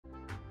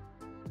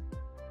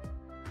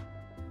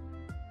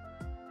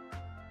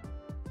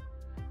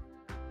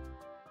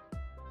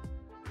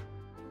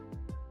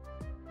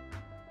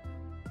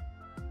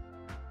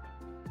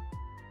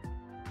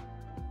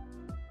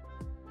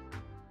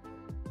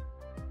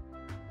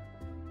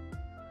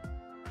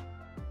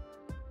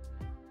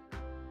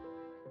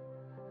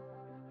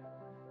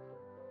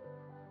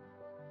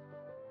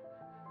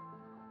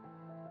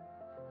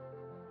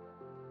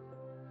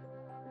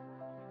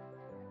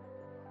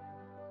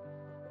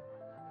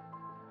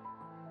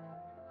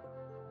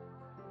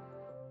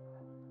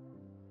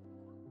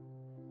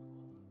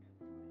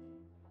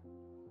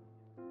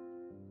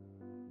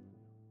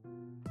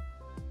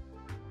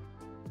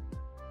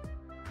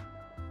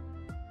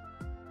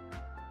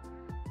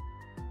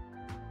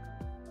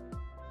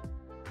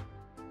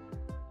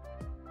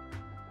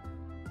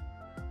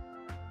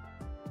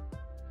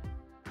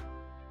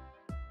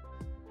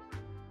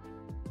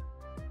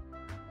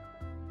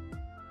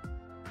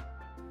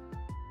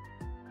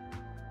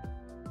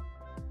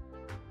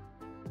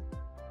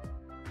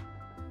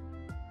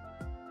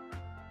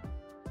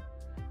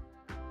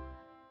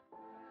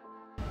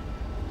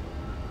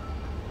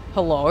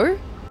Hello?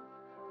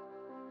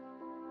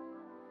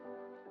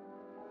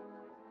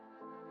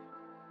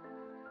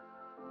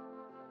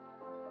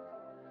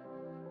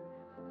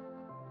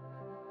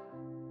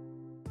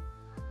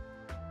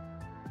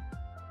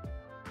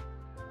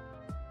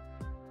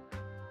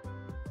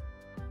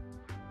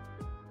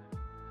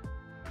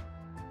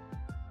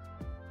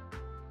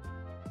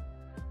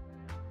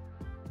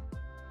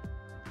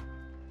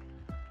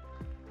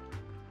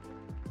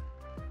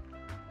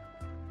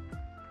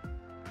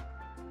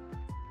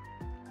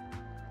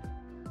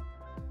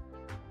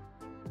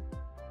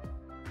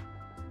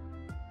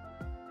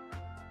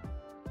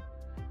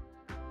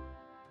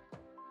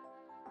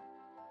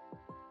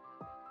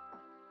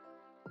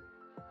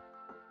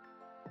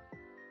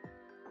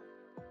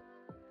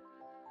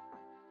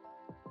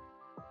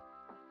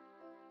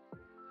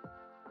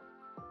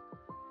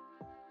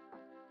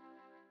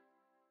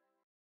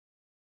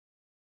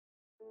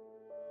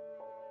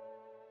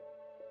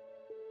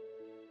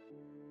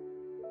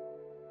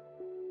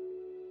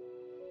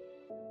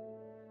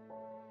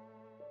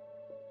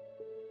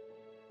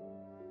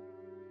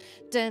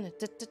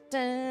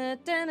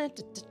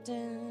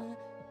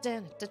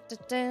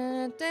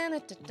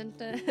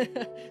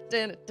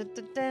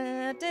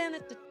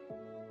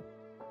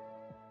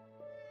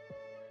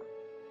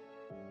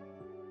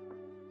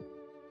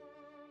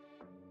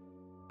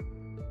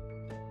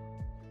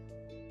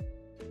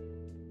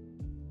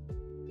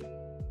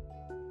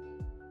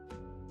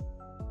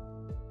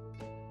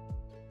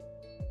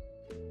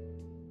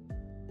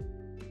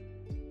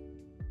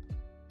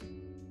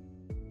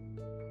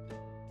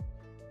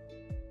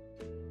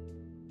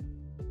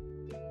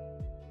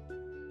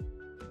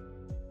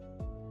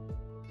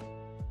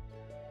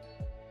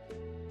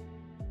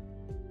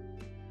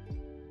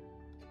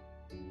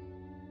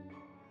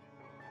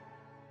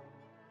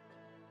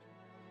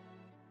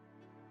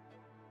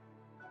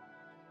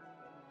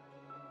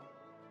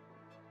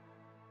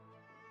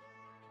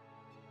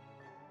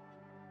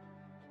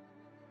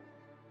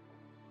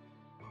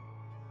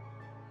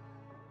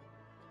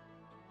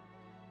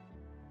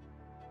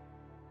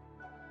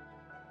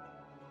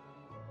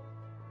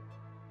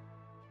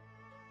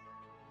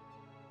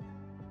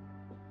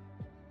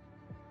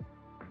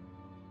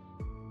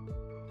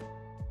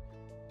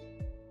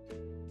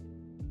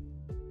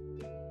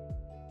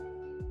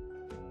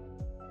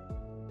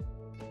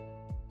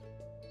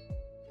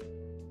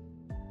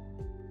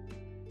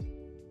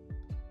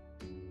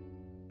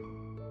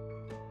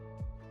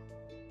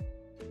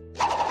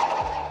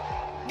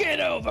 Get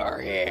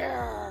over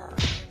here!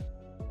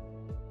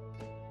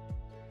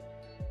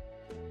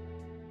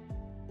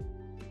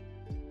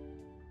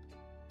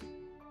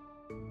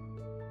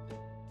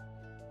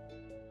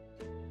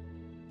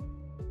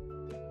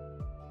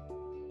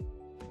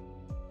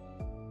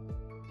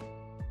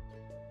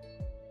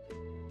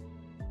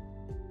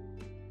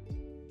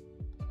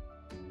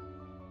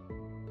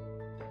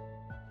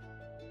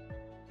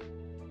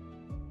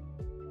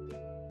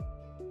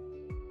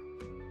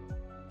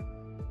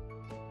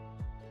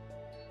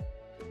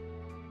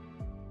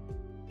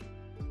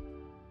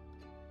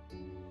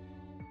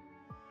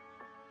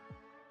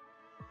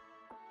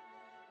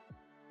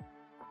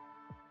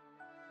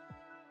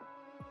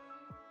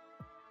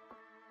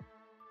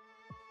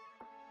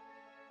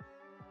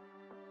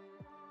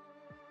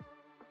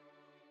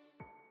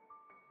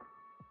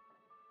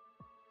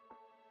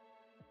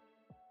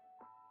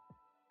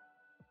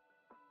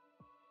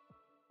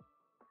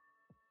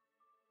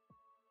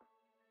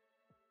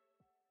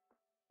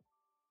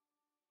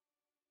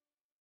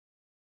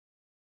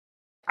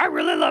 I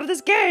really love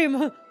this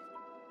game!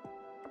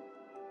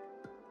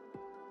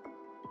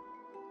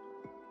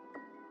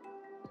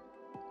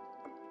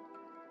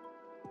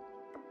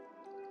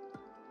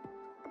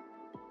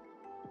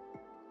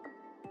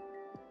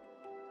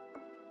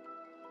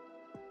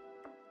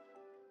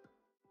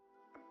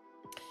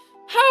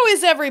 How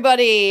is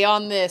everybody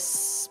on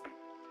this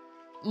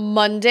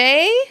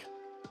Monday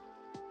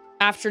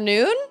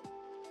afternoon?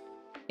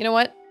 You know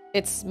what?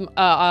 It's,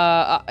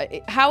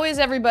 how is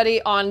everybody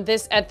on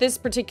this, at this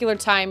particular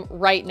time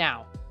right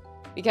now?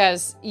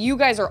 Because you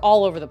guys are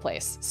all over the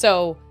place.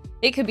 So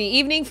it could be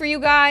evening for you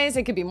guys.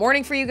 It could be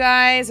morning for you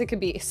guys. It could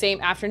be same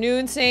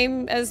afternoon,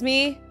 same as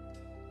me.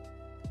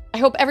 I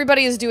hope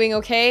everybody is doing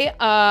okay.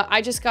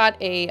 I just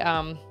got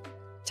a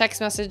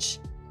text message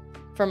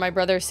from my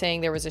brother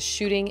saying there was a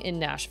shooting in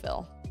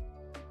Nashville.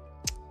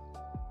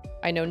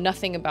 I know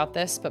nothing about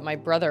this, but my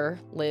brother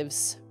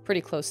lives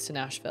pretty close to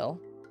Nashville.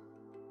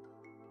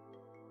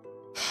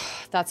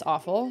 That's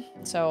awful.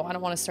 So I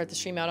don't want to start the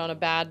stream out on a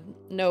bad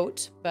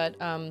note, but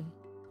I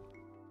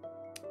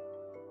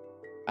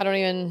don't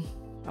even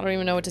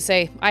know what to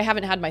say. I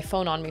haven't had my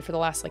phone on me for the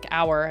last like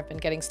hour. I've been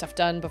getting stuff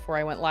done before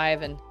I went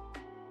live, and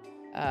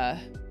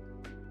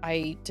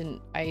I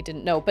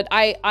didn't know. But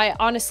I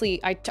honestly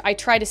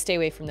try to stay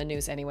away from the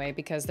news anyway,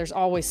 because there's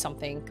always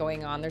something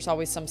going on. There's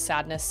always some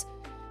sadness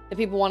that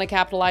people want to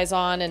capitalize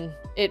on, and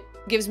it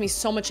gives me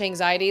so much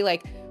anxiety.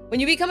 Like, when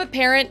you become a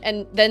parent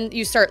and then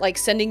you start like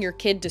sending your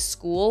kid to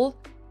school,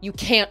 you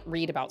can't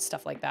read about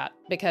stuff like that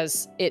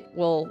because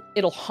it'll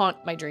haunt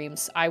my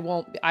dreams. I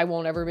won't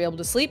ever be able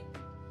to sleep,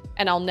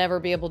 and I'll never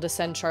be able to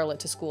send Charlotte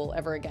to school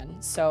ever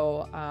again.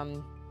 So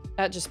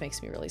that just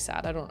makes me really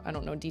sad. I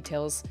don't know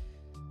details,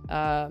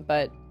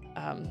 but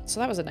so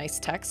that was a nice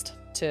text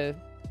to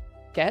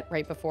get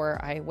right before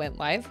I went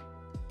live.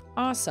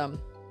 Awesome.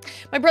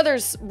 My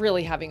brother's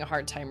really having a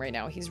hard time right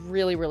now. He's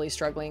really, really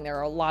struggling. There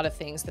are a lot of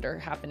things that are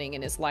happening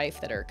in his life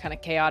that are kind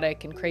of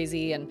chaotic and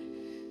crazy, and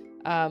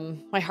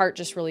my heart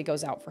just really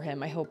goes out for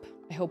him. I hope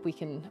he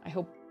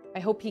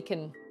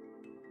can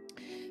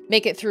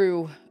make it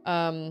through.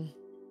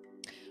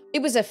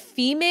 It was a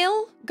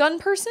female gun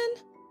person?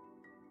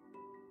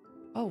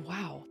 Oh,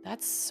 wow.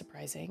 That's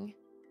surprising.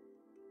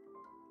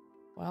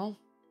 Well,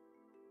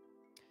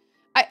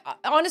 I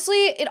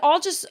honestly, it all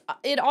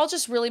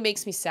just really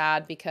makes me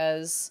sad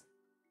because,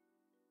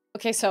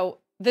 okay, so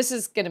this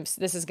is gonna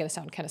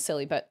sound kind of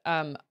silly, but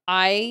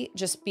I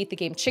just beat the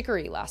game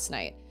Chicory last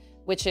night,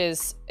 which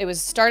is, it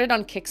was started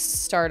on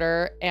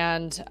Kickstarter,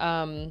 and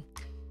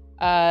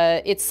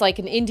it's like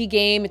an indie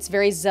game. It's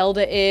very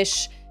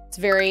Zelda-ish. It's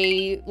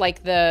very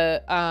like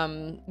first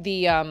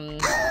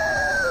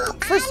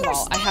of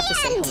all, I have to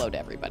say hello to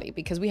everybody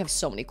because we have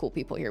so many cool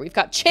people here. We've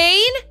got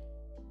Chain,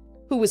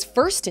 who was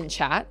first in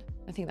chat.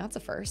 I think that's a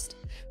first.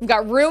 We've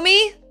got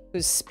Rumi,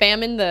 who's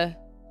spamming the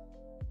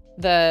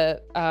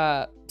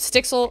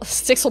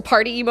Stixel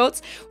party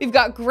emotes. We've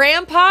got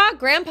Grandpa.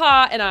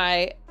 Grandpa and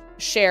I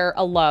share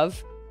a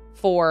love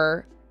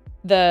for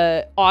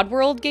the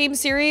Oddworld game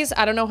series.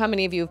 I don't know how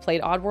many of you have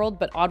played Oddworld,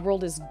 but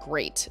Oddworld is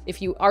great.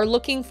 If you are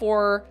looking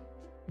for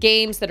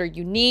games that are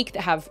unique,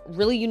 that have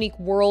really unique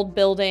world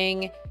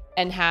building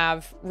and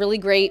have really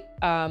great,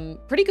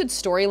 pretty good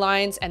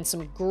storylines and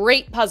some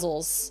great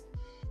puzzles,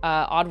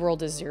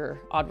 Oddworld's your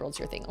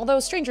thing. Although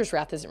Stranger's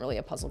Wrath isn't really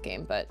a puzzle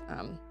game, but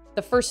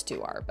the first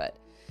two are. But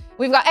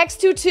we've got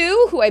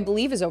X22, who I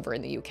believe is over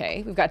in the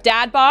UK. We've got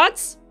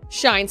Dadbots,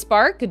 Shine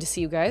Spark, good to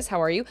see you guys.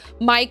 How are you?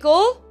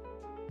 Michael,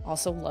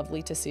 also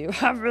lovely to see you.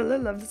 I really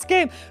love this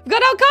game. We've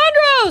got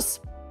Alcondros.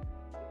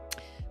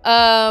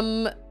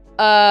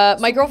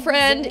 My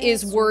girlfriend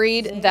is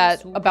worried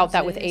about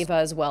that with Ava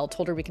as well.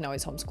 Told her we can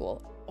always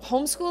homeschool.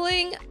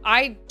 Homeschooling,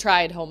 I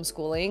tried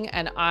homeschooling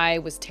and I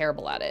was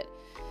terrible at it.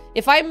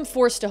 If I'm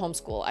forced to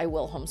homeschool, I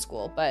will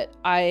homeschool, but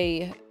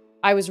I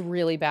was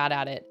really bad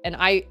at it.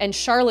 And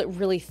Charlotte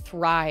really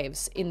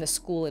thrives in the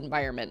school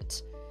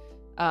environment.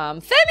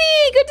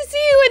 Femi, good to see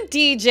you, and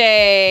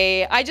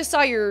DJ. I just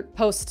saw your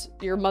post,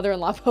 your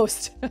mother-in-law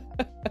post.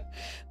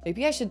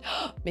 Maybe I should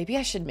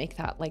make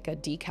that like a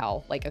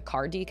decal, like a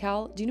car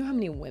decal. Do you know how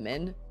many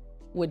women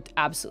would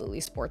absolutely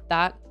sport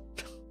that?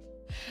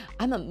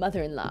 I'm a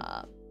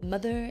mother-in-law,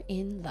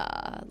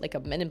 like a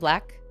Men in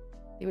Black.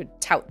 They would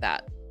tout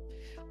that.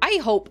 I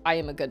hope I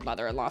am a good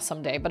mother-in-law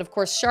someday, but of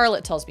course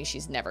Charlotte tells me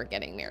she's never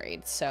getting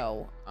married,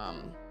 so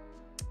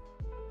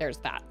there's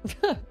that.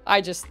 I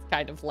just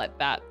let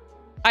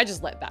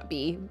that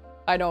be.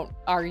 I don't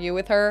argue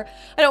with her.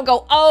 I don't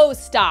go, oh,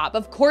 stop,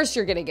 of course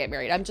you're gonna get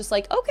married. I'm just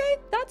like, okay,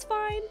 that's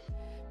fine.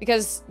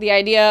 Because the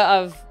idea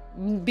of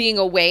being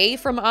away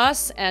from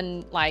us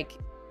and like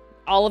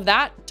all of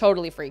that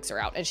totally freaks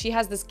her out. And she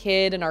has this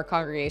kid in our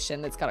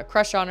congregation that's got a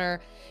crush on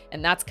her,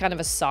 and that's kind of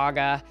a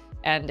saga.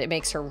 And it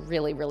makes her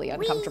really, really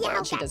uncomfortable,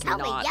 and she does not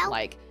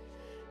like,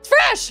 it's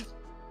fresh.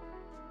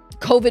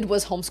 COVID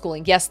was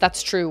homeschooling. Yes,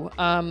 that's true.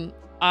 You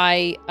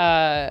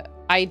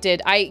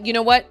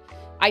know what?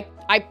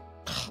 I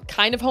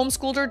kind of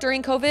homeschooled her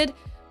during COVID,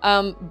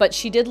 but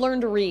she did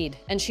learn to read,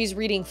 and she's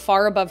reading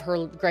far above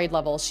her grade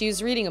level.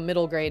 She's reading a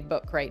middle grade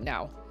book right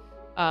now.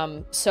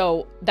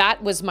 So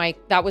that was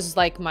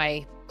like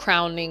my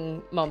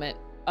crowning moment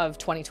of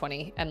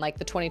 2020 and like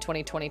the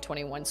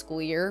 2020-2021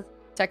 school year.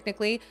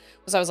 Technically,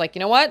 was I was like, you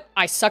know what?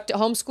 I sucked at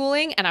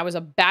homeschooling and I was a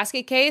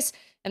basket case,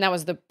 and that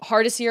was the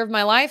hardest year of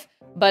my life.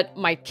 But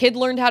my kid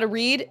learned how to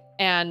read,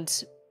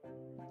 and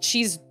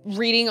she's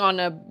reading on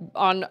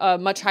a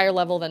much higher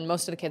level than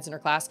most of the kids in her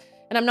class.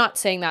 And I'm not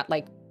saying that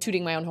like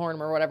tooting my own horn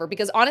or whatever,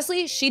 because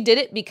honestly, she did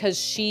it because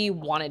she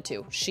wanted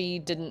to.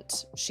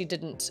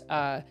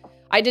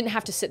 I didn't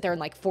have to sit there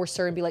and like force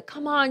her and be like,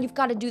 come on, you've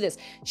got to do this.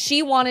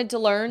 She wanted to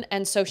learn,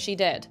 and so she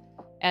did.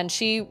 And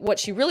what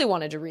she really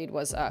wanted to read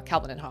was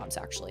Calvin and Hobbes,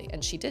 actually.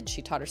 And she did.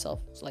 She taught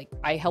herself. Like,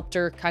 I helped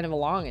her kind of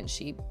along, and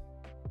she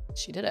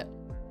did it.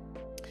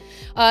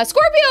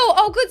 Scorpio!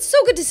 Oh, good. So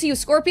good to see you,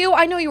 Scorpio.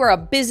 I know you are a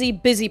busy,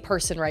 busy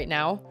person right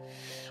now.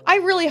 I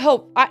really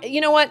hope, you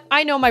know what?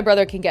 I know my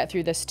brother can get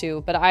through this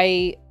too, but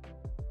I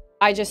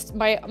just,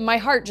 my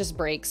heart just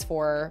breaks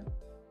for,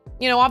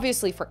 you know,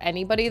 obviously for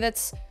anybody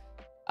that's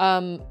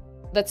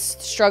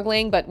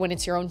struggling, but when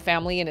it's your own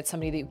family and it's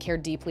somebody that you care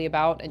deeply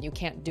about and you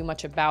can't do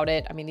much about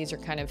it. I mean, these are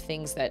kind of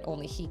things that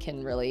only he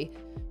can really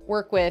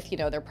work with. You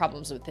know, there are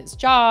problems with his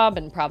job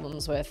and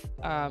problems with,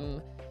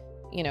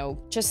 you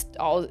know, just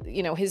all,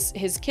 you know,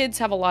 his kids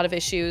have a lot of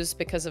issues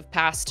because of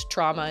past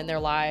trauma in their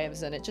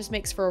lives, and it just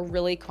makes for a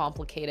really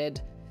complicated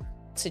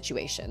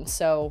situation.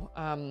 So,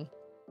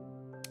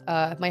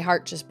 my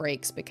heart just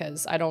breaks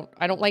because I don't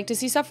like to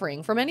see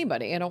suffering from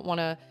anybody. I don't want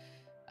to,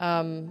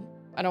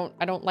 I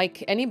don't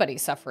like anybody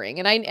suffering.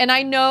 And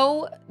I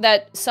know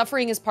that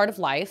suffering is part of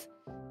life.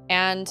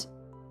 And,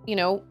 you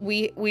know,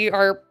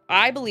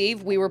 I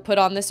believe we were put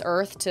on this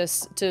earth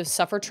to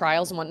suffer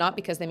trials and whatnot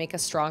because they make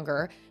us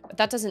stronger. But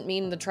that doesn't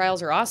mean the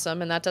trials are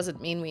awesome. And that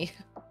doesn't mean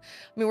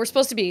we're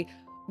supposed to be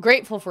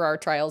grateful for our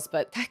trials,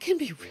 but that can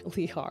be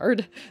really hard.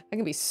 That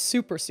can be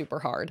super, super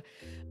hard.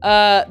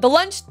 The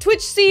lunch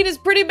Twitch scene is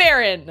pretty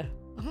barren.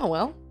 Oh,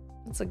 well,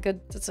 that's a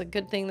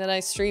good thing that I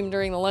streamed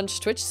during the lunch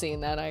Twitch scene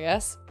then, I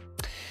guess.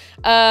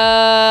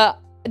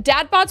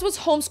 Dadbods was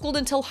homeschooled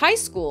until high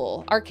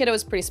school. Our kiddo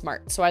is pretty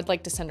smart, so I'd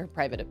like to send her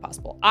private if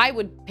possible. I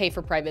would pay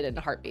for private in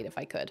a heartbeat if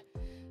I could.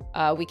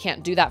 We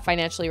can't do that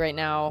financially right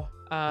now,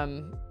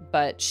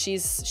 but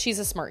she's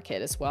a smart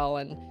kid as well,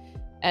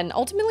 and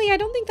ultimately, I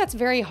don't think that's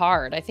very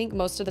hard. I think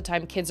most of the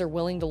time kids are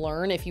willing to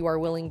learn if you are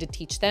willing to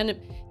teach them,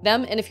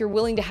 and if you're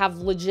willing to have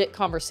legit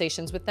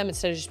conversations with them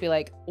instead of just be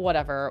like,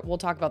 whatever, we'll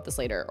talk about this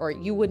later, or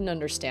you wouldn't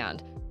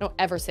understand. Don't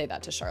ever say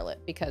that to Charlotte,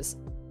 because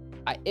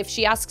if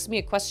she asks me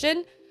a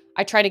question,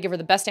 I try to give her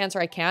the best answer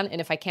I can, and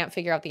if I can't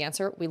figure out the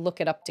answer, we look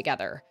it up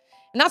together.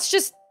 And that's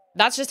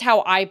just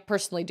how I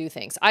personally do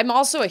things. I'm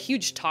also a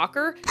huge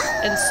talker,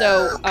 and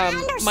so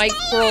my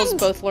girls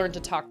both learned to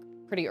talk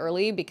pretty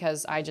early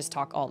because I just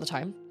talk all the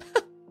time.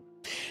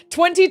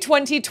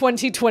 2020,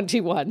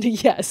 2021,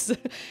 yes.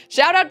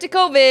 Shout out to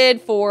COVID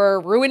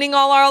for ruining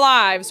all our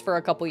lives for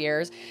a couple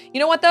years. You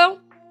know what though?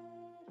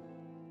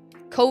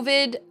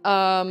 COVID,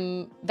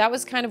 that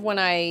was kind of when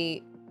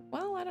I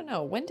don't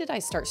know. When did I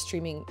start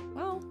streaming?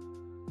 Well,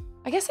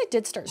 I guess I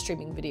did start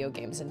streaming video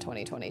games in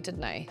 2020,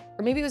 didn't I?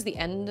 Or maybe it was the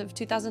end of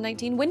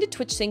 2019. When did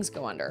Twitch Sings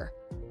go under?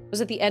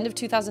 Was it the end of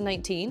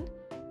 2019?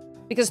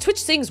 Because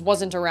Twitch Sings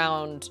wasn't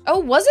around. Oh,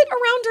 was it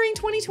around during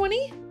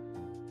 2020?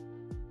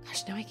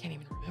 Gosh, now I can't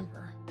even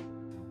remember.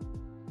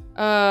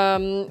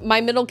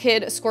 My middle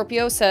kid,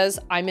 Scorpio, says,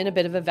 I'm in a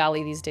bit of a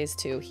valley these days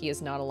too. He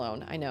is not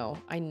alone. I know.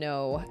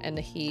 And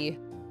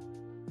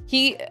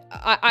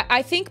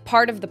I think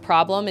part of the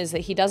problem is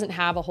that he doesn't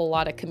have a whole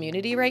lot of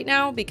community right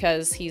now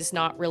because he's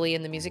not really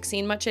in the music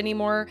scene much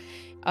anymore.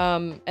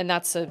 And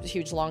that's a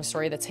huge long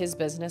story. That's his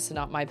business and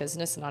not my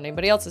business and not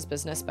anybody else's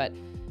business. But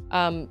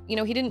you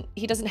know, he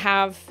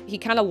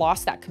kind of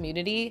lost that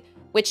community,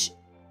 which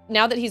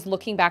now that he's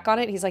looking back on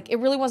it, he's like, it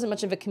really wasn't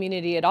much of a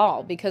community at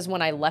all, because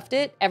when I left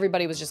it,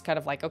 everybody was just kind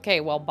of like, okay,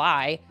 well,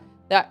 bye.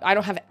 I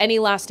don't have any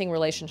lasting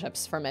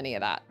relationships from any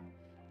of that.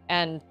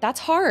 And that's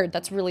hard.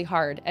 That's really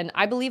hard. And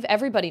I believe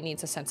everybody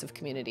needs a sense of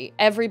community.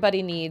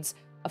 Everybody needs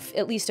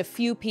at least a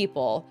few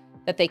people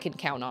that they can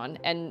count on.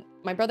 And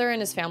my brother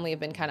and his family have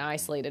been kind of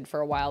isolated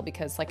for a while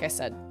because, like I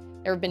said,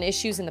 there have been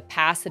issues in the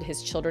past that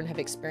his children have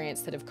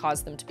experienced that have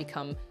caused them to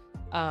become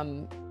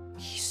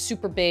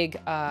super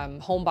big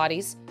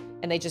homebodies,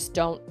 and they just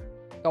don't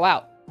go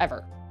out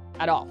ever,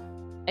 at all,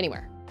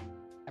 anywhere,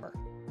 ever.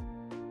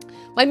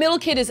 My middle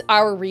kid is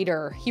our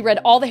reader. He read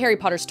all the Harry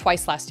Potters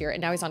twice last year, and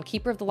now he's on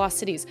Keeper of the Lost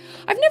Cities.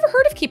 I've never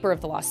heard of Keeper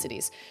of the Lost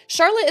Cities.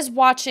 Charlotte is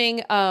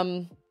watching,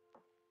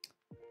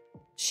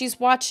 she's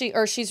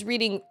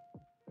reading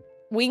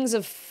Wings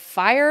of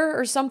Fire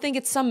or something.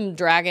 It's some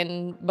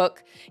dragon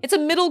book. It's a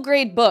middle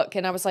grade book.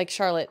 And I was like,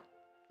 Charlotte,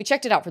 we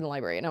checked it out from the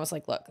library. And I was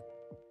like, look,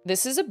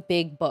 this is a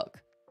big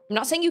book. I'm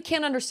not saying you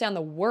can't understand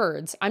the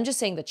words. I'm just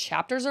saying the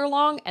chapters are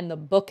long and the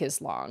book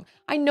is long.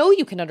 I know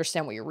you can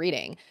understand what you're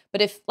reading.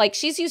 But if, like,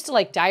 she's used to,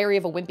 like, Diary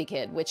of a Wimpy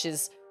Kid, which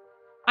is,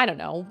 I don't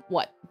know,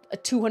 what,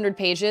 200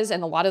 pages.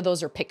 And a lot of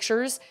those are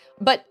pictures.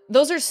 But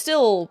those are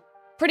still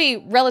pretty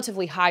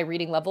relatively high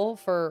reading level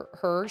for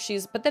her.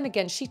 But then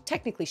again, she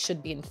technically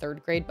should be in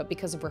 3rd grade, but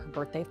because of where her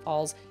birthday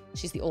falls,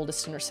 she's the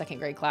oldest in her 2nd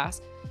grade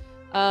class.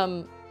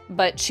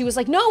 But she was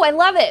like, no, I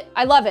love it.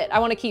 I love it. I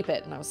want to keep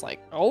it. And I was like,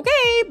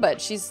 okay, but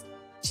she's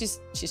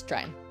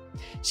trying.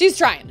 She's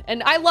trying.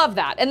 And I love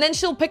that. And then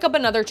she'll pick up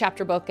another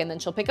chapter book, and then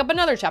she'll pick up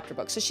another chapter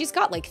book. So she's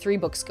got like 3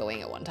 books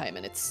going at one time,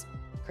 and it's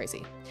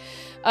crazy.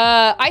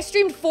 I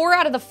streamed 4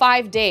 out of the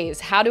 5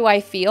 days. How do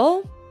I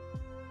feel?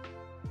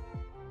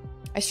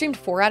 I streamed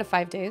 4 out of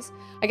 5 days.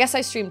 I guess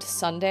I streamed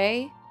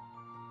Sunday,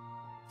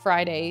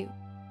 Friday,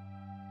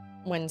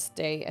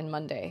 Wednesday, and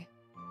Monday.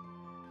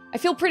 I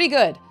feel pretty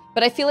good,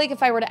 but I feel like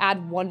if I were to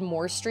add 1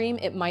 more stream,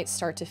 it might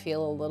start to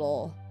feel a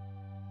little...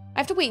 I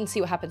have to wait and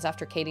see what happens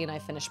after Katie and I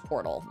finish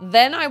Portal.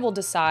 Then I will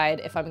decide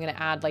if I'm going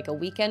to add like a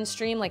weekend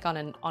stream, like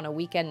on a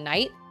weekend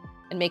night,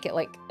 and make it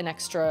like an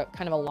extra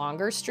kind of a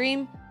longer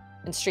stream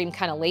and stream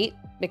kind of late,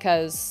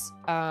 because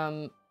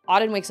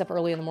Auden wakes up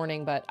early in the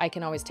morning, but I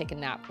can always take a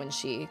nap when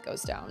she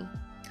goes down.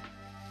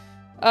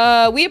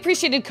 We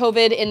appreciated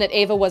COVID in that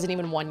Ava wasn't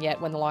even 1 yet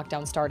when the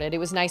lockdown started. It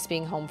was nice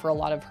being home for a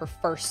lot of her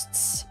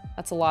firsts.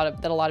 That's a lot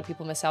of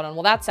people miss out on.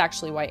 Well, that's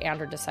actually why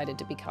Andrew decided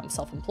to become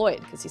self-employed,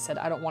 because he said,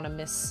 I don't want to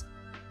miss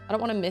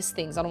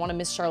things. I don't want to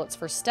miss Charlotte's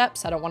first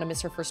steps. I don't want to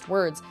miss her first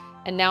words.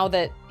 And now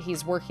that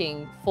he's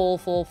working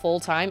full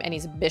time and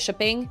he's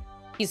bishoping,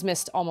 he's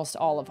missed almost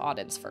all of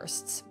Auden's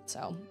firsts.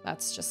 So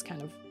that's just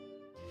kind of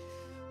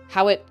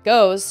how it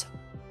goes.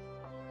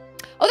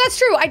 Oh, that's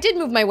true. I did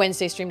move my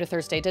Wednesday stream to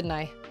Thursday, didn't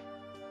I?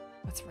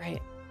 That's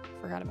right.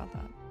 Forgot about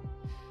that.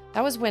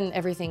 That was when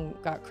everything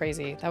got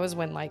crazy. That was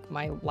when, like,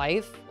 my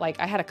life, like,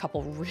 I had a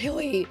couple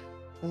really,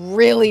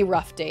 really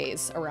rough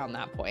days around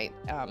that point.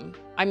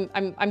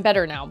 I'm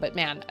better now, but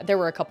man, there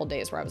were a couple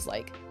days where I was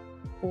like,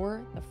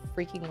 for the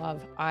freaking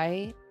love,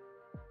 I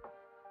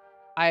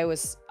had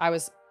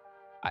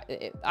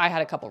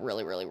a couple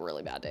really, really,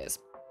 really bad days.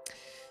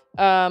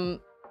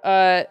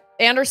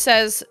 Anders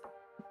says,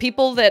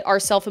 people that are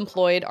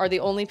self-employed are the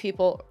only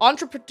people,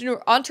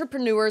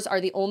 entrepreneurs are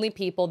the only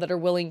people that are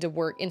willing to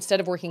work, instead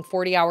of working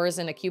 40 hours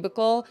in a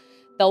cubicle,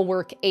 they'll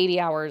work 80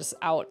 hours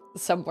out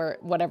somewhere,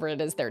 whatever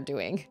it is they're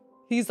doing.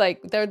 He's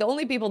like, they're the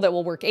only people that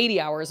will work 80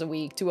 hours a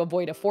week to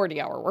avoid a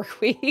 40-hour work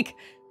week.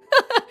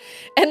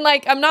 And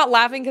like, I'm not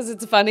laughing because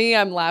it's funny.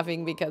 I'm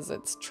laughing because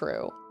it's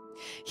true.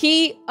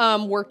 He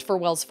worked for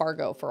Wells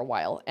Fargo for a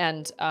while,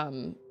 and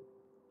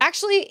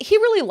actually, he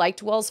really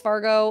liked Wells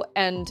Fargo,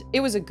 and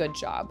it was a good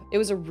job. It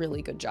was a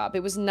really good job.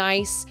 It was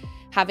nice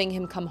having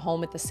him come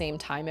home at the same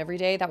time every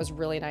day. That was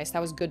really nice.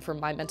 That was good for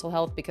my mental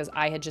health because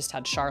I had just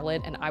had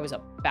Charlotte, and I was a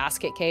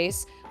basket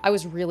case. I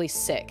was really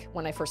sick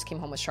when I first came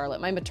home with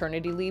Charlotte. My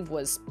maternity leave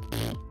was...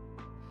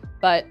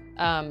 But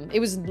it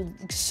was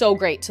so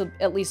great to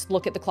at least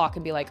look at the clock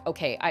and be like,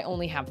 okay, I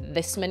only have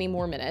this many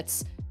more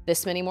minutes,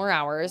 this many more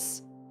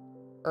hours,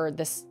 or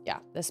this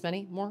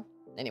many more.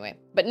 Anyway,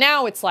 but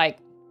now it's like,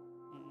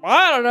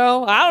 I don't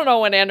know. I don't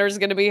know when Anders is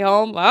going to be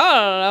home. I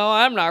don't know.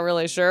 I'm not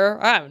really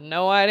sure. I have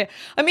no idea.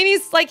 I mean,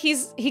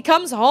 he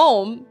comes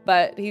home,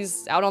 but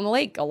he's out on the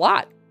lake a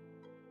lot.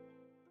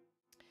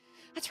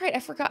 That's right. I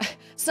forgot.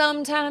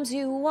 Sometimes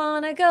you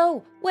want to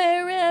go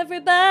where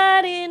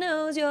everybody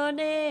knows your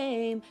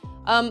name.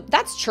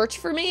 That's church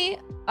for me,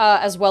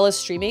 as well as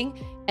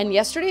streaming. And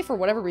yesterday, for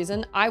whatever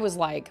reason, I was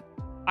like,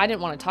 I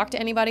didn't want to talk to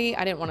anybody.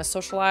 I didn't want to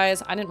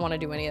socialize. I didn't want to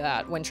do any of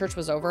that. When church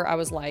was over, I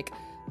was like,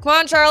 come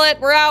on, Charlotte,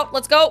 we're out.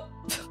 Let's go.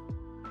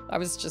 I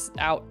was just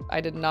out.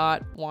 I did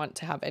not want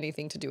to have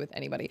anything to do with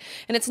anybody.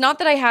 And it's not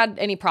that I had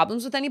any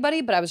problems with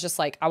anybody, but I was just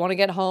like, I want to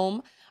get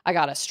home. I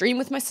got to stream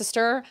with my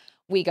sister.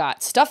 We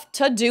got stuff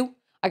to do.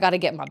 I got to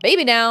get my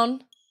baby down.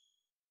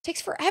 It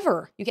takes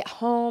forever. You get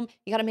home,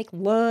 you got to make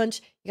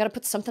lunch, you got to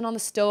put something on the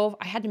stove.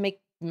 I had to make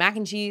mac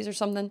and cheese or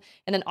something,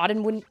 and then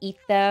Auden wouldn't eat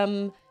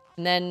them,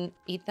 and then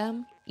eat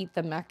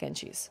the mac and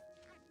cheese.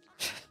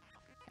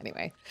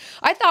 Anyway,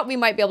 I thought we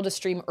might be able to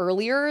stream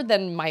earlier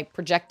than my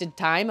projected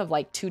time of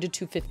like 2 to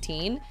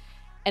 2:15,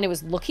 and it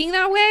was looking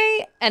that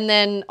way, and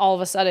then all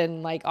of a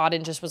sudden, like,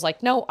 Auden just was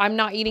like, no, I'm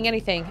not eating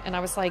anything, and I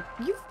was like,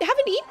 you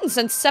haven't eaten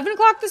since 7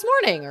 o'clock this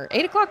morning, or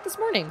 8 o'clock this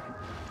morning.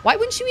 Why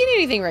wouldn't you eat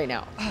anything right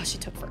now? Oh, she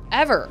took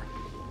forever.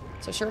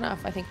 So sure enough,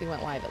 I think we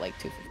went live at like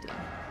 2:15,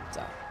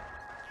 so.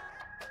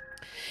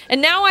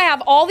 And now I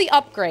have all the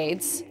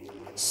upgrades,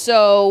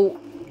 so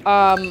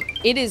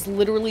it is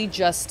literally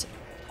just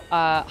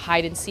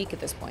hide and seek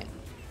at this point.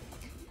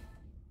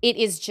 It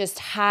is just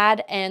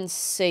hide and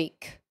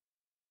seek.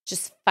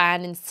 Just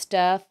finding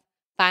stuff,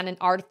 finding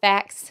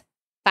artifacts,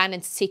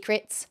 finding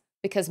secrets,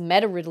 because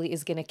Meta Ridley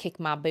is going to kick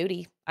my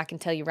booty. I can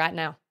tell you right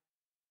now.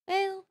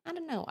 Well, I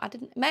don't know.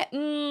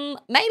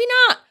 Maybe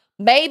not.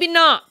 Maybe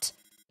not.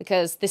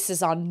 Because this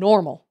is on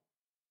normal.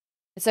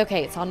 It's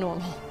okay. It's on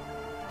normal.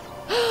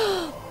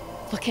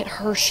 Look at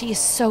her. She is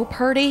so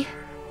pretty.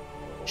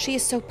 She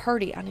is so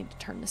pretty. I need to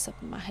turn this up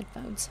in my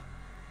headphones.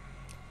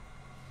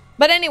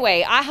 But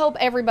anyway, I hope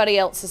everybody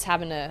else is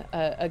having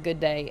a good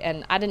day.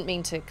 And I didn't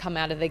mean to come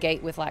out of the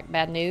gate with, like,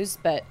 bad news,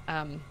 but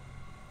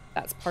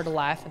that's part of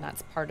life, and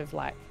that's part of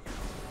life.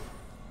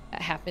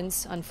 That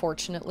happens,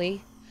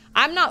 unfortunately.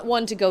 I'm not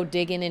one to go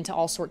digging into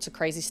all sorts of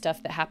crazy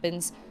stuff that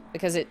happens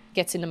because it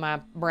gets into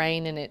my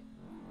brain and it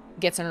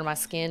gets under my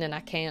skin, and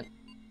I can't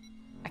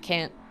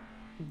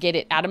get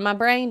it out of my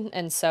brain,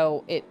 and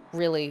so it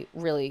really,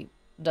 really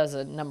does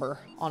a number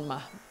on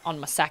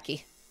my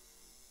psyche.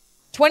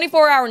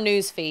 24-hour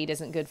news feed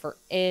isn't good for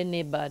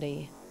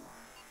anybody.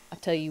 I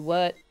tell you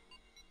what.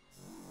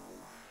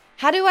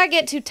 How do I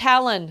get to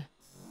Talon?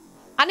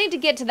 I need to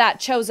get to that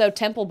Chozo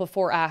temple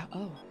before I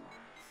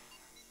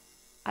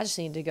just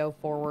need to go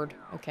forward.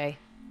 Okay.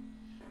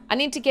 I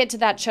need to get to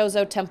that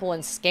Chozo temple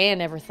and scan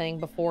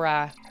everything before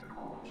I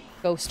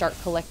go start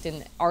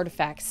collecting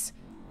artifacts.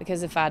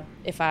 Because if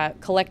I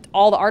collect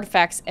all the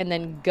artifacts and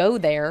then go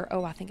there...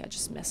 Oh, I think I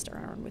just messed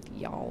around with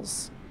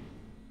y'all's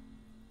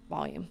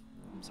volume.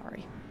 I'm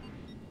sorry.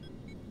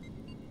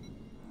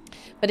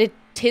 But it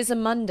is a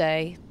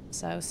Monday,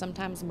 so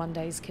sometimes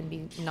Mondays can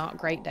be not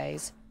great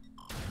days.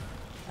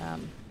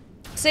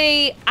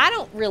 See, I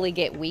don't really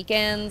get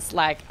weekends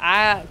like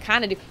I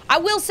kind of do. I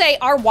will say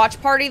our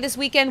watch party this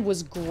weekend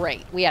was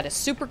great. We had a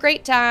super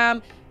great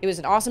time. It was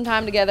an awesome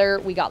time together.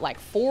 We got like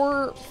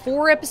four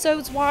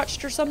episodes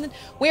watched or something.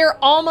 We're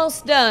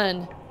almost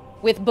done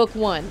with book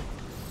 1.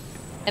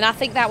 And I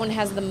think that one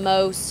has the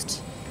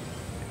most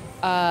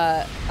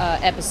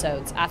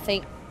episodes. I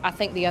think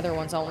the other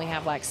ones only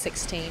have like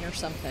 16 or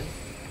something.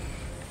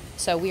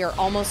 So we are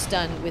almost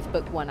done with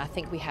book 1. I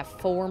think we have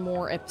 4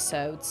 more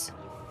episodes.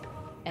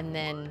 and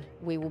then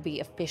we will be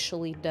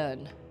officially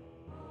done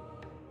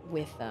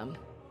with them.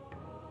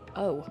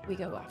 Oh, we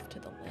go off to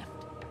the left.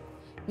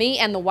 Me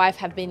and the wife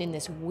have been in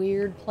this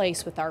weird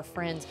place with our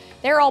friends.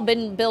 They're all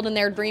been building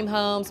their dream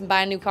homes and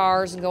buying new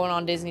cars and going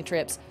on Disney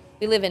trips.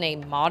 We live in a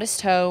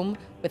modest home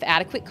with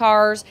adequate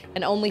cars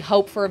and only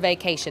hope for a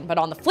vacation. But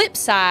on the flip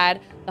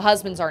side, the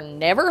husbands are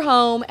never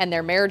home and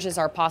their marriages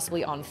are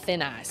possibly on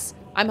thin ice.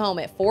 I'm home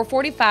at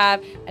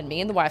 4:45 and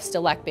me and the wife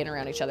still like being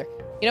around each other.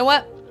 You know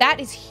what? That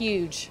is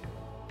huge.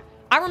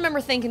 I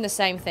remember thinking the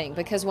same thing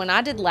because when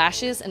I did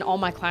lashes and all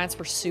my clients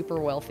were super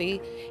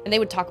wealthy and they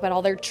would talk about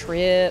all their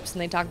trips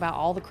and they'd talk about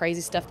all the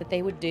crazy stuff that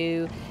they would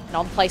do and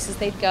all the places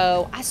they'd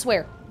go. I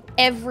swear,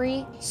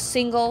 every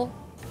single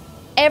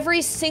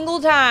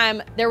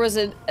time there was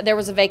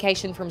a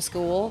vacation from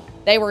school,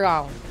 they were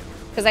gone.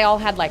 Because they all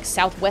had like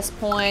Southwest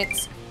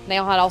points and they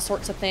all had all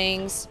sorts of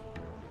things.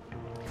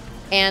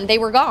 And they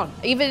were gone.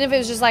 Even if it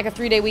was just like a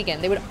 3-day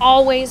weekend, they would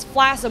always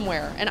fly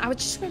somewhere. And I would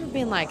just remember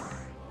being like,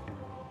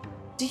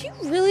 do you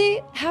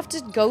really have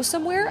to go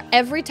somewhere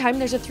every time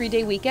there's a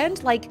 3-day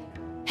weekend? Like,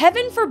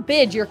 heaven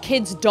forbid your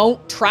kids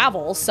don't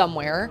travel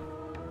somewhere.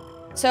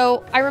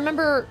 So I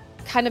remember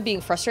kind of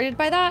being frustrated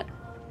by that.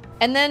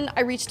 And then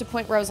I reached a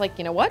point where I was like,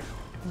 you know what?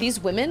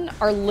 These women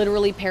are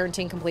literally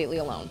parenting completely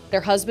alone.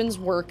 Their husbands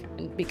work,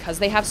 and because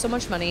they have so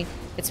much money,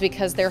 it's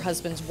because their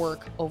husbands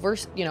work over,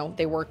 you know,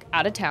 they work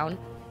out of town.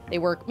 They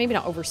work, maybe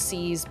not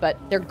overseas, but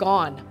they're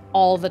gone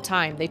all the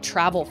time. They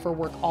travel for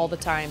work all the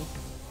time.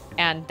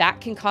 And that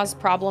can cause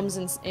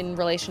problems in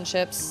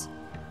relationships.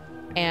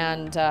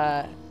 And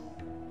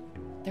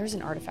there's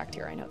an artifact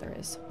here. I know there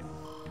is.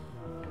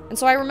 And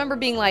so I remember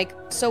being like,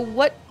 so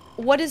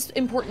what is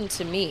important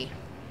to me?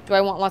 Do I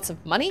want lots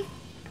of money?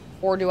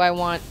 Or do I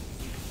want,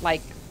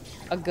 like,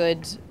 a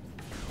good...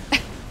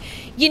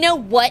 You know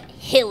what,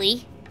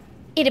 Hilly?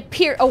 It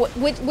appears... Oh,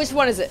 which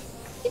one is it?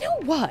 You know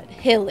what,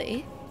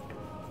 Hilly?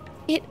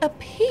 It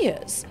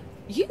appears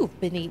you've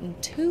been eating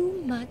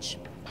too much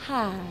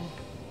pie.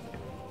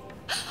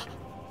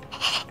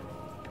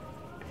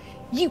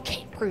 You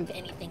can't prove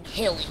anything,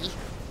 Hilly.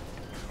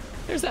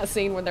 There's that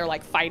scene when they're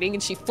like fighting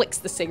and she flicks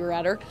the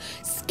cigarette at her.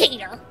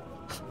 Skater!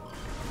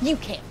 You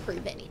can't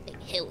prove anything,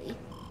 Hilly.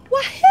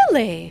 Why,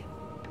 Hilly?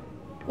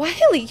 Why,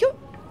 Hilly,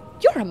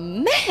 you're a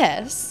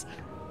mess.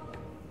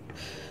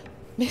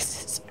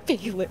 Mrs.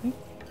 Phelan.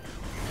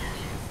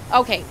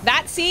 Okay,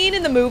 that scene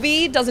in the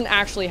movie doesn't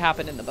actually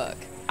happen in the book.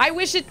 I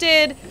wish it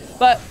did,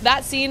 but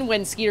that scene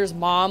when Skeeter's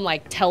mom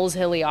like tells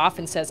Hilly off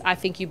and says, I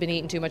think you've been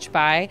eating too much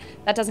pie,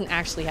 that doesn't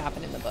actually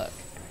happen in the book.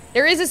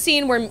 There is a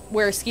scene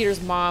where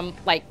Skeeter's mom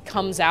like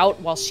comes out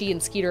while she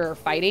and Skeeter are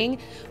fighting,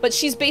 but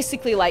she's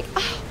basically like,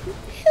 oh,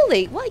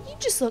 Hilly, well, you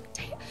just look,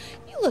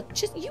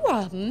 you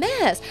are a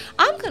mess.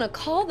 I'm gonna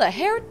call the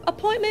hair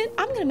appointment.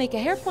 I'm gonna make a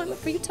hair appointment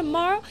for you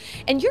tomorrow,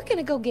 and you're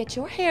gonna go get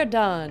your hair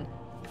done.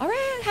 All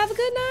right, have a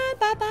good night.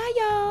 Bye-bye,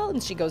 y'all.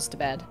 And she goes to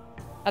bed.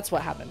 That's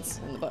what happens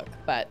in the book,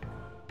 but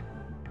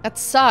that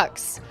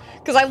sucks.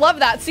 Because I love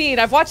that scene.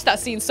 I've watched that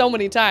scene so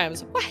many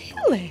times. Why,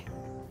 Hilly?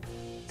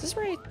 Is this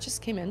where I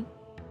just came in?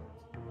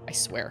 I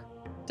swear.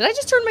 Did I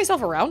just turn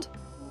myself around?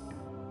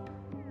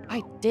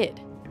 I did.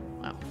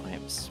 Wow, I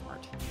am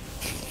smart.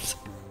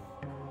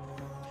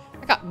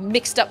 I got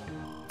mixed up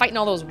fighting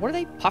all those, what are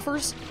they,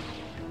 puffers?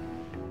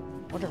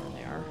 Whatever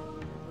they are.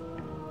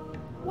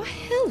 Why,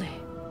 Hilly?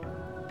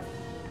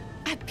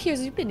 It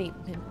appears you've been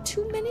eating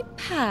too many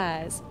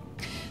pies.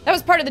 That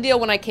was part of the deal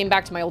when I came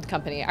back to my old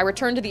company. I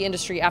returned to the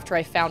industry after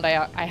I found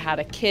I had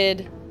a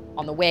kid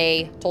on the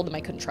way, told them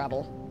I couldn't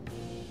travel.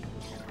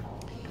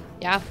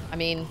 Yeah, I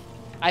mean,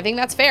 I think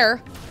that's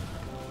fair.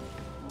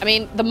 I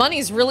mean, the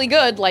money's really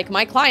good. Like,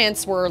 my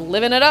clients were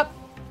living it up.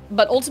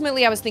 But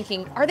ultimately, I was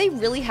thinking, are they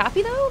really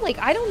happy, though? Like,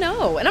 I don't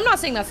know. And I'm not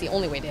saying that's the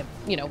only way to,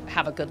 you know,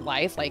 have a good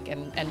life, like,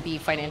 and be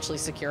financially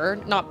secure.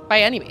 Not by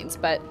any means,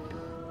 but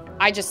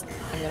I'm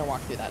going to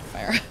walk through that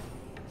fire.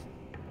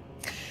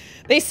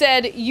 They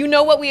said, you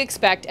know what we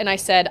expect. And I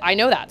said, I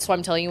know that, so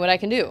I'm telling you what I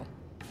can do.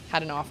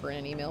 Had an offer in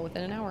an email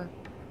within an hour.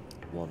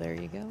 Well, there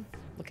you go.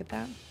 Look at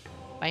that.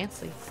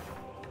 Fancy.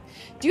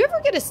 Do you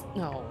ever get a...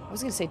 No, I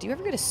was going to say, do you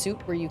ever get a suit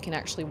where you can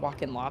actually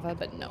walk in lava?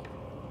 But no.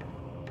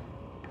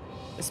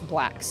 This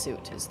black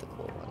suit is the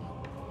cool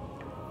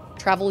one.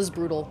 Travel is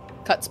brutal.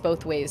 Cuts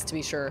both ways, to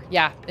be sure.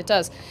 Yeah, it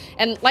does.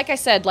 And like I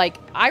said, like,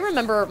 I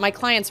remember my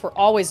clients were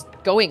always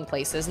going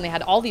places, and they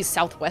had all these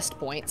Southwest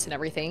points and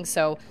everything.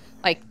 So,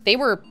 like, they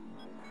were...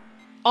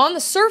 On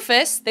the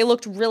surface, they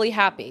looked really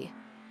happy.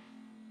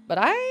 But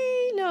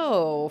I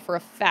know for a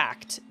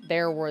fact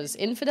there was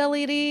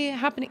infidelity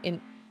happening.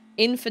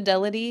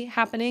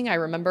 I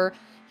remember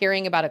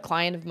hearing about a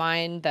client of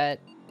mine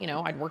that, you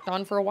know, I'd worked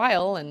on for a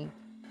while, and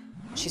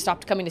she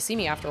stopped coming to see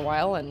me after a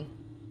while, and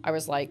I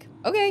was like,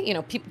 okay, you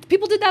know,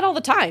 people did that all the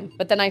time.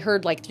 But then I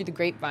heard, like, through the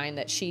grapevine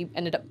that she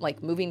ended up,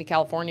 like, moving to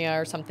California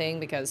or something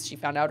because she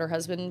found out her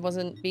husband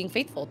wasn't being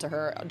faithful to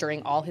her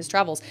during all his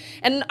travels.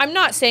 And I'm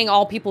not saying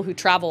all people who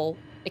travel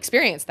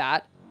experience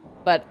that,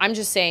 but I'm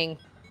just saying,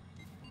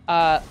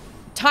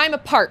 time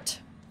apart,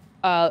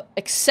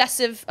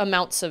 excessive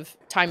amounts of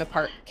time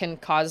apart can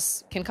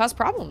cause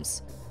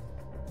problems.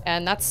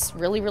 And that's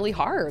really, really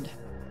hard.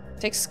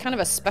 It takes kind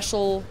of a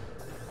special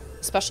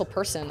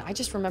person. I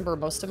just remember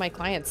most of my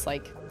clients,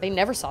 like, they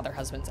never saw their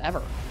husbands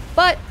ever.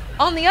 But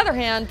on the other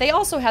hand, they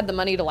also had the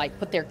money to like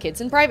put their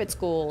kids in private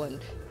school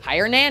and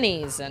hire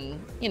nannies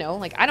and, you know,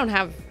 like I don't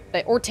have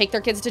or take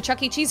their kids to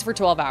Chuck E. Cheese for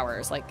 12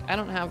 hours. Like I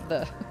don't have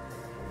the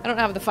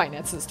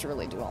finances to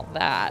really do all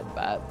that,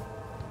 but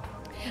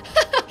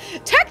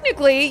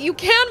technically you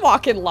can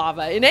walk in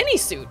lava in any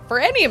suit for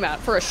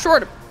a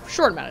short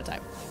amount of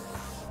time.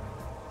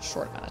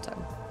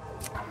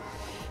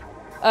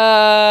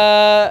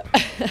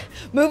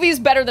 Movies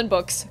better than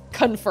books,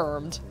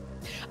 confirmed.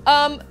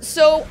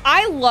 So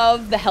I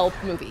love the Help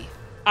movie.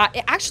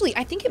 Actually,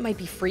 I think it might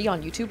be free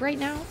on YouTube right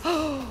now.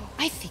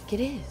 I think it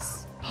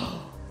is.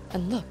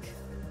 And look,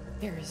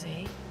 there is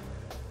a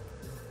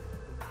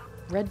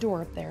red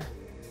door up there.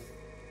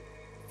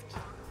 I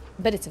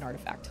bet it's an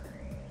artifact.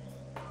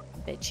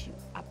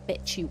 I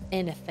bet you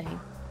anything.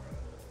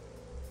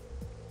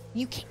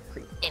 You can't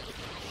prove anything,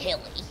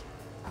 Hilly.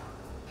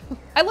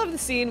 I love the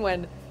scene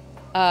when,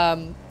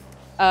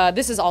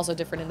 this is also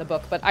different in the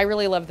book, but I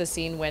really love the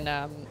scene when,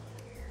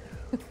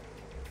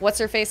 what's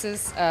her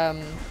face's,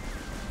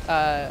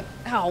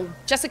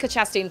 Jessica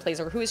Chastain plays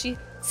her. Who is she?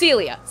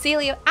 Celia.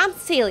 I'm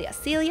Celia.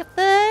 Celia Foot.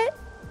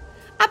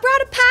 I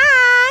brought a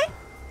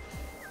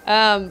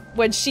pie.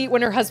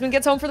 When her husband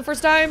gets home for the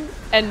first time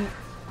and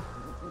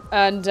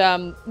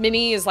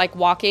Minnie is like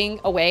walking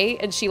away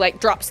and she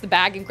like drops the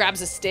bag and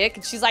grabs a stick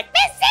and she's like,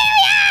 Miss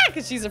Celia!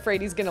 Because she's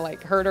afraid he's gonna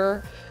like hurt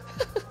her.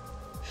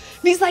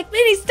 And he's like,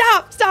 Minnie,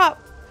 stop!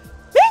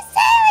 Miss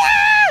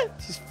Celia!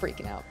 She's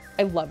freaking out.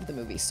 I loved the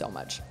movie so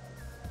much.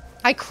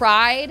 I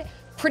cried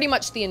pretty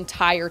much the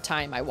entire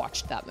time I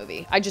watched that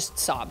movie. I just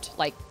sobbed,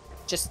 like,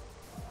 just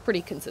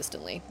pretty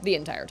consistently the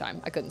entire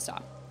time. I couldn't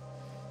stop.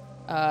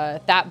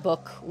 That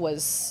book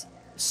was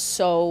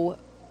so...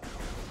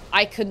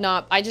 I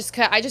just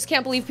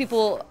can't believe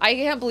people... I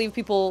can't believe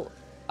people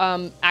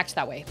act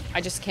that way.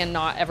 I just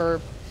cannot ever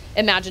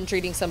imagine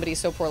treating somebody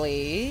so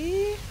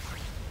poorly.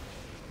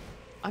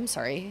 I'm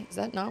sorry. Is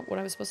that not what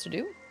I was supposed to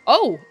do?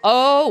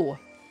 Oh!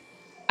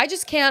 I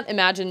just can't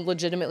imagine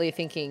legitimately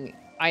thinking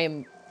I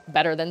am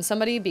better than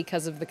somebody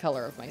because of the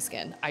color of my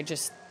skin.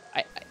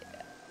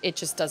 It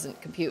just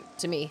doesn't compute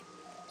to me.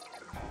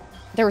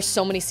 There were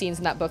so many scenes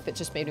in that book that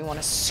just made me want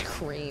to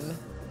scream.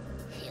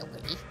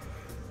 Really?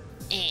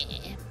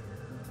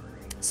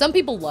 Some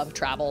people love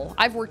travel.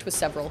 I've worked with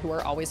several who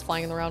are always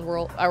flying around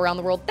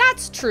the world.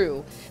 That's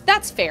true.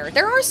 That's fair.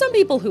 There are some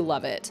people who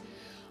love it.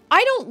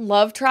 I don't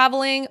love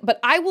traveling, but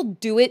I will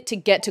do it to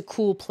get to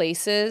cool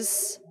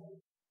places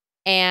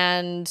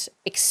and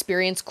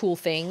experience cool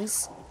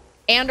things.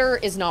 Ander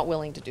is not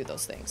willing to do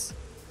those things.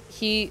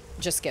 He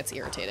just gets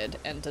irritated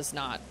and does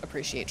not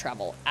appreciate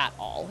travel at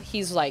all.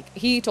 He's like,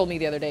 he told me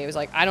the other day, he was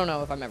like, I don't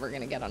know if I'm ever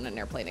going to get on an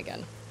airplane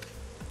again.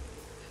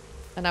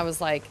 And I was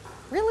like,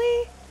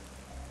 really?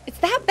 It's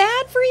that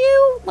bad for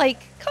you? Like,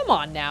 come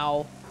on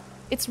now.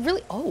 It's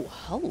really, oh,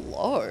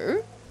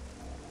 hello.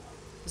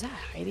 Is that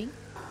hiding?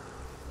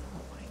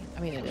 I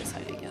mean, it is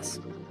hiding, yes.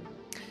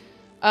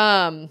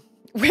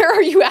 Where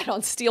are you at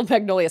on Steel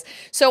Magnolias?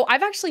 So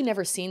I've actually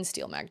never seen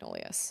Steel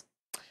Magnolias.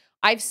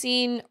 I've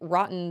seen not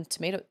Rotten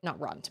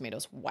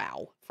Tomatoes.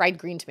 Wow. Fried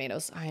Green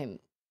Tomatoes. Rotten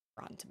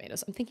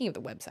Tomatoes. I'm thinking of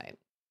the website.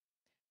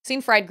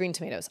 Seen Fried Green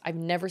Tomatoes. I've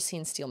never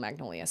seen Steel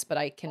Magnolias, but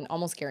I can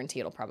almost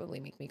guarantee it'll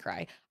probably make me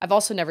cry. I've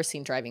also never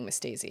seen Driving Miss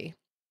Daisy.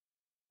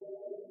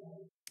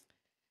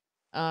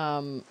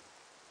 I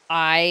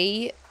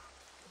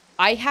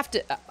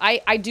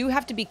do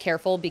have to be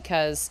careful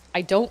because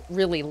I don't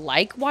really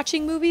like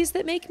watching movies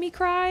that make me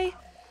cry.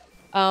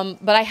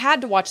 But I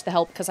had to watch The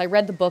Help because I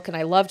read the book and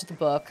I loved the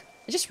book.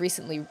 I just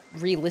recently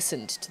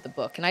re-listened to the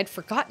book and I'd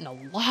forgotten a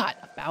lot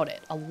about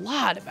it.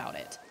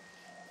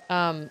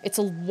 It's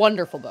a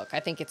wonderful book.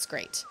 I think it's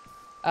great.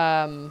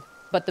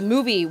 But the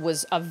movie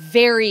was a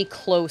very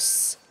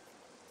close,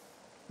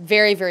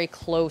 very, very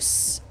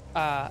close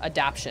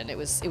adaptation. It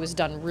was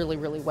done really,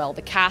 really well.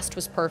 The cast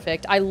was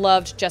perfect. I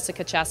loved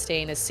Jessica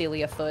Chastain as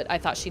Celia Foot. I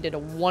thought she did a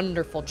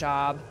wonderful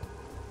job.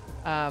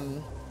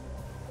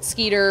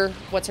 Skeeter,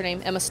 what's her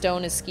name? Emma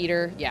Stone as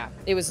Skeeter. Yeah,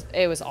 it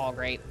was all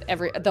great.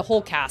 The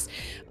whole cast.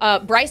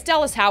 Bryce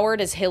Dallas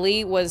Howard as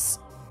Hilly was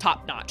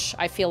top notch.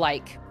 I feel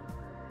like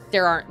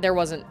there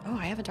wasn't. Oh,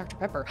 I have a Dr.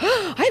 Pepper.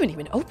 I haven't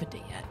even opened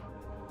it yet.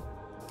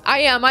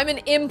 I'm an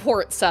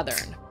import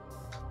Southern.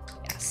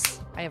 Yes,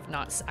 I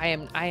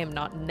am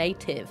not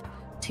native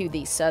to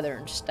the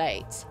Southern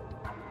states.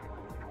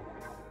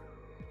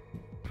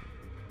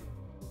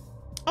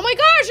 Oh my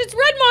gosh, it's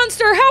Red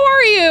Monster. How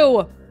are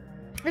you?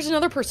 There's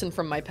another person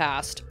from my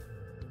past.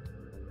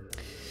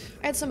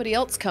 I had somebody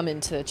else come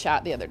into the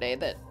chat the other day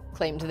that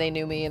claimed they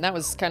knew me, and that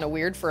was kind of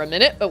weird for a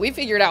minute, but we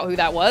figured out who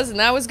that was, and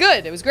that was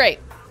good. It was great.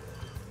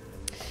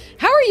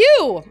 How are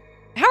you?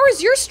 How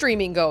is your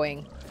streaming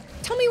going?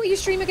 Tell me what you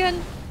stream again.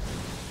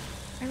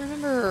 I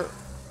remember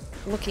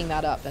looking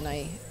that up,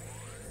 and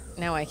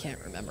now I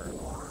can't remember.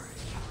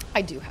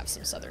 I do have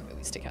some Southern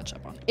movies to catch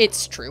up on.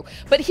 It's true.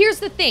 But here's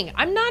the thing.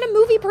 I'm not a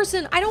movie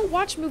person. I don't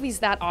watch movies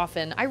that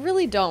often. I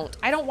really don't.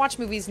 I don't watch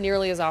movies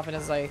nearly as often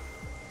as I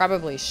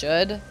probably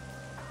should.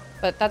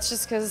 But that's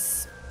just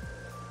because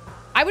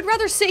I would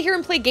rather sit here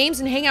and play games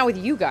and hang out with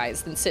you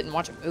guys than sit and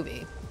watch a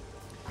movie.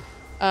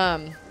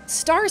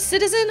 Star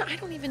Citizen? I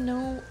don't even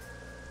know.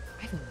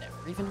 I've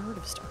never even heard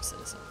of Star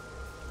Citizen.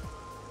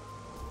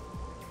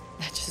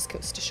 That just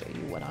goes to show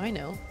you what I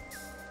know.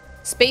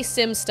 Space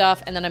sim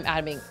stuff, and then I'm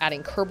adding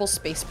Kerbal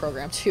Space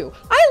Program too.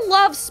 I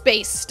love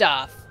space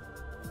stuff.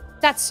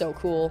 That's so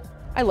cool.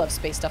 I love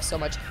space stuff so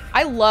much.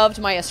 I loved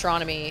my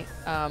astronomy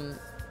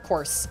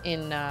course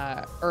in,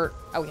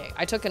 okay,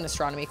 I took an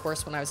astronomy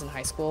course when I was in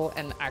high school,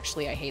 and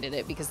actually I hated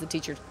it because the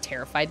teacher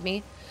terrified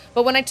me.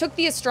 But when I took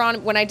the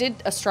when I did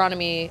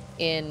astronomy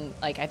in,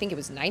 like, I think it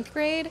was 9th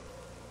grade,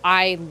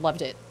 I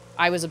loved it.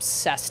 I was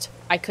obsessed.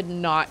 I could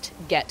not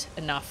get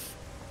enough.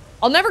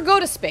 I'll never go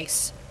to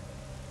space.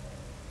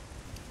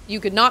 You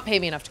could not pay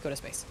me enough to go to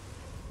space.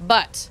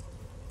 But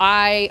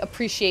I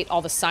appreciate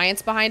all the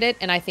science behind it,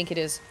 and I think it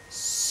is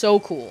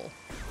so cool.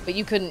 But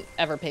you couldn't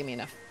ever pay me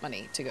enough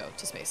money to go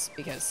to space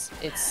because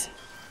it's...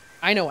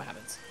 I know what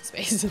happens in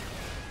space.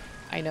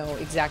 I know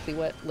exactly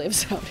what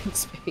lives out in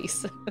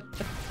space.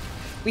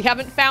 We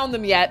haven't found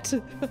them yet,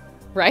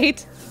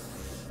 right?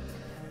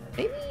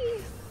 Maybe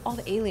all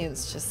the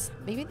aliens just...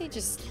 Maybe they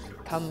just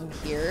come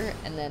here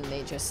and then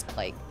they just,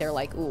 like, they're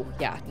like, ooh,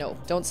 yeah, no,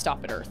 don't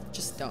stop at Earth.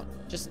 Just don't.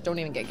 Just don't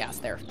even get gas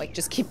there. Like,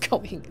 just keep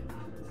going.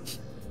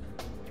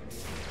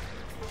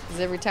 Because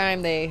every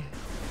time they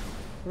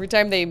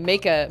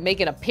make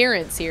an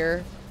appearance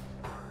here,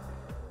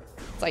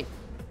 it's like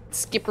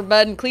Skipper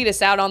Bud and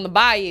Cletus out on the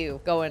bayou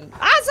going,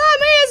 I saw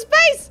me in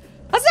space!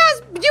 I saw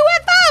a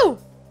UFO!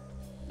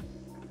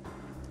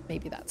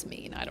 Maybe that's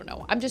mean. I don't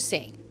know. I'm just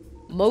saying.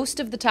 Most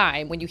of the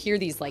time, when you hear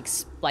these like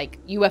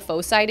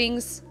UFO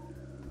sightings,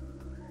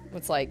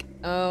 it's like,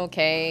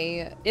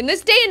 okay. In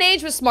this day and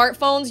age with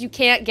smartphones, you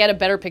can't get a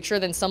better picture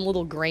than some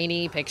little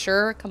grainy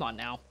picture. Come on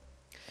now.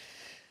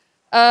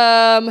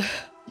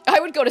 I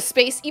would go to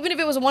space, even if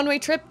it was a one-way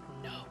trip.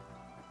 No,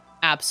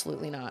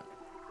 absolutely not.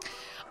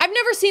 I've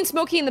never seen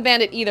Smokey and the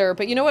Bandit either,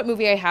 but you know what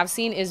movie I have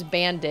seen is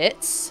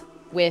Bandits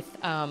with,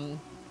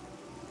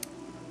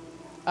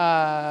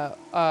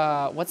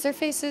 what's their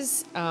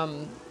faces?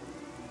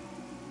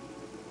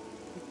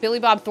 Billy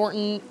Bob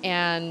Thornton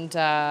and,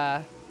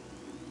 oh,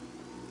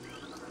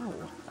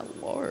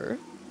 hello.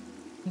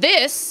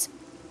 This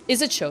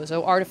is a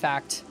Chozo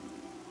artifact.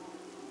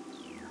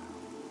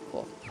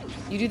 Cool.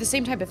 You do the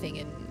same type of thing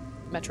in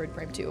Metroid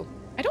Prime 2.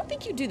 I don't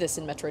think you do this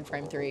in Metroid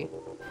Prime 3.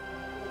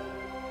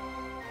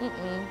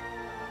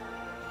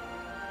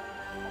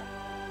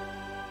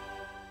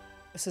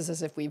 This is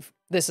as if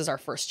this is our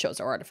first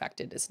Chozo artifact.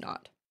 It is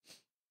not.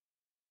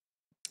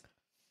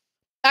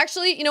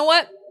 Actually, you know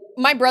what?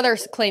 My brother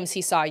claims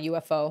he saw a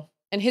UFO,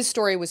 and his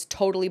story was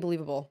totally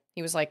believable.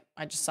 He was like,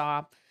 I just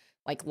saw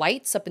like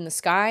lights up in the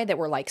sky that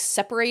were like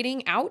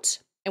separating out,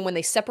 and when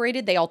they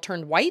separated, they all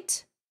turned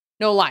white.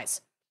 No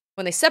lies.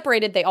 When they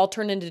separated, they all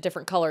turned into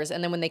different colors,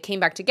 and then when they came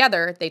back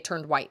together, they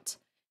turned white.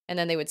 And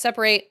then they would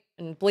separate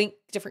and blink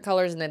different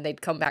colors, and then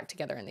they'd come back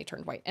together and they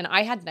turned white. And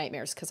I had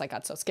nightmares because I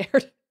got so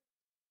scared.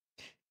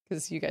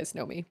 Because you guys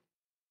know me.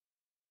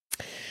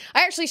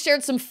 I actually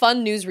shared some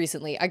fun news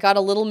recently. I got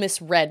a Little Miss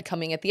Red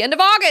coming at the end of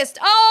August.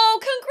 Oh,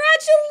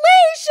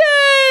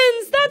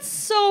 congratulations! That's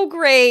so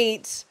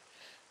great.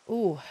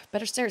 Ooh,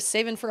 better start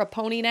saving for a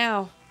pony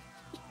now.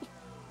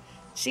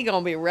 She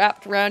gonna be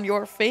wrapped around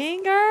your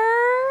finger.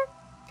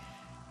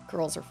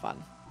 Girls are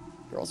fun.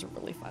 Girls are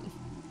really fun.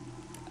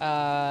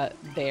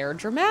 They're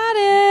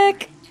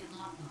dramatic.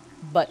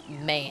 But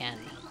man,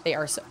 they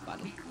are so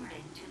fun.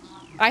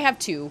 I have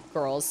 2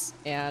 girls,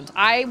 and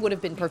I would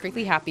have been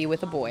perfectly happy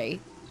with a boy.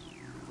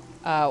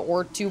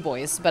 Or 2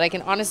 boys, but I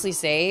can honestly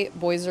say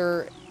boys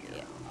are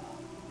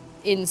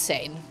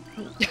insane.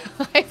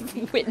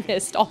 I've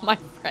witnessed all my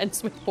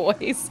friends with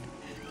boys,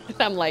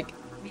 and I'm like,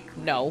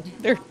 no,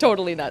 they're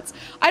totally nuts.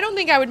 I don't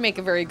think I would make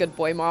a very good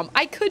boy mom.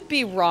 I could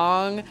be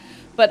wrong,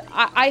 but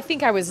I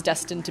think I was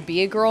destined to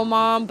be a girl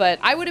mom, but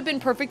I would have been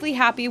perfectly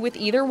happy with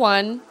either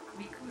one.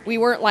 We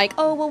weren't like,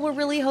 oh, well, we're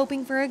really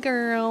hoping for a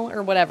girl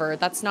or whatever.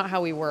 That's not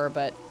how we were,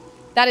 but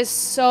that is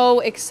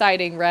so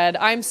exciting, Red.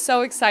 I'm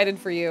so excited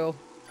for you.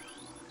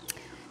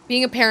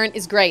 Being a parent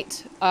is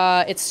great.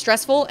 It's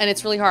stressful and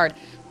it's really hard.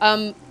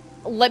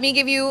 Let me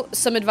give you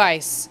some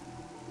advice.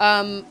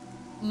 The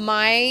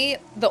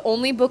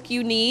only book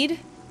you need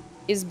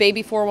is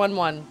Baby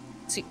 411.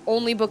 It's the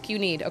only book you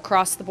need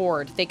across the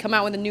board. They come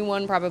out with a new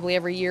one probably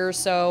every year or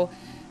so.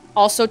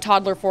 Also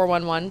Toddler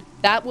 411.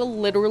 That will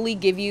literally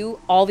give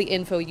you all the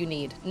info you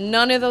need.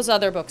 None of those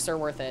other books are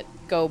worth it.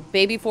 Go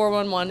Baby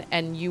 411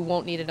 and you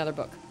won't need another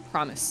book.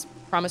 Promise.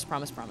 Promise,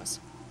 promise, promise.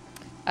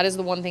 That is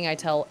the one thing I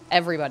tell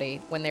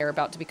everybody when they're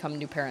about to become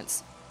new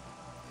parents.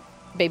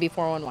 Baby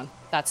 411.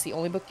 That's the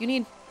only book you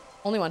need.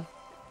 Only one.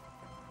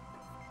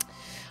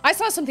 I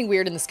saw something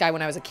weird in the sky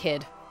when I was a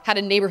kid. Had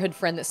a neighborhood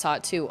friend that saw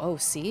it too. Oh,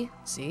 see?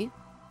 See?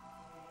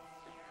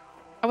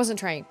 I wasn't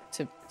trying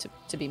to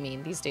be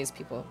mean. These days,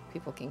 people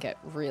can get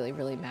really,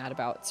 really mad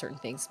about certain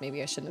things.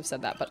 Maybe I shouldn't have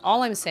said that. But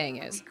all I'm saying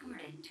is,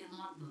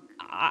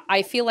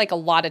 I feel like a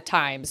lot of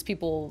times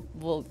people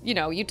will, you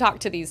know, you talk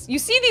to these, you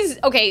see these,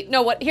 okay,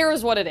 no, what,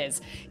 here's what it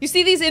is. You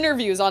see these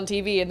interviews on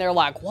TV and they're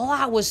like, well,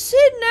 I was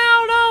sitting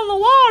out on the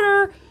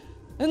water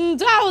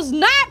and I was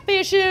night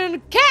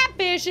fishing,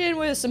 catfishing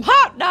with some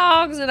hot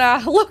dogs, and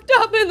I looked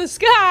up in the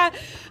sky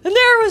and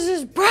there was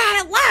this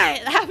bright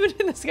light that happened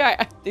in the sky.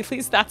 At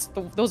least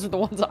those are the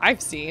ones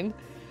I've seen.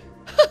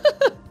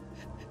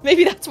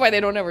 Maybe that's why they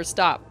don't ever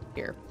stop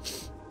here.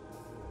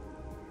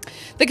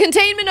 The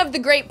containment of the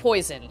great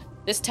poison.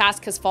 This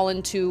task has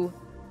fallen to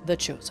the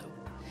Chozo.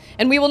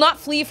 And we will not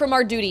flee from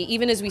our duty,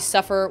 even as we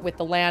suffer with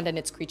the land and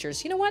its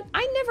creatures. You know what?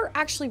 I never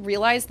actually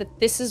realized that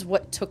this is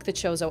what took the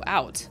Chozo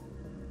out.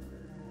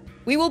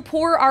 We will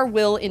pour our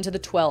will into the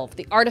 12,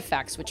 the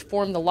artifacts which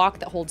form the lock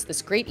that holds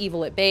this great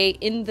evil at bay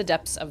in the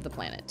depths of the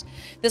planet.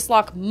 This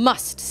lock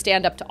must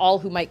stand up to all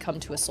who might come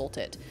to assault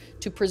it.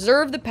 To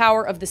preserve the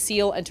power of the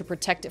seal and to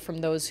protect it from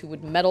those who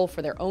would meddle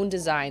for their own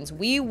designs,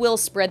 we will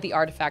spread the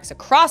artifacts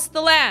across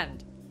the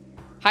land,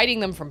 hiding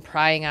them from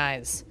prying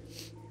eyes.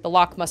 The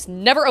lock must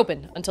never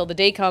open until the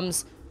day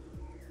comes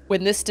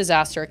when this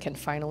disaster can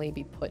finally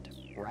be put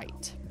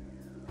right.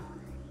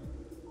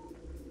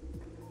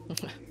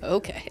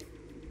 Okay.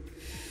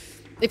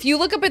 If you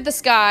look up at the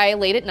sky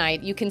late at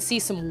night, you can see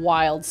some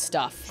wild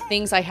stuff.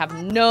 Things I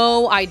have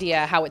no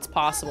idea how it's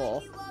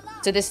possible.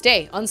 To this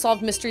day,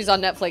 Unsolved Mysteries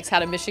on Netflix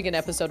had a Michigan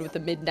episode with the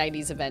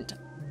mid-90s event.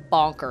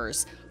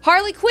 Bonkers.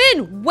 Harley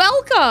Quinn,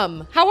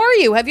 welcome! How are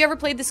you? Have you ever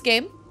played this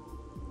game?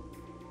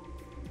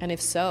 And if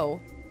so,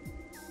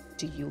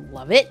 do you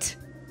love it?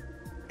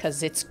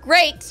 Because it's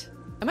great.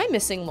 Am I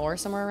missing lore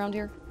somewhere around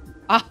here?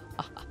 Ah,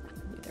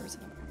 there was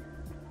another.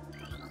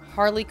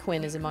 Harley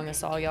Quinn is among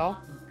us all, y'all.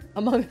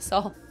 Among us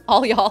all.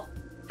 All y'all.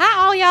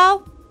 Hi, all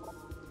y'all.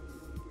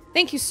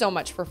 Thank you so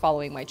much for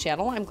following my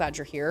channel. I'm glad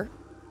you're here.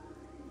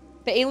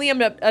 The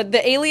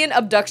alien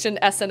abduction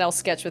SNL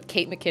sketch with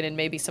Kate McKinnon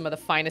may be some of the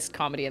finest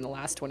comedy in the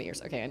last 20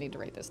 years. Okay, I need to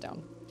write this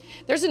down.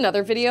 There's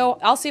another video.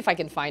 I'll see if I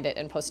can find it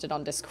and post it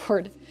on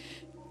Discord.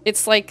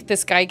 It's like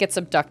this guy gets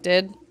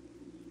abducted.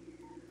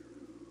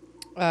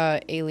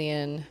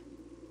 Alien.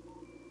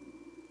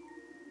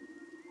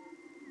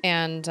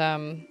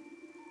 And,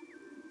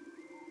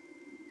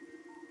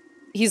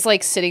 he's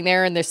like sitting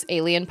there and this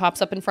alien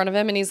pops up in front of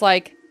him and he's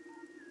like,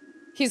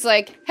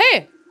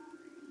 hey,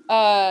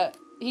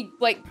 he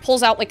like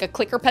pulls out like a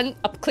clicker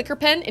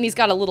pen and he's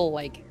got a little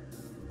like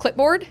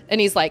clipboard and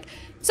he's like,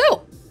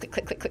 so click,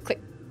 click, click, click, click.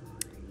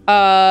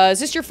 Is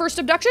this your first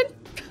abduction?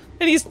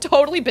 And he's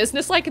totally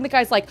businesslike and the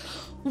guy's like,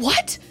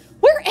 what?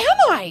 Where am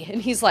I?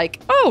 And he's like,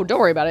 oh, don't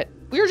worry about it.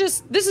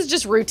 This is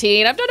just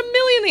routine. I've done a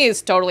million of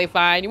these. Totally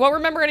fine. You won't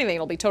remember anything.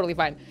 It'll be totally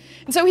fine.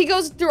 And so he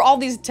goes through all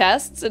these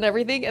tests and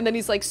everything. And then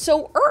he's like,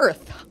 so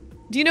Earth,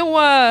 do you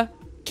know,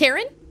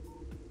 Karen?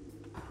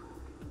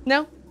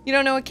 No? You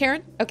don't know a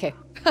Karen? Okay.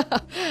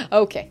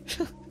 Okay.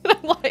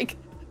 I'm like,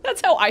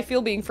 that's how I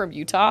feel being from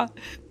Utah.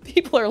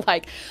 People are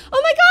like,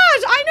 oh my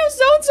gosh, I know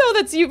so-and-so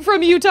that's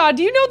from Utah.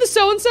 Do you know the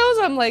so-and-sos?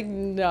 I'm like,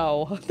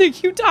 no.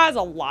 Utah has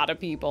a lot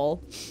of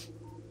people.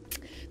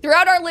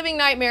 Throughout our living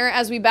nightmare,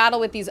 as we battle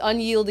with this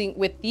unyielding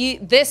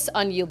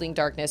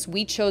darkness,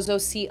 we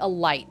Chozo see a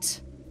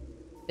light.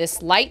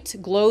 This light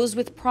glows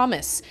with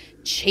promise,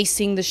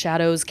 chasing the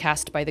shadows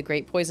cast by the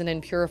great poison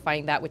and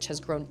purifying that which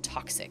has grown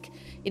toxic.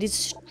 It is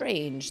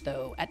strange,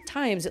 though. At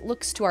times, it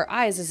looks to our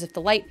eyes as if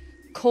the light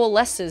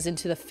coalesces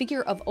into the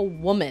figure of a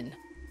woman.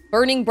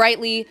 Burning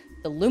brightly,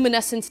 the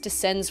luminescence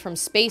descends from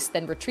space,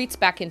 then retreats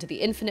back into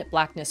the infinite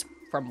blackness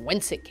from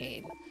whence it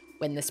came.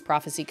 When this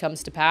prophecy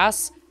comes to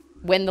pass,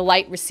 when the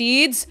light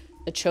recedes,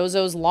 the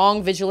Chozo's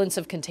long vigilance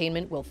of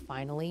containment will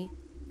finally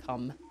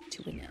come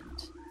to an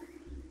end.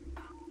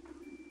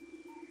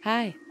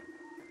 Hi,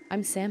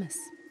 I'm Samus.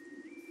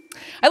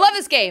 I love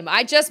this game.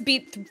 I just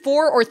beat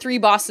 4 or 3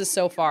 bosses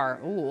so far.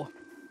 Ooh,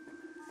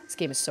 this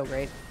game is so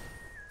great.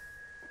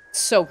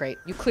 So great.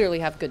 You clearly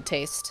have good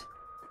taste.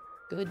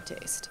 Good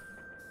taste.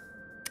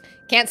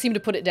 Can't seem to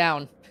put it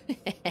down.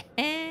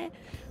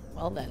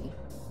 Well then,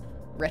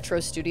 Retro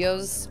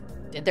Studios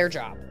did their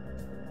job.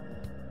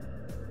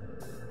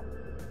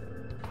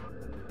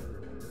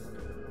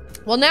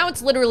 Well, now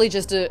it's literally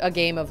just a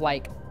game of,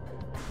 like,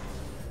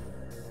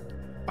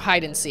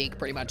 hide and seek,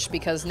 pretty much.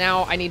 Because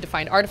now I need to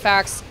find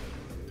artifacts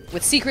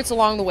with secrets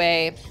along the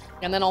way.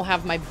 And then I'll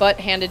have my butt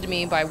handed to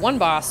me by one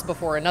boss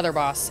before another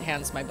boss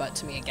hands my butt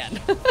to me again.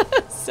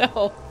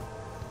 So,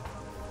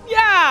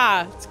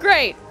 yeah, it's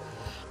great.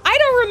 I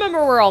don't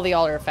remember where all the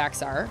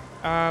artifacts are.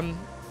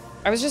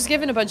 I was just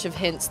given a bunch of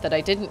hints that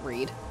I didn't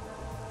read.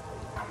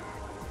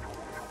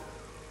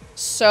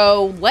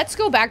 So let's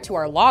go back to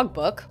our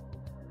logbook.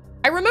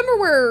 I remember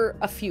where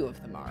a few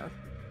of them are.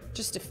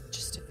 Just a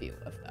few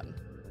of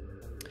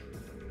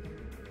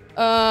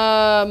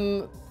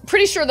them.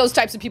 Pretty sure those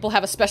types of people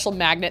have a special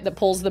magnet that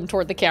pulls them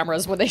toward the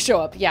cameras when they show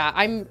up. Yeah,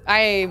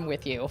 I'm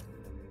with you.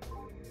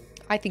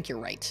 I think you're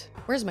right.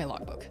 Where's my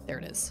logbook? There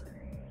it is.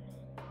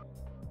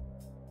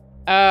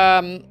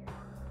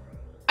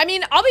 I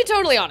mean, I'll be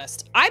totally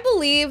honest. I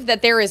believe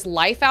that there is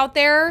life out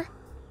there,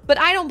 but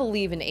I don't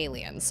believe in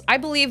aliens. I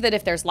believe that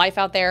if there's life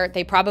out there,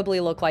 they probably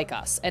look like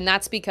us. And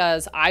that's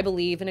because I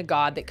believe in a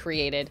God that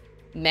created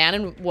man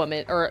and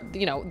woman, or,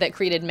 you know, that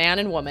created man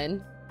and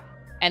woman.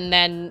 And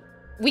then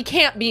we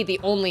can't be the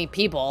only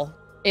people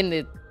in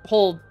the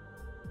whole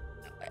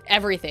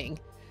everything.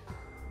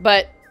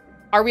 But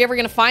are we ever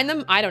going to find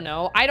them? I don't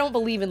know. I don't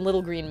believe in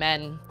little green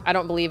men. I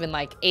don't believe in,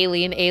 like,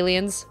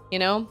 aliens, you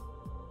know?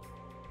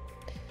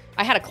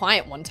 I had a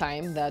client one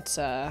time that,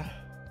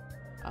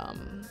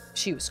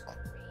 she was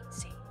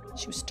crazy.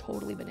 She was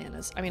totally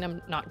bananas. I mean,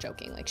 I'm not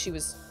joking. Like, she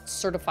was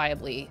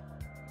certifiably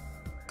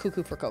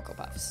cuckoo for Cocoa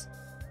Puffs.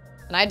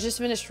 And I had just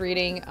finished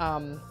reading,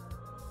 oh,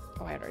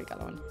 I had already got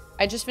that one.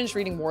 I just finished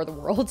reading War of the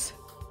Worlds.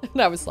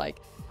 And I was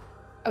like,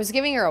 I was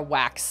giving her a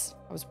wax.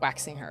 I was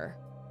waxing her.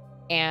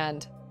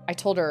 And I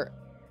told her,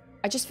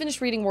 I just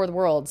finished reading War of the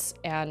Worlds.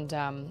 And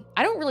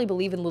I don't really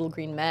believe in little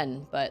green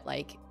men, but,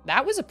 like,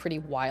 that was a pretty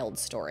wild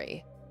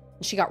story.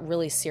 And she got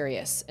really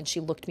serious. And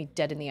she looked me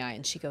dead in the eye.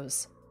 And she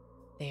goes,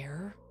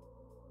 there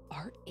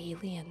are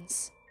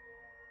aliens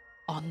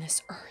on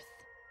this earth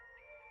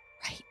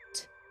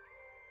right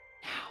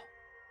now.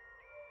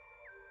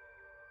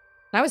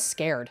 And I was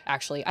scared,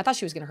 actually. I thought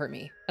she was going to hurt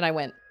me. And I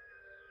went,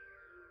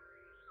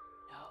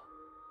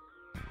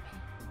 no.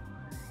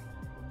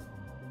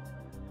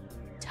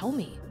 Tell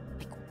me.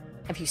 Like,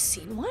 have you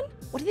seen one?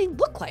 What do they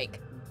look like?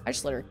 I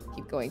just let her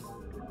keep going.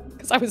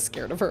 Because I was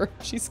scared of her.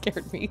 She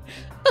scared me.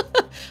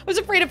 I was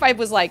afraid if I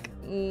was like,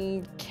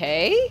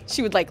 okay,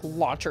 she would like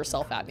launch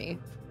herself at me.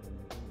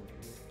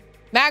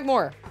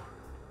 Magmore.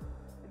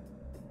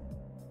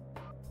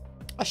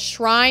 A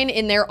shrine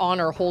in their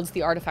honor holds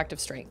the artifact of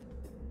strength.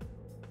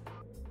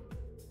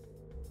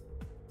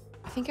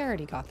 I think I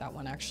already got that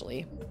one,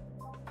 actually.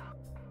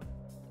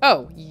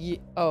 Oh,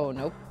 oh,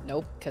 nope,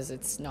 nope, because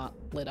it's not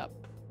lit up.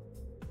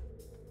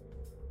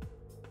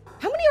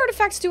 How many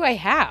artifacts do I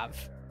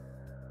have?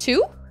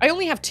 2? I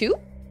only have 2?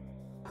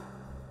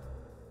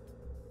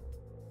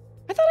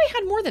 I thought I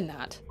had more than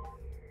that.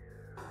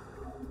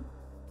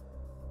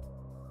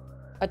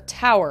 A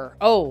tower.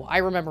 Oh, I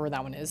remember where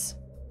that one is.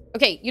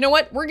 Okay, you know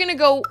what? We are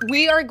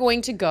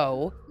going to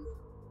go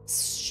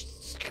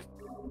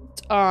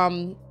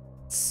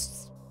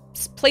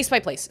place by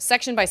place,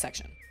 section by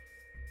section.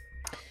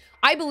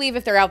 I believe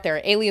if they're out there,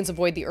 aliens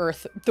avoid the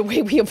Earth the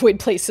way we avoid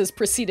places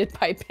preceded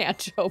by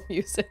banjo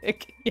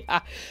music.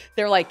 Yeah,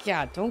 they're like,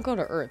 yeah, don't go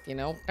to Earth, you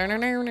know?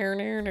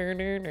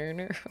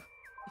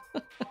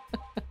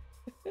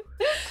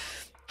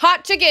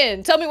 Hot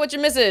chicken. Tell me what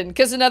you're missing.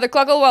 Kiss another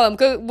cluckle while I'm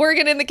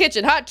working in the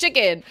kitchen. Hot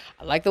chicken.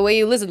 I like the way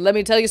you listen. Let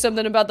me tell you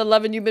something about the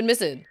loving you've been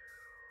missing.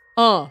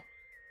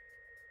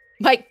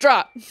 Mic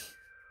drop.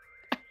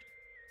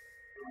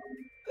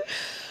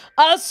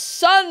 A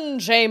sun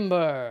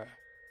chamber.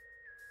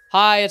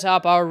 High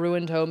atop our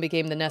ruined home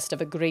became the nest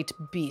of a great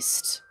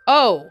beast.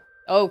 Oh,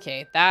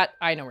 okay. That,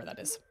 I know where that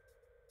is.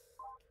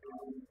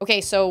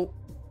 Okay, so...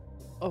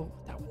 Oh,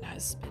 that one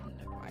has been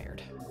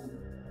acquired.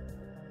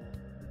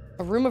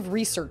 A room of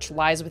research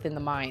lies within the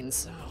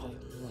mines. Oh,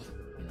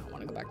 I don't want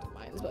to go back to the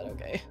mines, but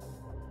okay.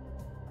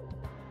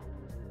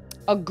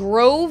 A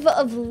grove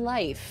of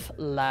life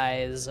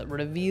lies.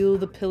 Reveal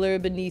the pillar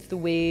beneath the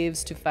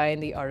waves to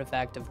find the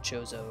artifact of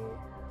Chozo.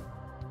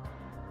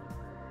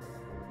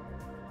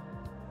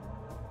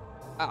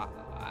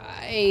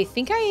 I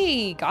think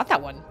I got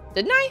that one,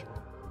 didn't I?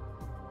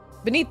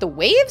 Beneath the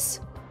waves?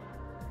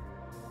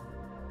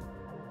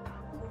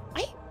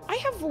 I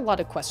have a lot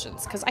of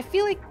questions, because I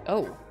feel like...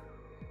 Oh.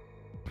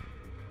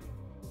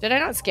 Did I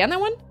not scan that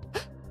one?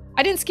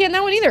 I didn't scan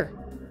that one either.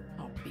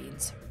 Oh,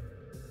 beans.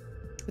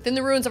 Within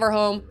the ruins of our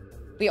home,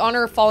 we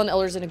honor fallen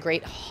elders in a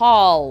great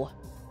hall.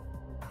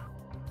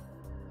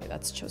 Okay,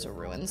 that's Chozo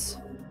Ruins.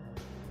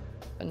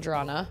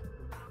 Vendrana.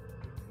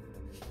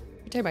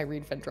 Every time I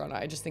read Vendrana,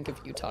 I just think of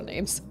Utah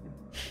names.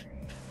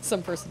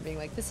 Some person being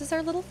like, this is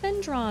our little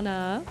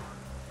Vendrana.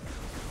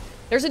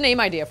 There's a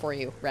name idea for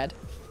you, Red.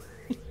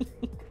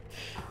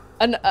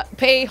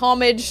 Pay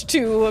homage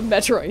to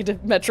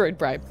Metroid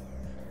Prime.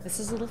 This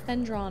is little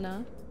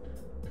Vendrana.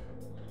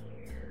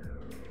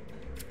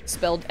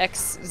 Spelled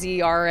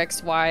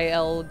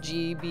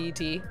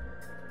XZRXYLGBT.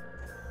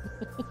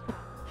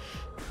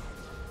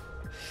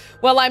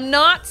 Well, I'm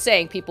not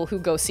saying people who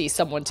go see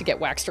someone to get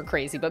waxed are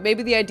crazy, but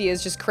maybe the idea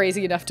is just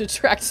crazy enough to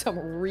attract some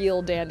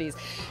real dandies.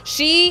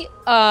 She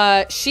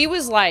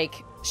was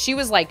like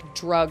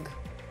drug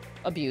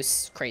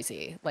abuse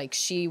crazy. Like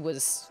she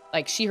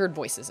heard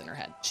voices in her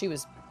head. She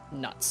was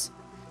nuts.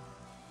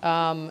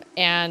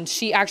 And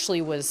she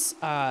actually was,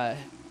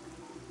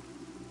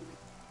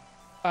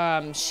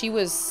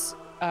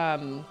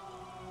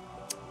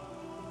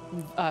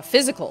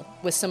 physical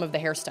with some of the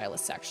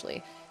hairstylists,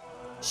 actually.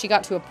 She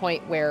got to a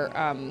point where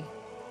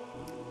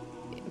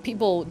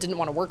people didn't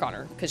want to work on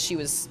her because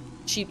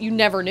you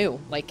never knew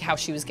like how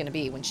she was going to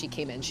be when she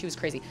came in. She was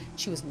crazy.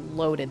 She was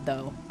loaded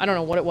though. I don't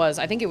know what it was.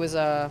 I think it was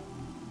a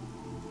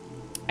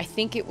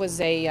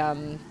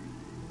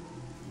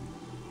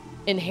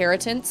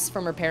inheritance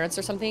from her parents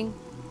or something.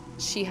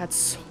 She had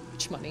so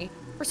much money,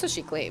 or so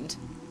she claimed.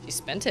 She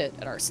spent it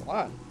at our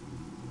salon.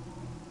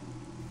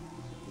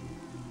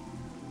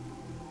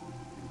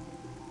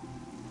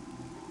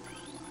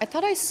 I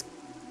thought I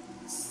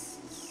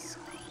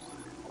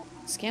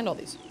scanned all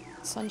these.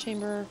 Sun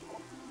chamber.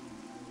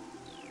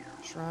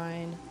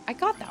 Shrine. I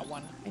got that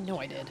one. I know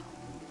I did.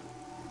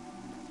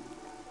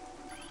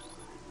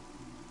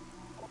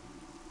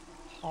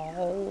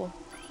 Hall.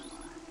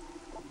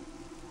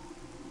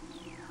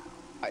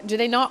 Do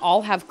they not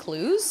all have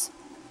clues?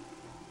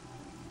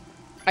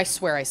 I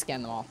swear I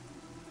scanned them all.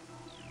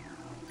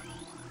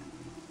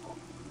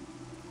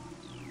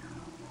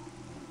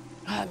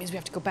 Oh, that means we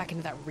have to go back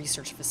into that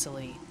research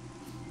facility.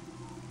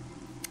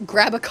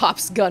 Grab a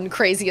cop's gun,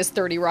 crazy as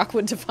 30 Rock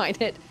would define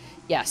it.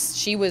 Yes,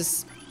 she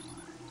was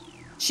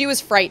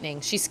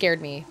frightening. She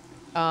scared me.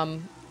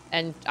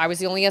 And I was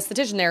the only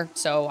esthetician there,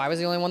 so I was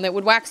the only one that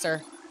would wax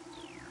her.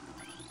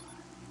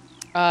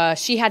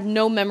 She had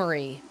no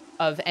memory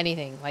of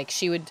anything. Like,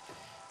 she would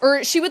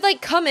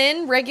like come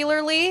in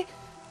regularly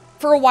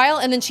for a while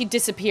and then she'd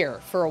disappear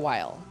for a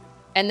while.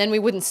 And then we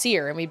wouldn't see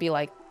her and we'd be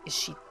like, is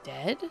she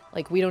dead?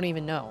 Like, we don't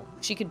even know.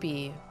 She could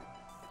be,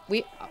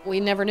 we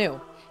never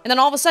knew. And then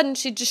all of a sudden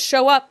she'd just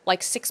show up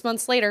like 6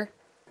 months later,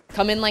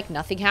 come in like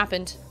nothing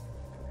happened.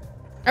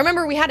 I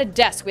remember we had a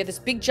desk. We had this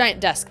big giant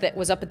desk that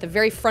was up at the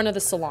very front of the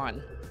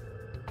salon.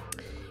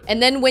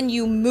 And then when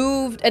you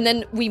moved, and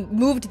then we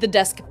moved the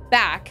desk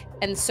back,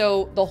 and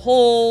so the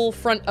whole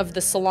front of the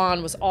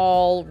salon was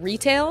all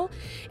retail.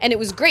 And it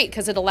was great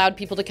because it allowed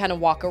people to kind of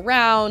walk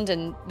around,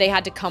 and they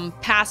had to come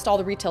past all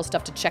the retail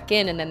stuff to check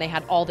in, and then they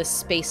had all this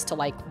space to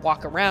like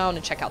walk around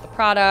and check out the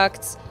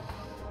products.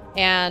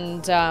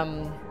 And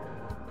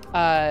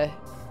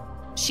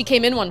she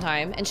came in one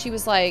time and she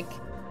was like,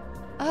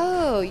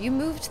 oh, you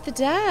moved the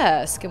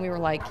desk. And we were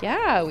like,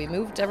 yeah, we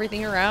moved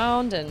everything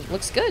around and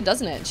looks good,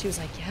 doesn't it? And she was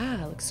like,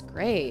 yeah, it looks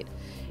great.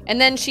 And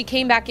then she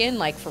came back in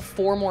like for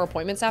 4 more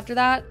appointments after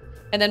that.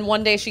 And then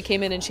one day she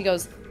came in and she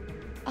goes,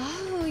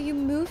 oh, you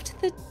moved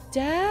the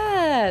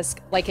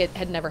desk. Like it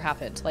had never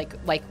happened.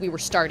 Like we were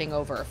starting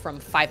over from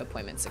 5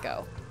 appointments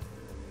ago.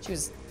 She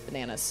was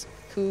bananas.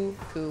 Coo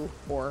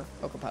or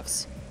Cocoa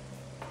Puffs.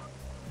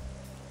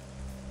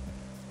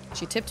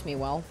 She tipped me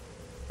well.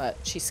 But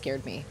she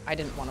scared me. I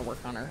didn't want to work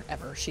on her,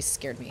 ever. She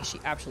scared me. She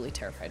absolutely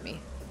terrified me.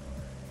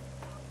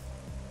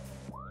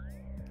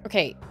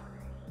 Okay.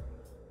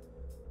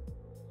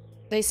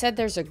 They said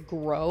there's a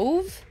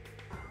grove?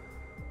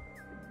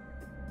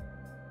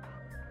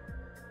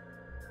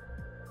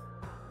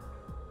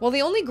 Well,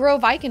 the only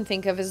grove I can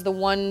think of is the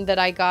one that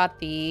I got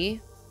the...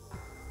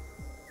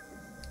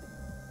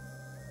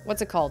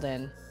 What's it called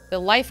in? The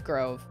Life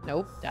Grove.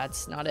 Nope,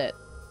 that's not it.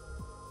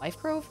 Life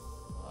Grove?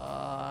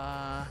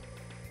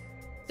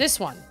 This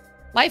one.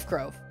 Life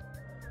Grove.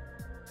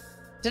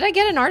 Did I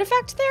get an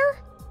artifact there?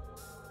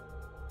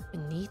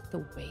 Beneath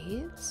the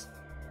waves?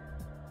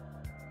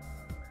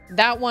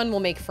 That one will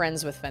make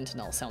friends with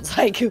fentanyl, sounds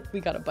like. We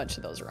got a bunch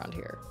of those around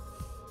here.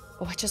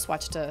 Oh, I just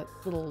watched a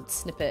little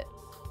snippet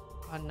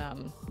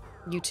on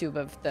YouTube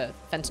of the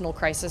fentanyl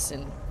crisis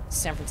in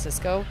San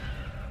Francisco.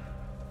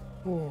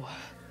 Ooh,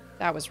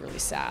 that was really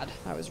sad.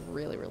 That was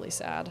really, really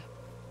sad.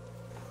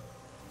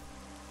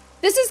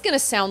 This is gonna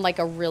sound like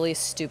a really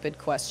stupid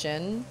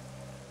question,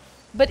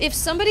 but if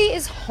somebody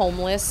is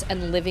homeless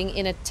and living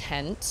in a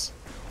tent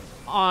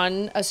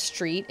on a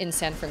street in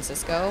San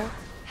Francisco,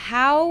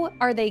 how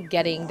are they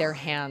getting their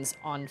hands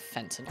on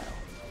fentanyl?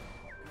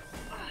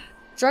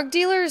 Drug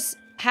dealers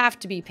have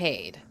to be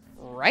paid,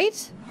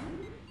 right?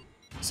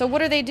 So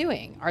what are they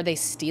doing? Are they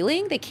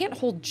stealing? They can't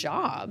hold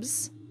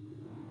jobs.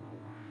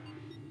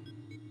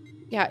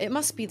 Yeah, it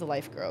must be the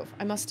Life Grove.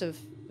 I must have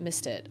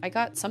missed it. I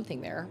got something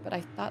there, but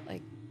I thought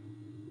like...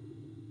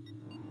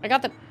 I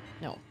got the...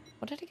 No.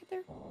 What did I get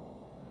there?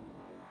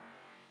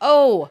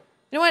 Oh!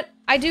 You know what?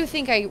 I do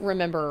think I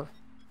remember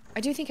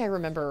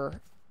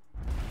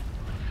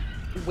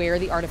where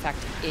the artifact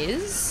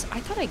is. I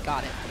thought I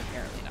got it, but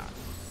apparently not.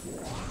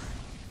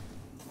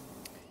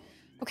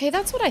 Okay,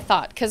 that's what I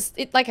thought. Because,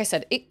 like I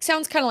said, it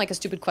sounds kind of like a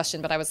stupid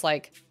question, but I was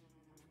like...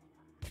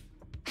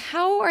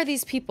 How are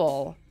these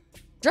people...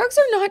 Drugs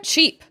are not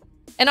cheap.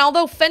 And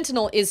although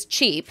fentanyl is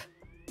cheap,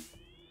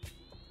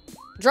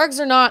 drugs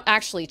are not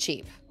actually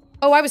cheap.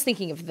 Oh, I was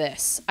thinking of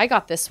this. I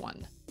got this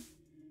one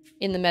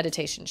in the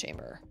meditation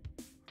chamber.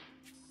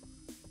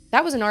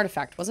 That was an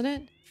artifact, wasn't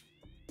it?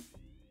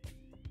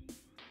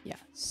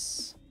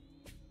 Yes.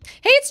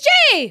 Hey, it's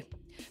Jay!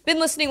 Been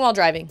listening while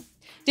driving.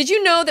 Did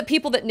you know that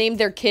people that named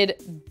their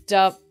kid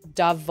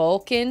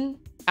Davulkin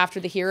after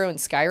the hero in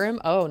Skyrim?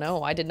 Oh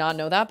no, I did not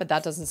know that, but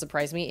that doesn't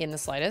surprise me in the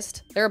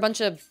slightest. There are a bunch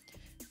of...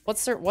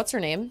 What's her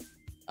name?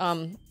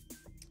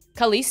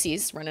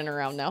 Khaleesi's running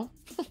around now.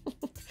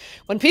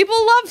 When people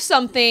love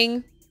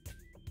something,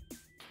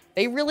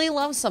 they really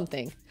love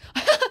something.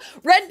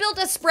 Red built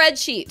a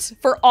spreadsheet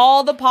for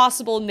all the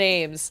possible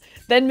names.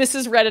 Then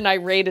Mrs. Red and I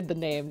rated the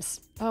names.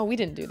 Oh, we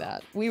didn't do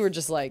that. We were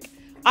just like,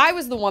 I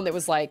was the one that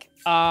was like,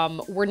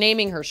 we're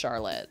naming her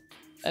Charlotte.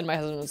 And my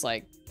husband was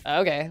like,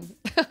 Okay.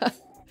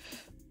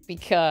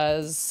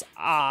 Because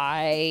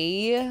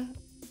I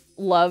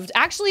loved...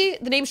 Actually,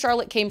 the name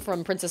Charlotte came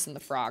from Princess and the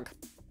Frog.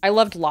 I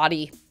loved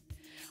Lottie.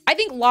 I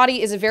think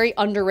Lottie is a very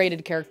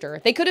underrated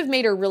character. They could have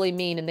made her really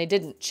mean, and they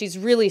didn't. She's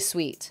really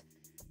sweet.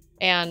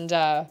 And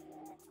I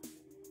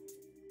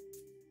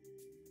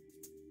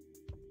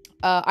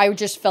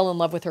just fell in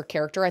love with her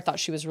character. I thought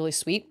she was really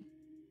sweet.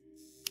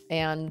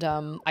 And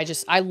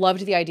I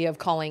loved the idea of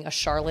calling a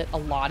Charlotte a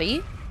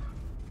Lottie.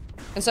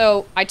 And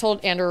so I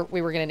told Andrew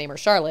we were going to name her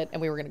Charlotte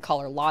and we were going to call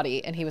her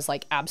Lottie. And he was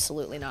like,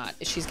 absolutely not.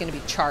 She's going to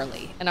be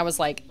Charlie. And I was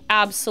like,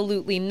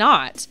 absolutely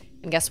not.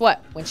 And guess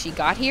what? When she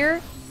got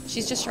here,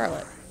 she's just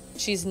Charlotte.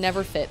 She's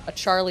never fit a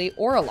Charlie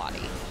or a Lottie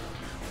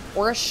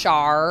or a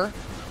Char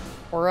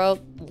or a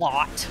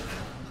Lot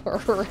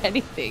or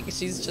anything.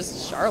 She's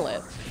just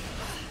Charlotte.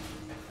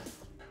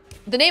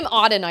 The name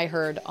Auden I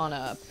heard on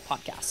a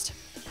podcast.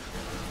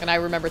 And I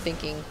remember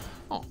thinking,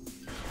 oh,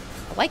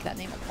 I like that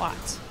name a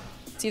lot.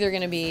 It's either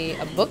going to be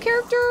a book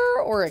character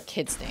or a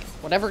kid's name.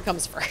 Whatever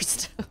comes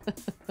first.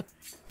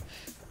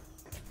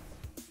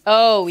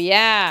 Oh,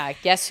 yeah.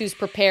 Guess who's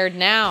prepared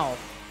now?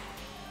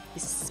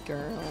 This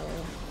girl.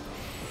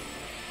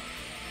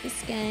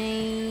 This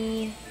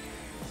guy.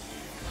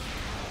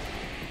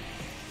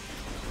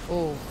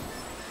 Oh.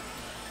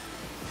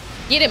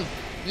 Get him.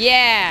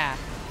 Yeah.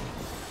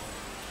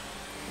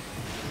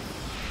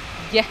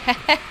 Yeah.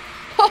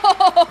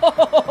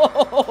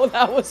 Oh,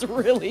 that was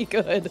really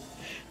good.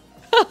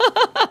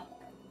 That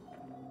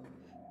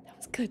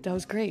was good. That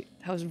was great.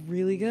 That was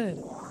really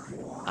good.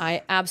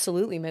 I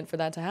absolutely meant for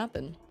that to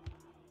happen.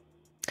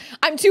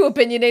 I'm too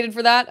opinionated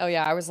for that. Oh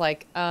yeah, I was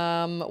like,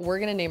 we're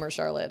gonna name her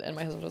Charlotte. And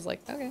my husband was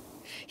like, okay.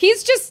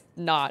 He's just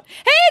not.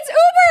 Hey, it's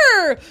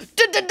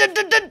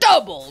Uber!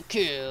 Double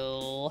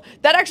kill.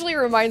 That actually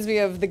reminds me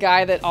of the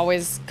guy that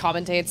always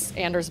commentates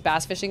Anders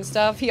bass fishing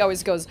stuff. He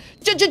always goes,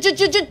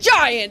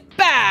 giant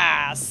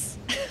bass!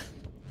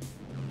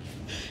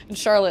 And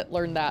Charlotte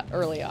learned that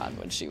early on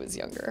when she was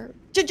younger.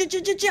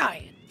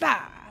 Giant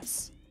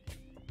bass.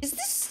 Is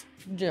this?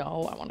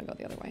 No, I want to go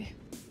the other way.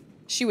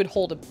 She would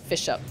hold a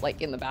fish up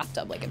like in the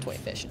bathtub like a toy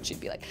fish and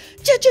she'd be like,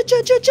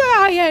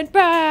 giant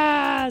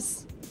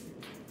bass.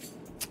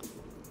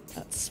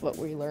 That's what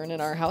we learn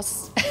in our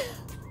house.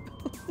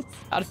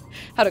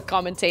 how to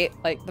commentate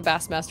like the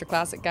Bassmaster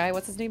Classic guy.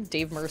 What's his name?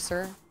 Dave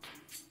Mercer.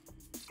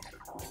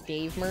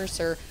 Dave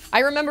Mercer. I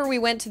remember we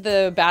went to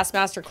the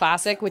Bassmaster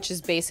Classic, which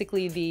is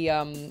basically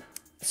the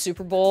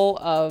Super Bowl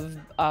of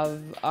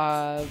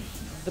the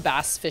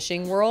bass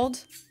fishing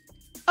world.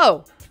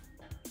 Oh,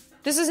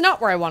 this is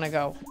not where I want to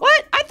go.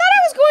 What? I thought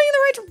I was going in the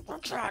right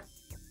direction.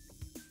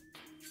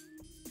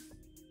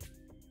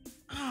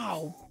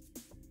 Ow.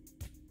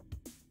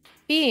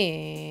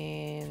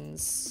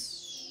 Beans.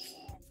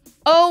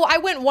 Oh, I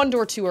went one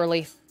door too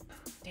early.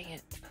 Dang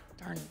it.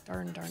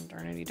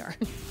 Darnity darn.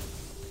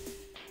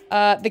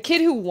 The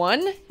kid who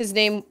won, his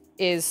name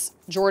is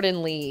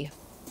Jordan Lee.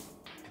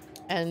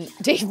 And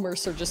Dave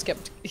Mercer just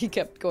kept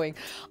going,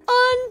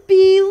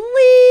 unbelievable.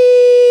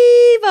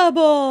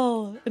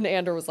 And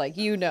Andrew was like,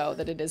 you know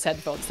that it is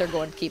headphones. They're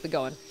going, keep it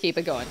going, keep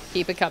it going,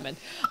 keep it coming.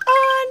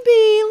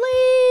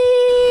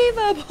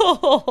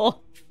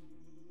 Unbelievable.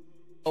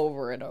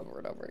 Over and over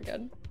and over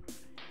again.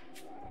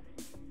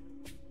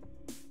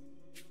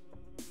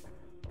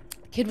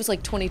 The kid was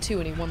like 22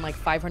 and he won like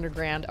 500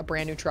 grand, a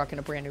brand new truck and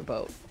a brand new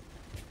boat.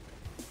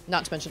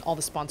 Not to mention all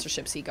the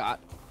sponsorships he got.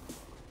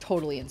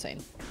 Totally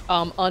insane.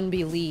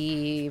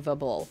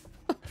 Unbelievable.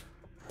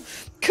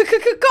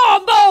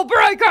 Combo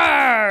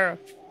breaker!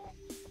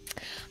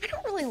 I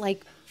don't really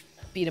like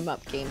beat 'em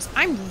up games.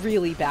 I'm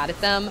really bad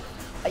at them.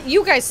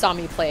 You guys saw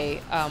me play,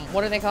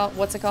 what are they called?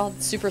 What's it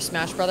called? Super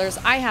Smash Brothers.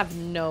 I have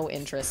no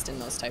interest in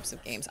those types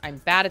of games. I'm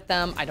bad at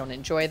them. I don't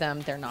enjoy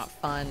them. They're not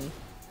fun.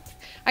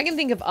 I can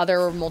think of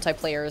other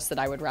multiplayers that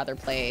I would rather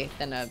play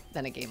than a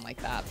game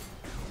like that.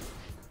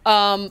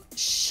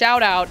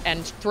 Shout out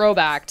and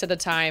throwback to the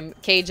time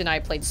Cage and I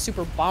played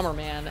Super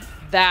Bomberman.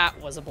 That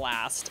was a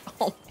blast.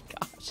 Oh my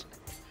gosh.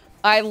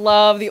 I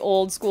love the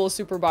old school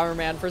Super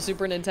Bomberman for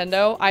Super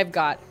Nintendo. I've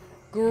got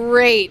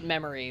great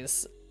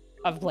memories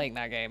of playing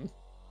that game.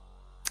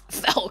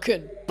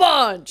 Falcon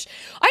Punch.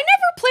 I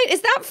never played. Is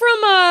that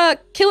from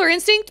Killer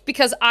Instinct?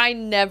 Because I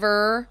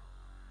never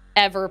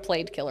ever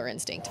played Killer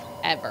Instinct.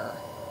 Ever.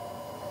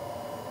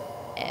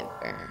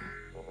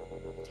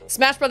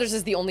 Smash Brothers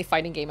is the only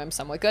fighting game I'm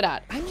somewhat good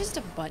at. I'm just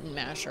a button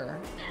masher.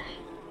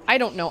 I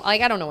don't know.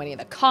 Like, I don't know any of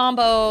the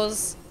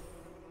combos.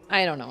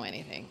 I don't know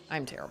anything.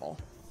 I'm terrible.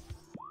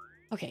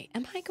 Okay,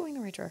 am I going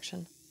the right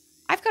direction?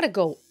 I've got to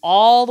go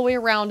all the way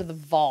around to the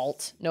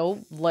vault.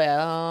 No,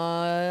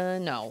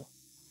 no.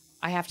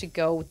 I have to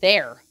go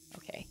there.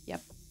 Okay,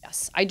 yep,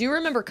 yes. I do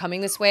remember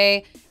coming this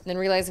way and then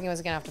realizing I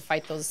was going to have to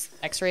fight those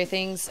x-ray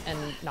things and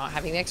not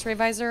having the x-ray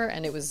visor,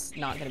 and it was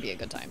not going to be a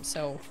good time.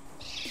 So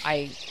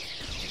I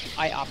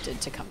opted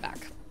to come back.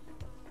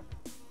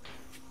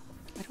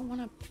 I don't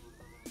want to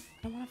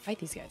fight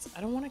these guys.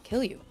 I don't want to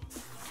kill you.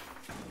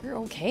 You're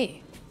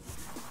okay.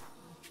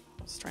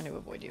 I was trying to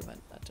avoid you, but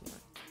that didn't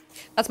work.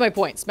 That's my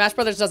point. Smash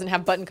Brothers doesn't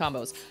have button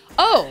combos.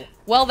 Oh,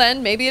 well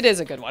then, maybe it is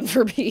a good one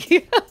for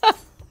me.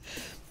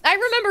 I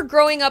remember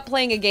growing up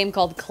playing a game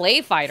called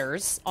Clay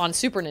Fighters on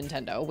Super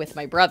Nintendo with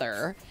my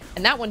brother,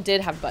 and that one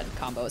did have button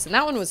combos, and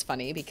that one was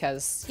funny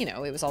because, you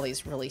know, it was all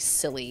these really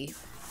silly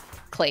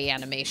clay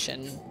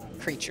animation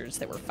creatures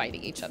that were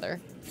fighting each other.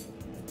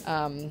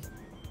 And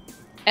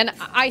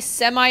I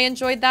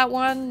semi-enjoyed that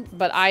one,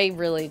 but I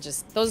really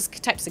just, those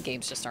types of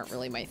games just aren't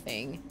really my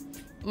thing.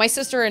 My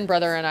sister and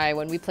brother and I,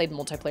 when we played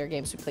multiplayer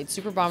games, we played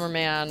Super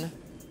Bomberman,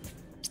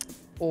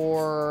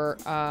 or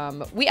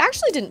we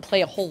actually didn't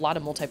play a whole lot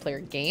of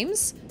multiplayer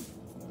games.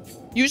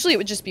 Usually it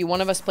would just be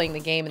one of us playing the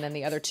game and then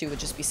the other two would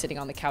just be sitting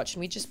on the couch and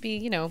we'd just be,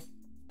 you know,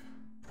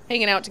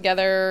 hanging out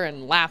together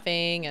and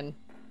laughing, and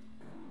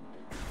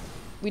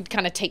we'd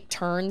kind of take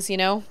turns, you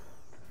know?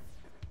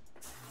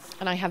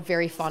 And I have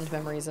very fond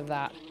memories of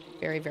that.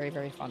 Very, very,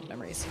 very fond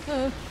memories.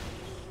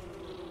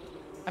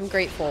 I'm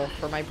grateful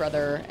for my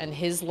brother and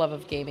his love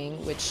of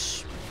gaming,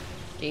 which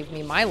gave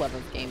me my love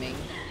of gaming.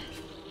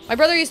 My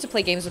brother used to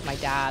play games with my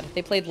dad.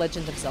 They played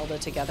Legend of Zelda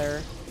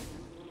together.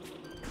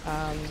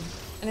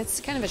 And it's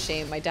kind of a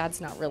shame. My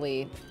dad's not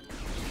really...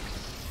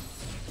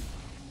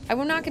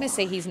 I'm not going to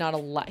say he's not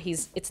allowed...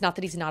 It's not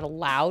that he's not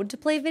allowed to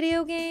play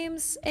video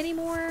games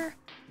anymore,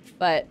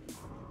 but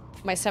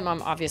my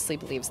stepmom obviously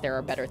believes there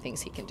are better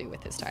things he can do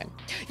with his time.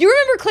 You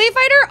remember Clay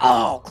Fighter?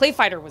 Oh, Clay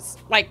Fighter was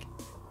like...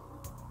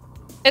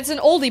 It's an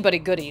oldie but a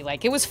goodie.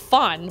 Like, it was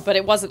fun, but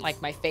it wasn't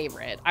like my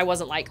favorite. I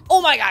wasn't like,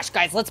 oh my gosh,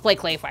 guys, let's play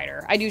Clay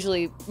Fighter.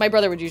 My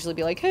brother would usually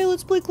be like, hey,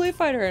 let's play Clay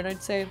Fighter. And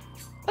I'd say,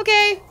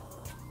 okay.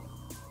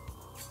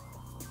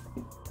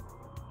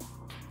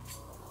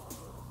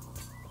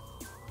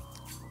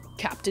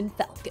 Captain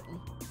Falcon.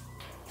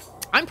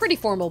 I'm pretty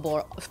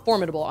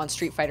formidable on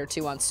Street Fighter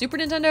 2 on Super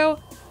Nintendo,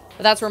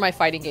 but that's where my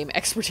fighting game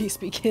expertise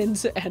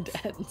begins and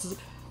ends.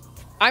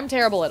 I'm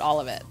terrible at all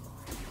of it.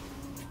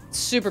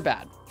 Super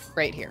bad.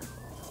 Right here.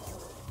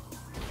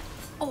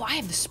 Oh, I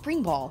have the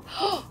spring ball.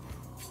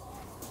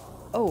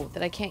 Oh,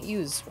 that I can't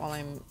use while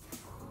I'm...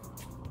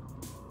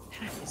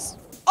 Nice.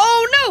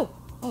 Oh, no!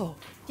 Oh,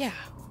 yeah.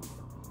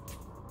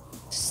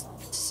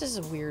 This is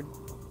a weird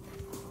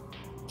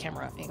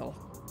camera angle.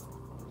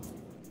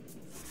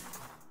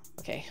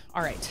 Okay,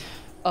 all right.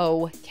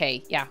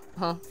 Okay, yeah,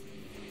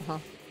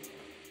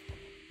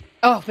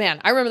 Oh, man,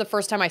 I remember the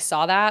first time I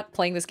saw that,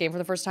 playing this game for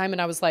the first time,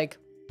 and I was like...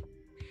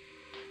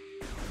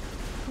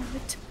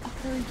 What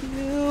are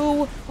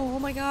you? Oh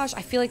my gosh.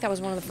 I feel like that was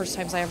one of the first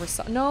times I ever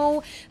saw.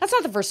 No, that's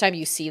not the first time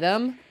you see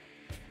them.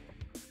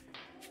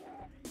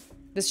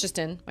 This just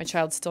in. My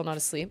child's still not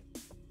asleep.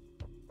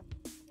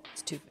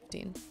 It's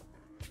 2:15.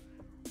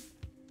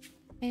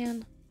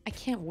 Man, I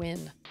can't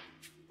win.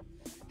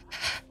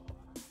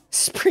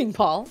 Spring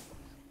ball.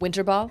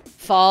 Winter ball.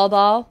 Fall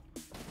ball.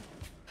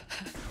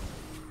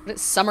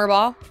 Summer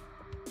ball.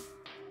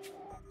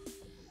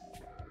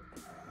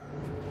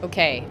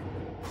 Okay.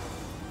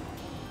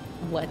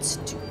 Let's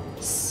do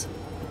this.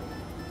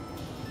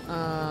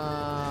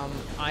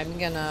 I'm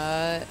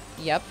gonna,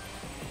 yep.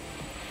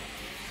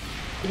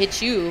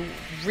 Hit you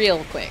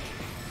real quick.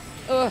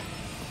 Ugh.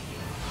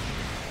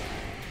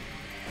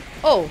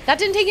 Oh, that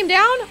didn't take him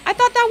down? I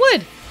thought that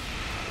would.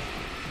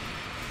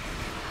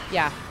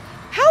 Yeah.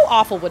 How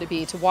awful would it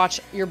be to watch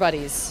your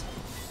buddies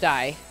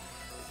die?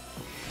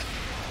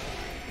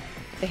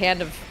 The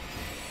hand of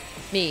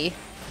me.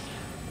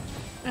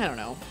 I don't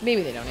know.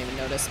 Maybe they don't even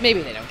notice.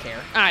 Maybe they don't care.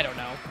 I don't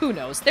know. Who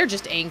knows? They're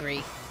just angry.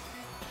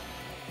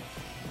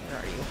 Where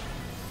are you?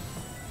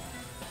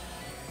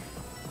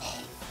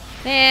 Oh,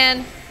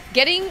 man,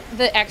 getting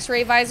the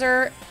X-ray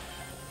visor.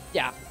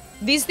 Yeah.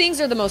 These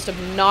things are the most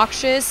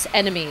obnoxious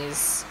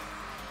enemies.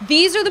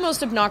 These are the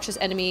most obnoxious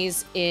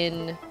enemies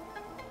in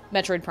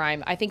Metroid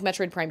Prime. I think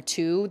Metroid Prime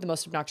 2, the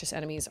most obnoxious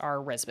enemies are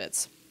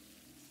Resbits.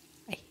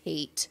 I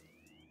hate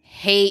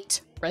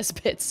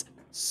Resbits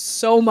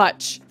so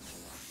much.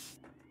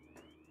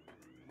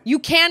 You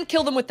can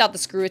kill them without the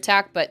screw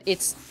attack, but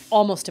it's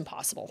almost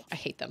impossible. I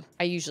hate them.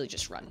 I usually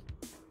just run.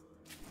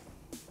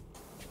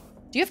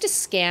 Do you have to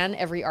scan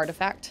every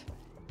artifact?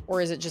 Or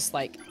is it just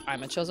like,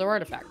 I'm a Chozo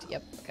artifact?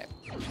 Yep, okay.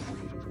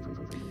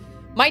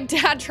 My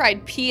dad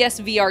tried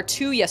PSVR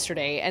 2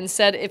 yesterday and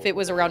said if it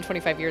was around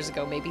 25 years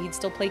ago, maybe he'd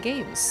still play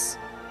games.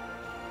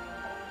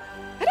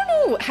 I don't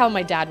know how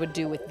my dad would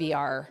do with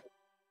VR.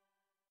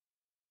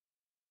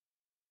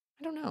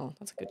 I don't know.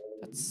 That's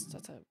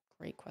a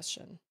great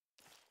question.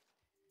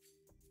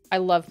 I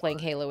love playing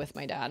Halo with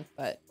my dad,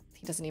 but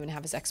he doesn't even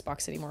have his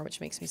Xbox anymore,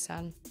 which makes me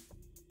sad.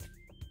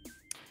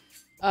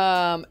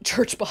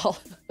 Church ball.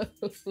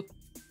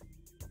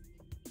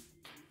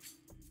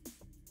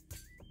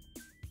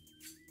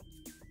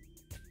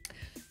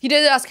 He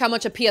did ask how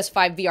much a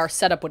PS5 VR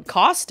setup would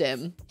cost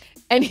him,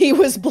 and he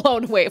was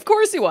blown away. Of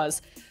course he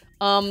was.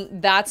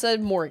 That's a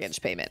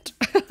mortgage payment.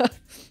 Ramen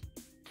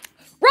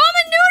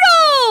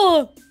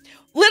Noodle!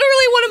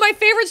 Literally one of my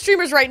favorite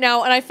streamers right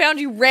now, and I found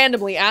you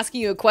randomly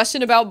asking you a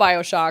question about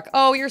BioShock.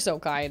 Oh, you're so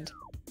kind.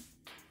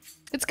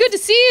 It's good to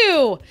see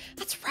you.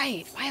 That's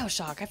right.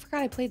 BioShock. I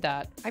forgot I played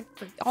that.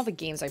 All the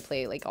games I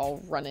play, like,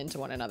 all run into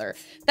one another.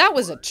 That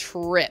was a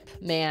trip,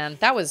 man.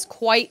 That was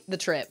quite the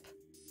trip.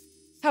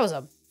 That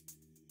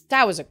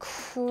was a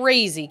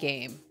crazy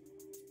game.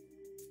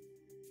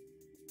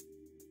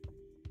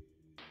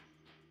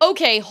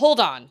 Okay, hold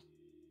on.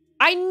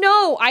 I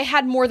know I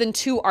had more than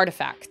 2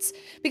 artifacts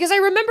because I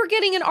remember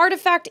getting an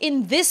artifact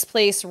in this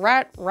place,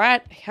 where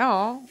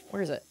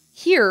is it?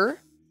 Here.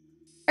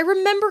 I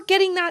remember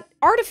getting that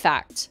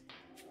artifact.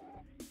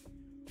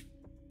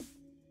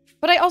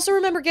 But I also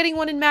remember getting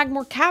one in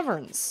Magmore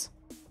Caverns.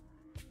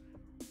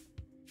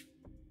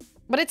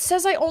 But it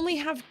says I only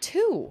have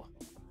 2.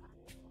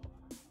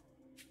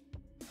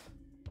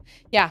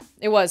 Yeah,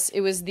 it was. It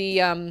was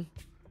the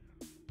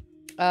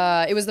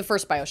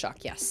first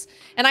BioShock, yes.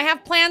 And I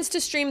have plans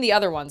to stream the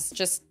other ones,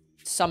 just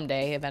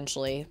someday,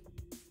 eventually.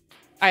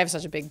 I have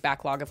such a big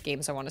backlog of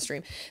games I want to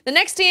stream. The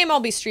next game I'll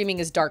be streaming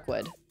is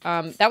Darkwood.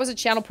 That was a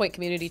Channel Point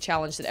community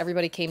challenge that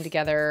everybody came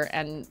together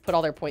and put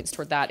all their points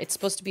toward that. It's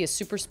supposed to be a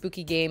super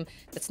spooky game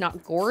that's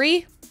not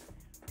gory.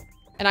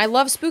 And I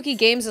love spooky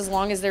games as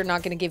long as they're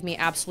not going to give me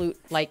absolute,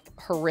 like,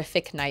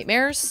 horrific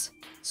nightmares.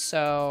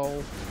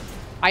 So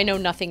I know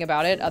nothing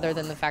about it other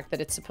than the fact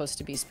that it's supposed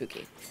to be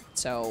spooky.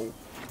 So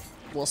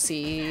we'll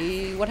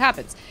see what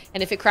happens.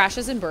 And if it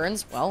crashes and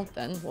burns, well,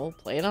 then we'll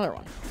play another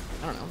one.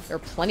 I don't know. There are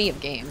plenty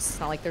of games. It's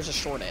not like there's a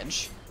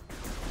shortage.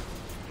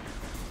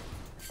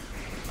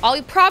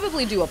 I'll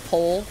probably do a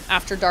poll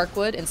after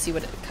Darkwood and see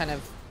what kind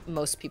of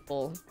most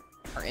people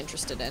are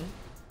interested in.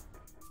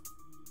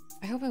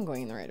 I hope I'm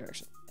going in the right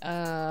direction.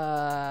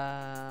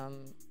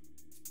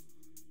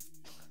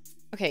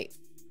 Okay.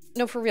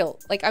 No, for real.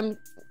 Like,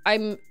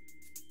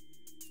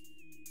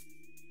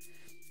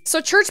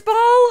 So church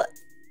ball...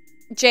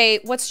 Jay,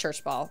 what's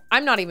church ball?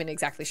 I'm not even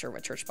exactly sure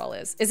what church ball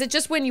is. Is it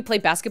just when you play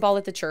basketball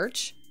at the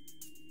church?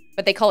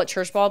 But they call it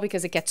church ball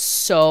because it gets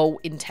so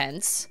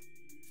intense.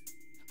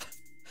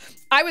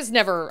 I was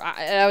never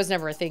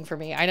a thing for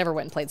me. I never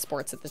went and played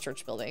sports at the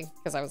church building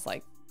because I was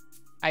like,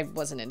 I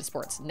wasn't into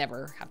sports.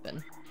 Never have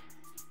been.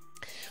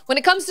 When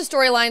it comes to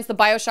storylines, the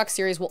BioShock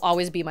series will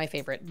always be my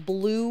favorite.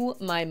 Blew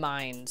my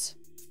mind.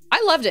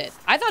 I loved it.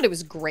 I thought it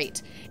was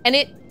great. And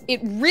it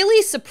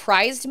really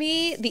surprised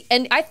me. The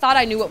end. I thought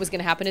I knew what was going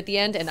to happen at the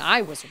end, and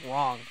I was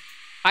wrong.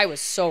 I was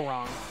so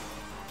wrong.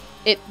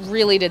 It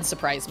really did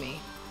surprise me.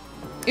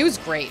 It was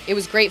great. It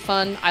was great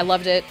fun. I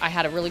loved it. I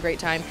had a really great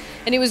time.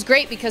 And it was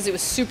great because it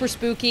was super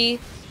spooky.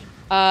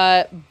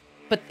 But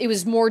it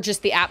was more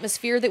just the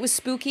atmosphere that was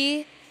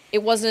spooky.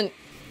 It wasn't,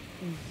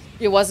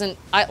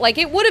 like,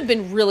 it would have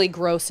been really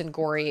gross and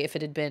gory if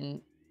it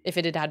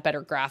had had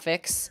better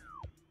graphics.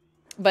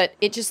 But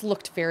it just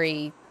looked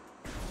very,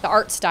 the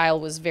art style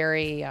was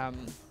very,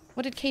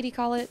 what did Katie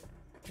call it?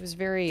 It was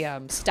very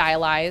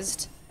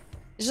stylized.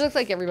 It just looked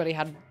like everybody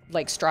had,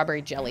 like,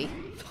 strawberry jelly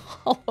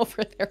all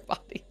over their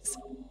bodies.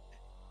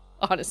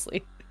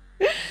 Honestly.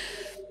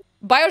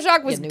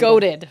 BioShock was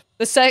goated.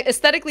 The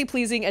aesthetically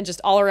pleasing and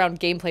just all-around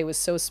gameplay was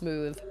so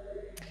smooth.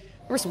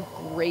 There were some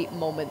great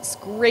moments,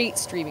 great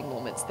streaming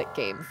moments that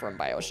came from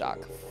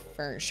BioShock,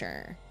 for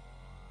sure.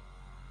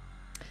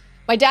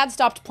 My dad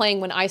stopped playing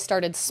when I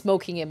started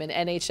smoking him in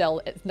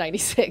NHL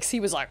 96. He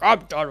was like, I'm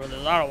done with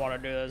this. I don't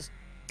want to do this.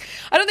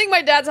 I don't think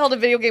my dad's held a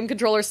video game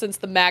controller since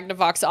the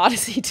Magnavox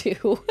Odyssey 2.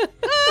 Oh,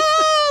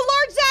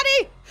 Lord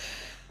Zaddy!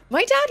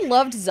 My dad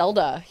loved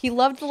Zelda. He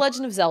loved The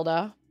Legend of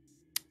Zelda.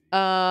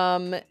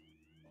 And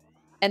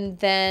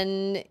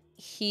then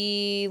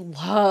he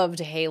loved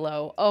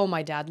Halo. Oh,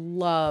 my dad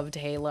loved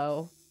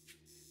Halo.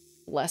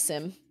 Bless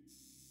him.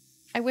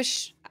 I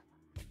wish...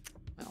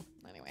 Well,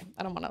 anyway,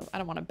 I don't want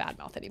to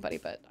badmouth anybody,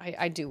 but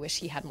I do wish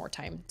he had more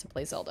time to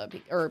play Zelda,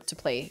 or to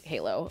play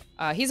Halo.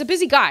 He's a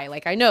busy guy,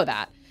 like, I know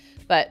that.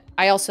 But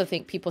I also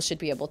think people should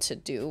be able to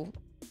do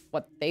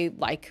what they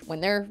like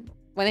when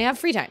they have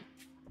free time.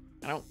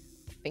 I don't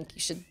think you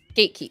should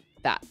gatekeep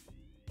that.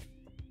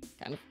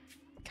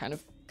 Kind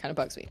of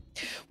bugs me.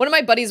 One of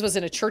my buddies was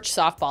in a church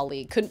softball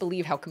league. Couldn't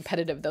believe how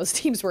competitive those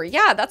teams were.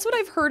 Yeah, that's what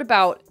I've heard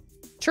about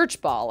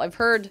church ball. I've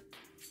heard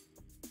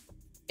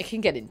it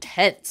can get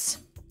intense.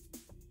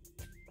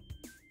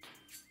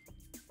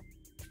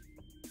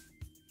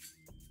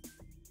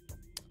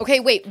 Okay,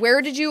 wait,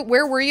 where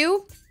were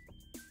you?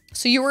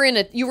 So you were in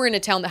a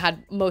town that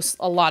had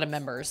a lot of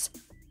members.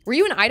 Were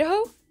you in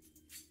Idaho?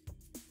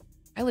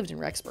 I lived in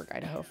Rexburg,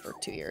 Idaho for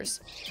 2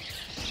 years.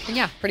 And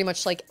yeah, pretty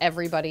much like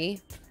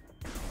everybody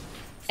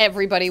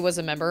was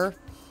a member.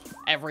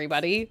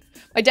 Everybody.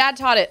 My dad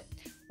taught at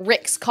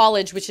Ricks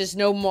College, which is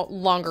no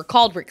longer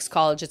called Ricks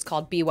College. It's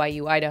called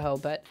BYU Idaho,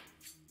 but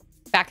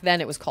back then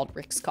it was called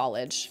Ricks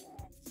College.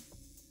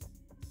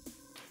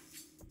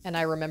 And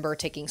I remember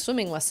taking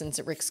swimming lessons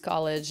at Ricks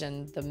College,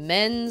 and the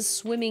men's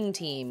swimming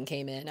team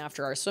came in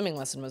after our swimming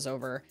lesson was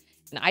over.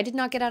 And I did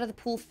not get out of the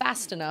pool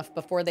fast enough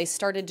before they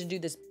started to do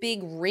this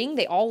big ring.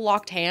 They all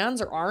locked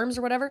hands or arms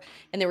or whatever,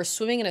 and they were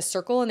swimming in a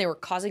circle, and they were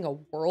causing a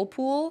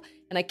whirlpool.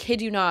 And I kid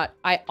you not,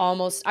 I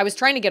was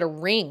trying to get a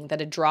ring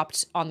that had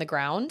dropped on the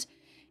ground,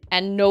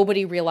 and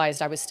nobody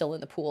realized I was still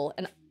in the pool.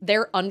 And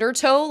their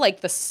undertow,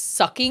 like the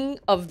sucking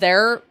of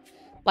their,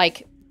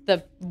 like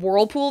the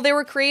whirlpool they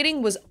were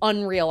creating was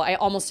unreal. I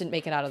almost didn't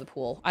make it out of the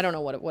pool. I don't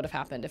know what would have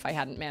happened if I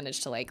hadn't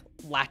managed to like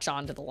latch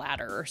onto the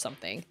ladder or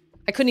something.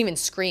 I couldn't even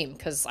scream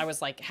because I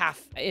was like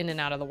half in and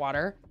out of the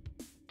water.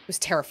 It was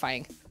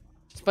terrifying.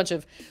 Just a bunch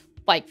of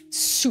like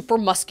super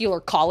muscular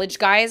college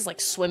guys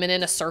like swimming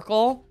in a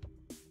circle.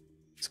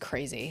 It's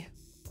crazy.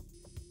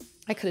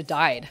 I could have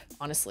died,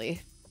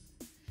 honestly.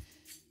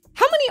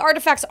 How many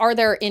artifacts are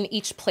there in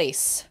each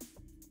place?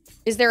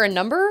 Is there a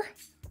number?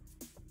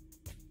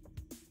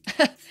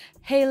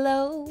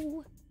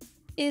 Halo,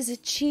 is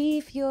it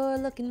Chief you're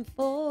looking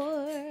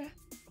for?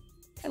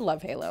 I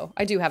love Halo.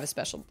 I do have a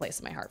special place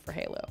in my heart for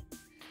Halo.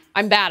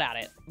 I'm bad at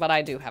it, but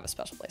I do have a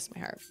special place in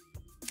my heart.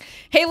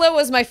 Halo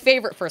was my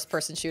favorite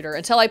first-person shooter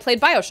until I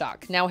played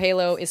BioShock. Now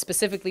Halo is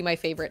specifically my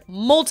favorite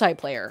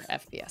multiplayer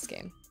FPS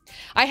game.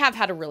 I have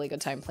had a really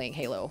good time playing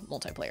Halo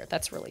multiplayer.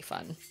 That's really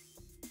fun.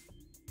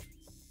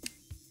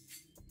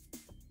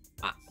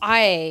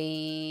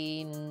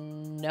 I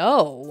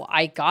know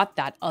I got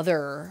that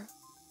other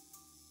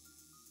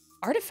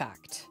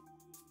artifact.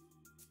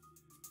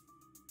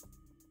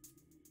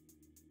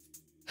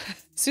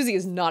 Susie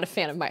is not a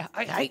fan of my,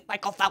 I hate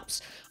Michael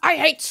Phelps. I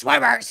hate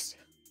swimmers.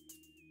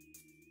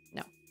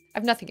 No, I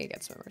have nothing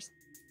against swimmers.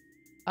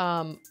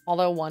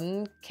 Although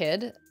one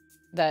kid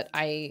that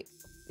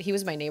he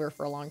was my neighbor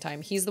for a long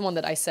time. He's the one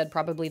that I said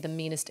probably the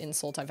meanest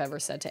insult I've ever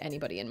said to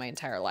anybody in my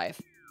entire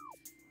life.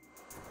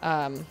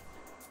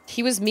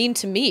 He was mean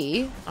to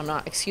me. I'm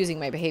not excusing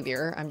my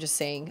behavior. I'm just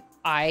saying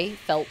I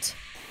felt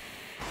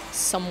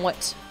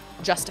somewhat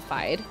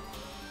justified.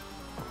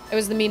 It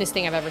was the meanest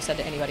thing I've ever said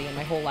to anybody in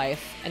my whole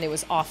life, and it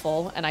was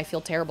awful, and I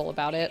feel terrible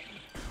about it.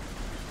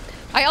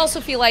 I also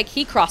feel like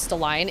he crossed a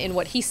line in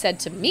what he said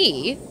to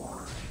me,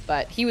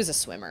 but he was a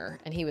swimmer,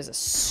 and he was a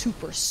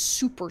super,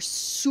 super,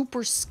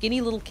 super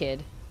skinny little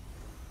kid.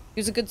 He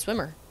was a good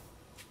swimmer,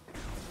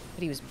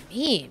 but he was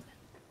mean.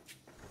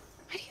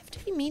 Why do you have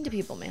to be mean to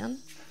people, man?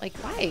 Like,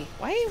 why?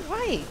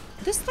 Why?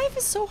 This life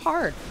is so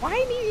hard. Why are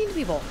you mean to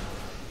people?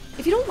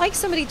 If you don't like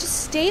somebody,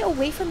 just stay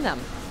away from them.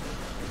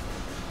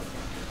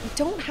 You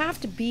don't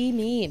have to be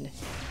mean.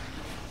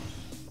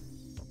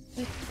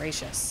 Good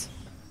gracious.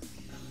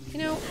 You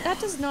know, that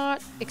does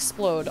not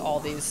explode all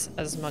these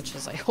as much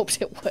as I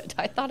hoped it would.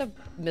 I thought a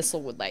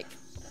missile would, like...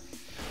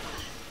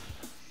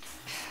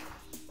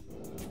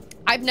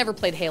 I've never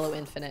played Halo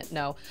Infinite,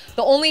 no.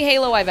 The only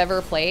Halo I've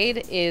ever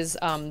played is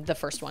the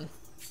first one.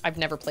 I've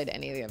never played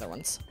any of the other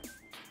ones.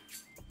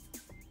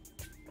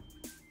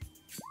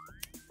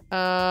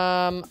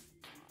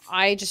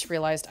 I just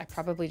realized I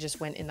probably just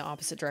went in the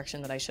opposite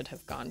direction that I should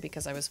have gone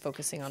because I was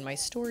focusing on my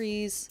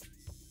stories.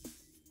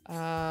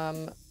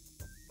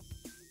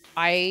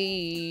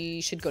 I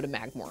should go to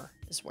Magmore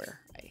is where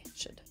I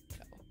should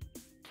go.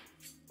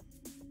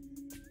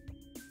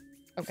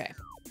 Okay.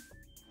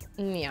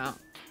 Yeah.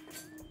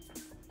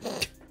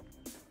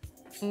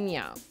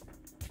 Yeah.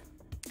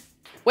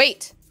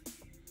 Wait!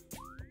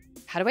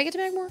 How do I get to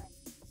Magmore?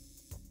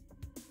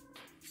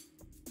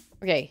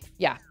 Okay,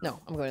 yeah, no,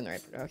 I'm going in the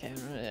right... Okay.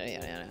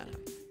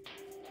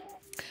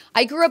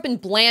 I grew up in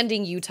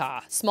Blanding,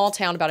 Utah. Small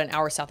town about an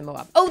hour south of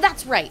Moab. Oh,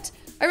 that's right.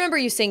 I remember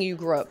you saying you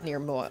grew up near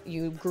Moab.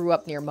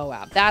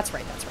 That's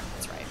right.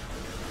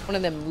 One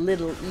of them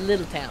little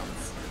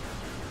towns.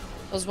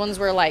 Those ones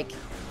where, like...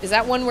 Is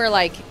that one where,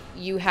 like,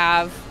 you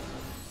have,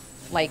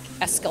 like,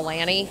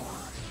 Escalante?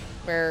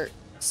 Where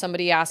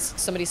somebody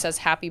says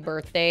happy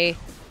birthday.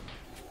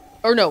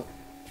 Or no.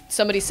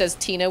 Somebody says,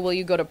 Tina, will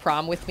you go to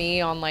prom with me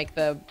on, like,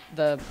 the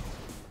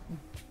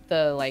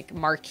like,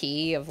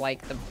 marquee of,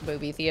 like, the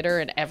movie theater,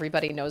 and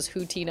everybody knows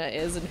who Tina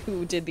is and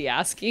who did the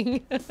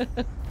asking.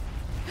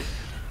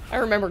 I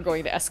remember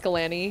going to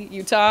Escalante,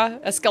 Utah.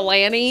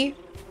 Escalante.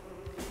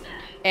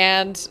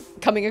 And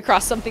coming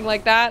across something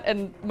like that,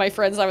 and my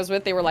friends I was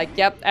with, they were like,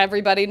 yep,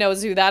 everybody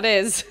knows who that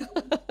is.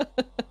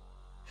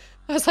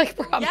 I was like,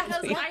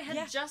 probably. Yeah, I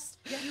had just,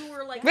 you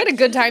were like... We had a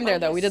good time there,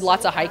 though. We did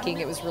lots of hiking.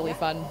 It was really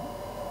fun.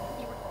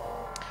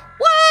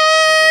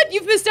 What?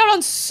 You've missed out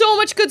on so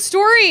much good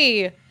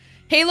story.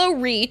 Halo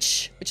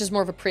Reach, which is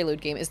more of a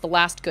prelude game, is the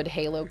last good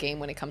Halo game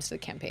when it comes to the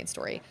campaign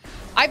story.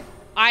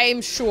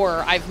 I'm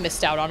sure I've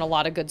missed out on a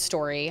lot of good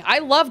story. I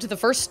loved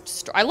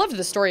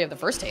the story of the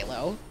first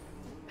Halo.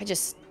 I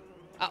just,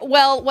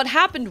 well, what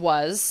happened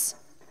was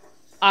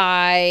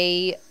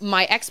my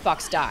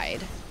Xbox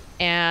died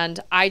and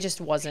I just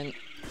wasn't,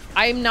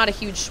 I'm not a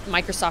huge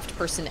Microsoft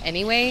person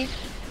anyway.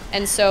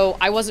 And so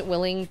I wasn't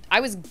willing, I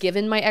was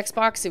given my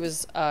Xbox. It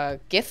was a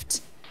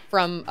gift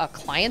from a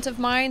client of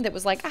mine that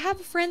was like, I have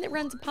a friend that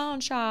runs a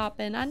pawn shop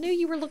and I knew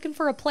you were looking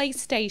for a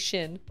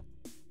PlayStation.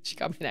 She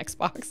got me an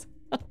Xbox.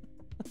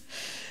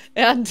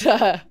 And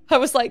I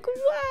was like,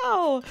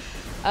 wow.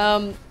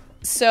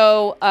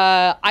 So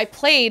I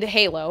played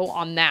Halo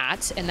on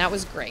that, and that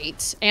was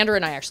great. Andrew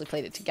and I actually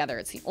played it together.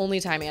 It's the only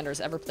time Andrew's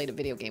ever played a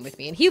video game with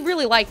me, and he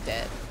really liked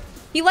it.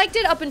 He liked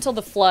it up until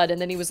the flood,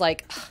 and then he was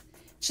like,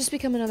 it's just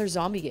become another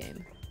zombie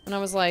game. And I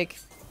was like,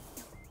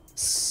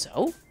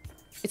 so?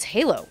 It's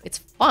Halo. It's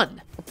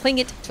fun. We're playing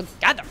it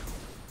together.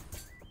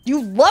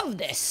 You love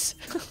this.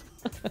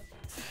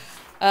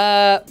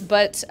 I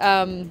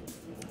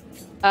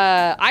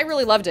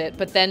really loved it,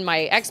 but then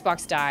my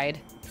Xbox died,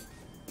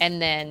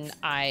 and then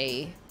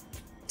I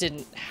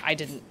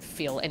didn't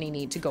feel any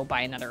need to go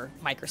buy another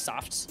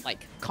Microsoft,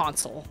 like,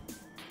 console.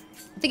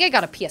 I think I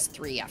got a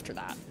PS3 after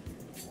that.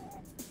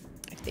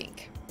 I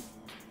think.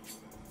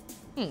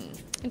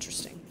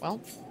 Interesting.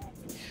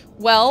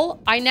 Well,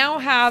 I now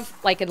have,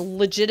 like, a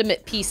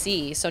legitimate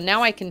PC, so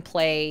now I can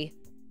play,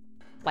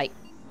 like,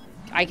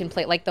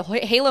 the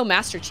Halo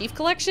Master Chief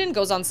Collection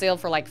goes on sale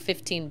for, like,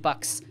 15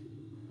 bucks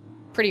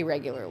pretty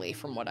regularly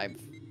from what I've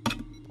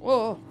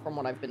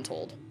been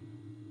told.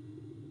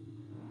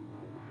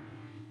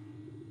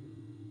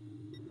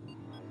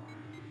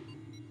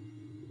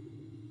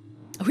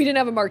 We didn't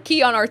have a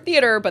marquee on our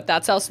theater, but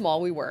that's how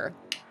small we were.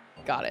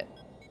 Got it.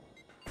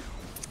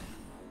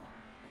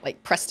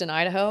 Like Preston,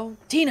 Idaho.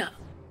 Tina,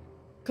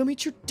 come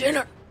eat your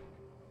dinner.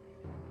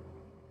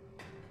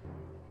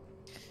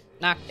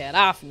 Knock it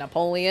off,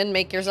 Napoleon.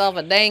 Make yourself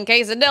a dang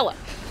quesadilla.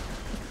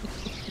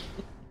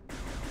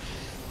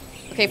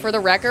 Okay, for the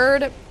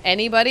record,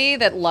 anybody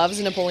that loves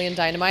Napoleon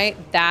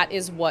Dynamite, that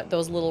is what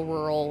those little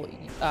rural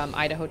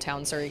Idaho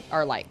towns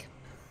are like.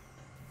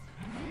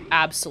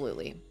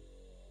 Absolutely.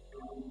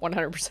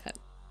 100%.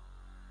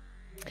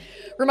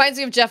 Reminds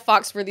me of Jeff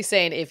Foxworthy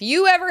saying, if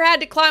you ever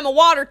had to climb a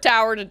water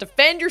tower to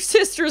defend your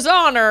sister's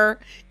honor,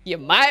 you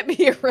might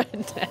be a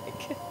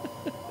redneck.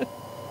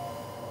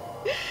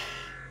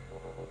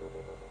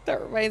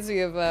 That reminds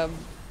me of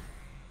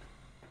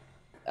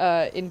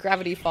in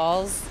Gravity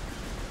Falls,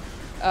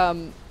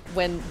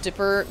 when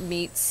Dipper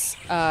meets,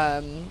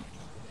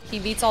 he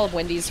meets all of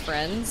Wendy's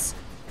friends,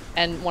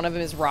 and one of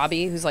them is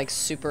Robbie, who's like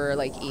super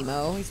like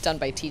emo. He's done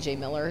by TJ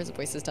Miller. His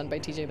voice is done by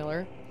TJ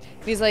Miller.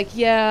 And he's like,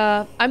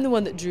 yeah, I'm the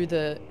one that drew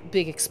the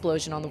big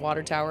explosion on the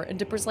water tower. And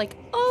Dipper's like,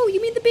 oh, you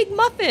mean the big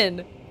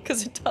muffin?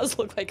 Because it does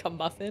look like a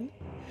muffin.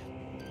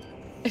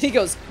 And he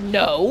goes,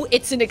 no,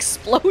 it's an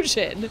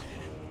explosion.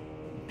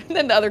 And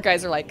then the other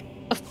guys are like,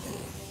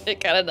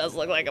 it kind of does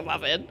look like a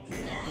muffin.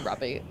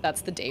 Robbie,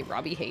 that's the day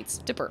Robbie hates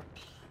Dipper.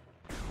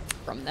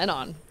 From then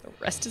on, the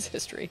rest is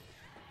history.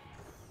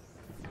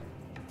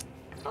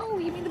 Oh,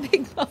 you mean the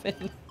big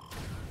muffin?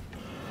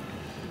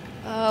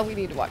 We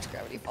need to watch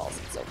Gravity Falls.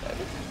 It's so good.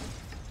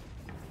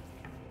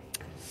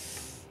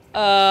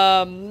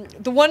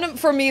 The one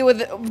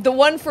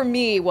for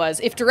me was,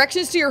 if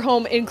directions to your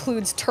home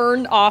includes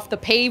turn off the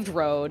paved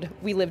road,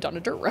 we lived on a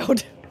dirt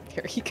road.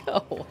 There you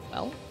go.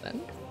 Well,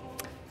 then.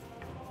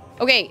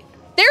 Okay,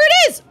 there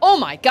it is! Oh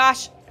my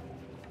gosh.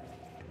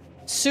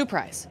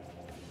 Surprise.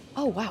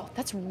 Oh wow,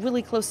 that's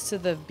really close to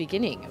the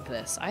beginning of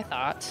this. I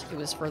thought it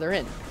was further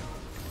in.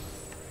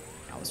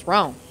 I was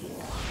wrong.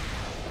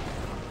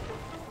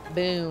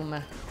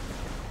 Boom.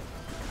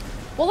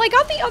 Well, I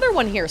got the other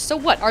one here. So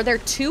what, are there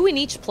two in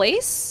each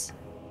place?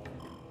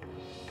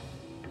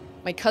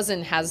 My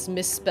cousin has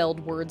misspelled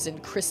words in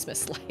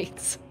Christmas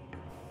lights.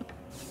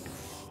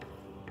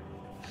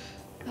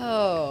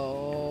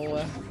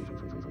 Oh.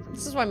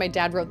 This is why my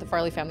dad wrote the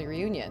Farley Family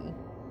Reunion.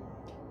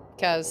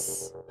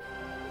 Because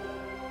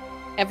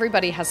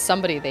everybody has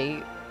somebody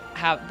they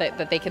have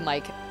that they can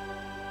like,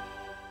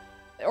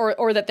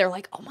 or that they're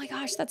like, oh my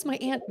gosh, that's my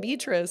Aunt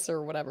Beatrice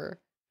or whatever.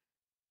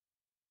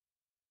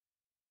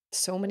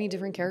 So many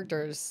different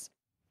characters.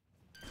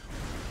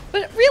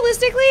 But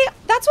realistically,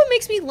 that's what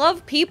makes me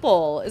love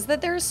people, is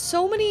that there's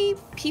so many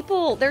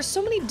people, there's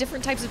so many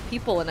different types of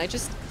people, and I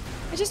just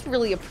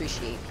really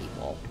appreciate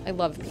people. I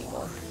love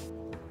people.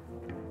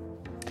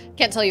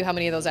 Can't tell you how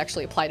many of those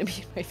actually apply to me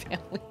and my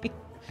family.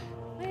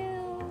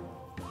 Well,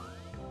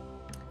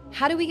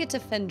 how do we get to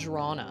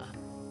Fendrana?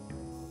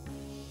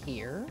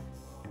 Here?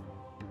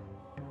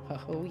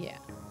 Oh, yeah.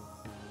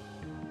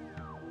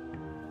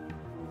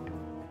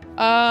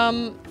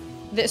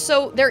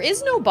 So there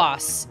is no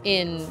boss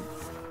in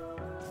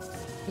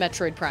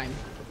Metroid Prime.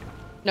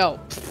 No.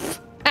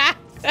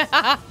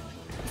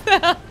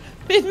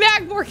 In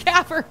Magmore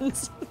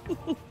Caverns.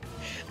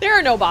 There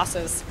are no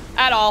bosses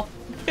at all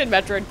in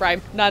Metroid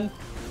Prime. None.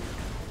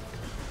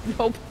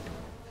 Nope.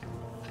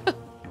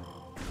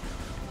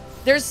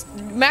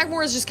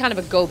 Magmore is just kind of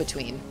a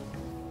go-between.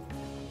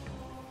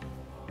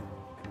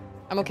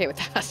 I'm okay with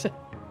that.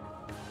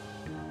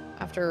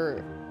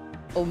 After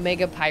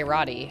Omega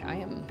Pirati, I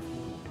am...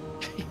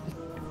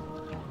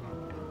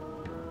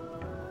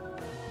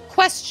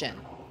 Question.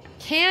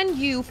 Can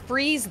you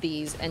freeze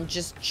these and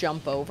just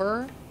jump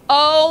over?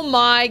 Oh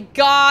my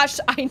gosh,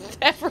 I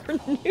never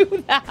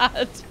knew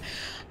that.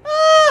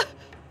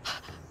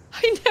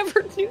 I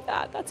never knew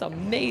that. That's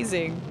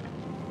amazing.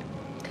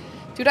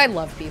 Dude, I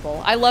love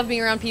people. I love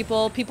being around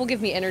people. People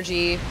give me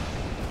energy.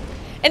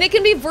 And it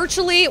can be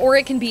virtually or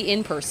it can be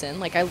in person.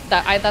 Like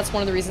that's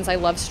one of the reasons I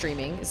love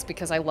streaming, is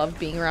because I love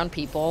being around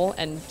people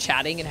and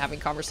chatting and having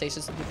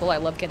conversations with people. I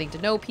love getting to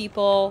know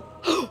people.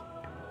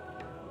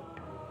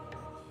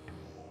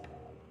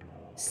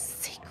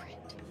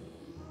 Secret.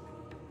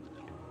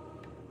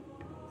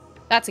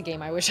 That's a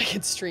game I wish I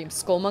could stream.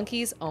 Skull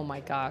Monkeys? Oh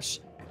my gosh.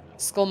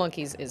 Skull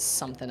Monkeys is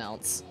something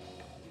else.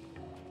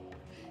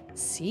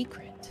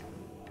 Secret.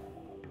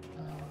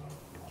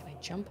 Can I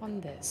jump on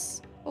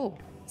this? Oh,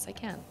 yes I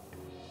can.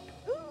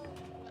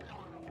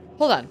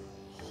 Hold on.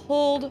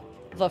 Hold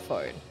the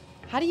phone.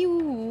 How do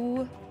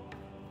you...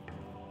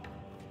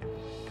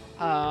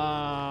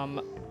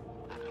 oh,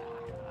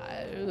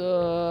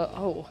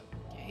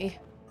 okay.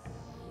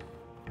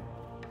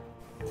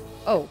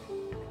 Oh,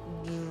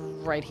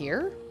 right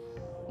here?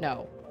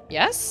 No.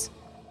 Yes?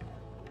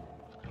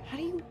 How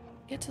do you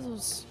get to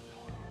those?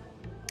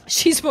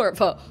 She's more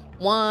of a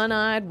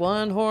one-eyed,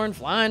 one-horned,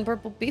 flying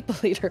purple people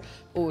eater.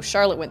 Oh,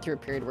 Charlotte went through a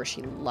period where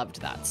she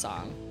loved that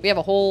song. We have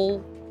a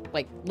whole,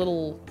 like,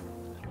 little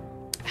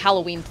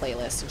Halloween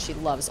playlist, and she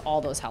loves all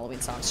those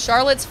Halloween songs.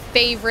 Charlotte's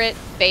favorite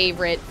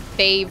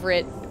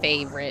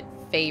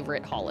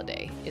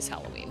holiday is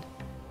Halloween.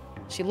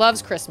 She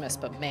loves Christmas,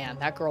 but man,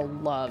 that girl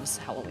loves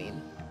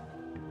Halloween.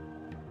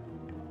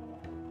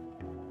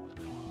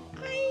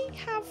 I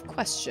have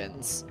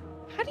questions.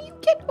 How do you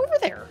get over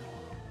there?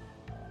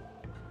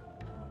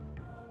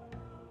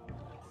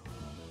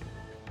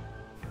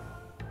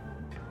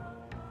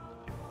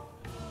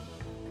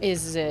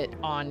 Is it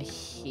on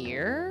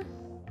here?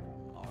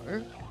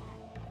 Or...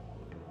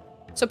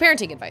 So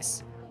parenting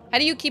advice. How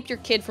do you keep your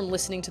kid from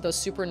listening to those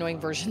super annoying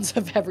versions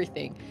of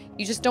everything?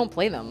 You just don't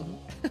play them.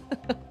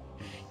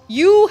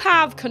 You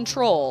have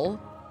control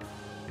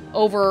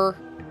over...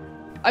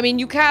 I mean,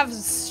 you have...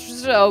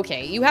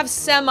 Okay, you have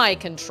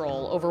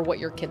semi-control over what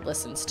your kid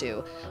listens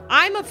to.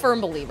 I'm a firm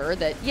believer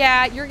that,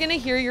 yeah, you're gonna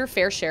hear your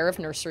fair share of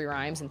nursery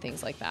rhymes and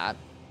things like that.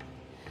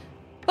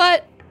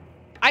 But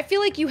I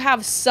feel like you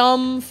have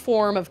some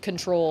form of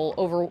control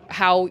over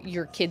how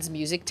your kid's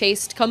music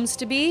taste comes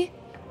to be.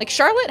 Like,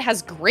 Charlotte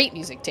has great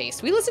music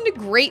taste. We listen to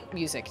great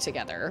music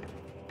together.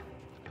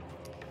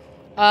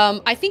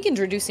 I think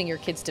introducing your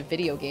kids to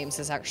video games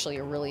is actually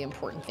a really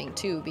important thing,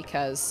 too,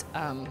 because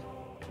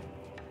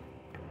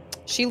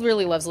she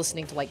really loves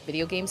listening to, like,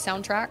 video game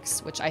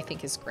soundtracks, which I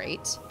think is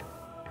great.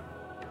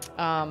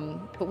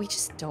 But we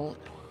just don't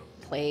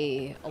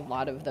play a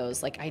lot of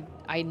those. Like,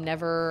 I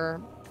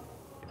never...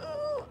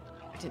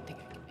 I didn't think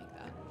I could make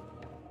that.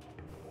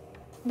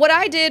 What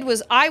I did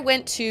was I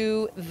went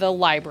to the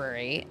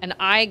library and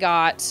I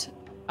got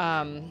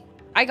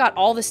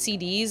all the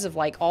CDs of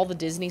like all the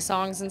Disney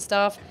songs and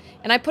stuff,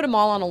 and I put them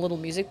all on a little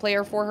music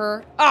player for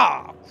her.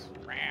 Oh,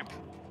 crap.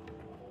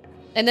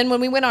 And then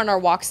when we went on our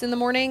walks in the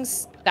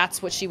mornings,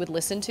 that's what she would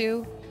listen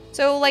to.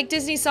 So like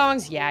Disney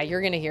songs, yeah,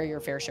 you're gonna hear your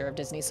fair share of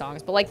Disney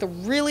songs, but like the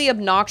really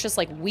obnoxious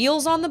like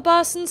Wheels on the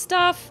Bus and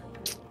stuff,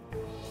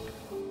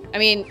 I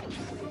mean,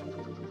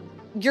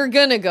 you're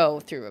gonna go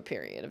through a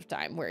period of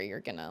time where you're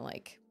gonna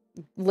like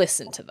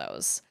listen to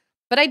those.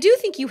 But I do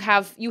think you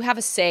have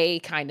a say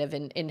kind of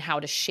in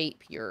how to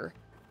shape your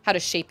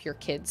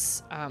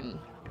kids,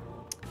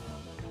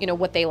 you know,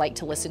 what they like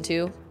to listen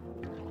to.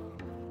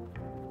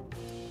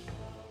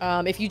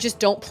 If you just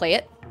don't play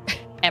it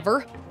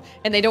ever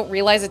and they don't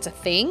realize it's a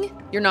thing,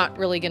 you're not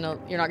gonna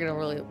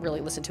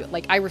really listen to it.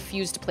 Like, I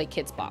refuse to play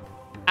Kids Bop.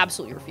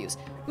 Absolutely refuse.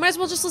 You might as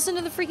well just listen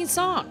to the freaking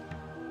song.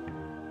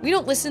 We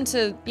don't listen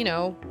to, you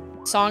know,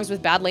 songs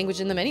with bad language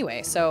in them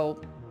anyway,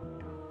 so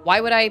why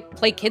would I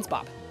play Kids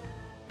Bop?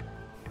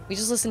 We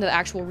just listen to the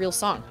actual real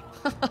song.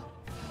 I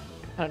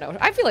don't know.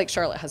 I feel like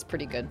Charlotte has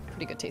pretty good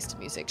taste in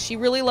music. She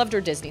really loved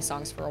her Disney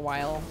songs for a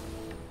while.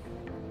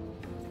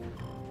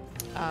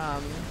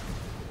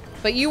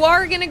 But you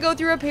are gonna go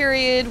through a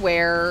period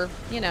where,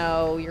 you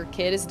know, your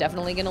kid is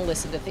definitely gonna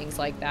listen to things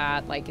like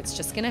that. Like, it's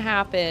just gonna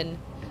happen.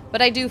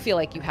 But I do feel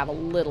like you have a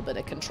little bit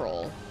of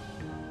control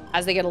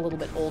as they get a little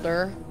bit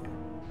older.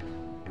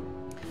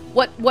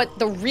 What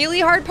the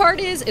really hard part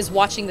is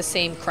watching the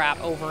same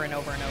crap over and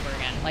over and over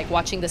again. Like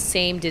watching the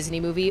same Disney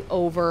movie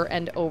over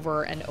and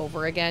over and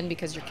over again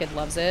because your kid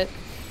loves it.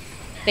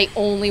 They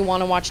only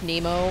want to watch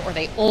Nemo, or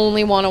they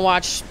only want to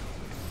watch...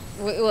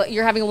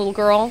 You're having a little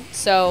girl,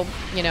 so,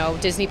 you know,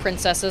 Disney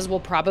princesses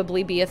will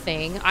probably be a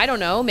thing. I don't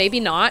know,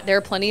 maybe not. There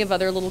are plenty of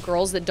other little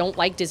girls that don't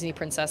like Disney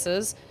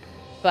princesses,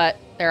 but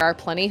there are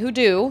plenty who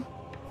do.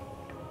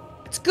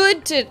 It's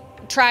good to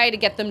try to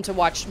get them to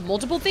watch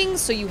multiple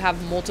things so you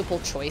have multiple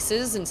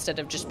choices instead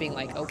of just being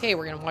like, okay,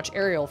 we're gonna watch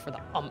Ariel for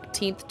the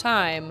umpteenth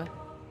time.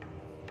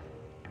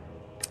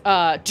 Do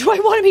I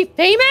want to be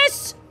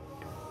famous?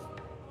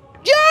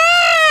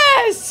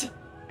 Yes!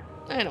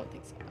 I don't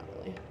think so, not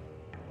really.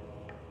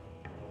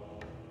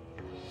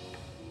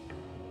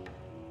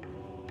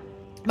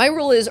 My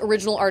rule is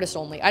original artist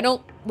only. I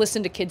don't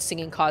listen to kids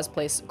singing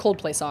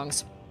Coldplay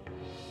songs.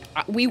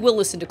 We will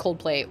listen to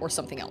Coldplay or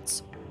something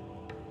else.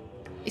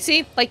 You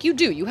see, like you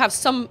do. You have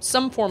some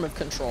form of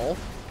control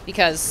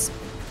because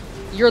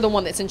you're the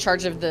one that's in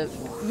charge of the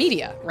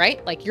media,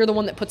 right? Like, you're the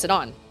one that puts it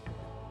on.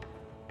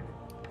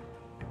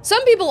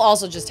 Some people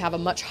also just have a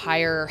much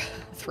higher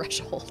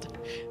threshold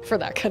for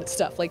that kind of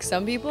stuff. Like,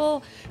 some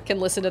people can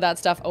listen to that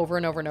stuff over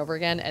and over and over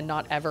again and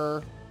not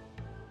ever,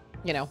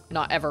 you know,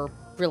 not ever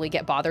really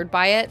get bothered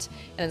by it.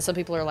 And then some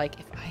people are like,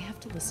 if I have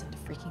to listen to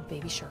freaking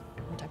Baby Shark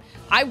one time.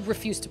 I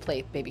refuse to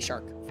play Baby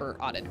Shark for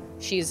Auden.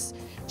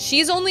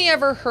 She's only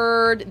ever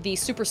heard the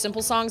Super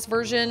Simple Songs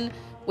version,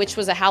 which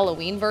was a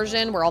Halloween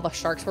version where all the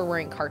sharks were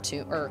wearing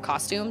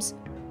costumes.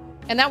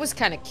 And that was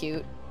kind of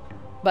cute.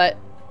 But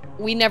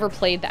we never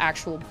played the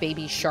actual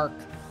Baby Shark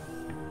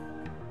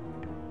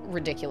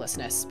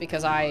ridiculousness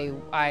because I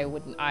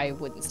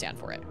wouldn't stand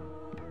for it.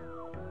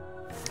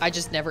 I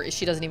just never,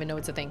 she doesn't even know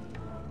it's a thing.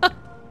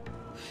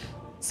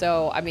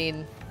 So, I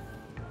mean,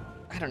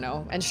 I don't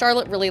know. And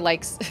Charlotte really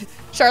loves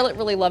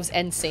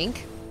NSYNC.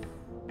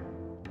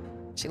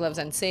 She loves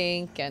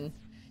NSYNC and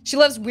she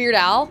loves Weird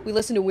Al. We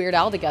listen to Weird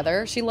Al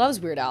together. She loves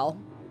Weird Al.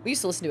 We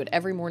used to listen to it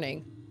every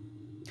morning.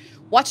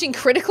 Watching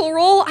Critical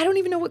Role? I don't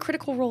even know what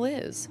Critical Role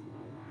is.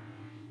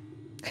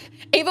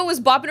 Ava was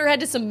bopping her head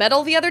to some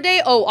metal the other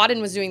day. Oh, Auden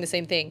was doing the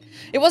same thing.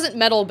 It wasn't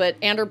metal, but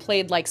Ander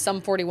played like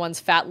Sum 41's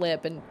Fat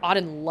Lip and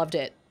Auden loved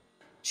it.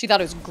 She thought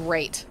it was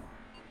great.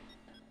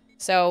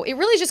 So it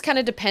really just kind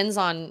of depends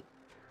on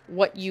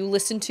what you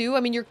listen to.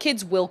 I mean, your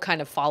kids will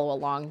kind of follow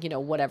along, you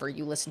know, whatever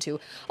you listen to.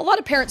 A lot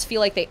of parents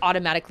feel like they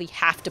automatically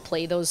have to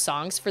play those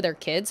songs for their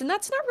kids, and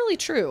that's not really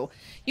true.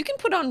 You can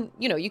put on,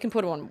 you know, you can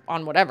put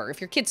on whatever.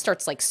 If your kid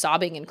starts like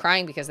sobbing and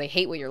crying because they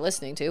hate what you're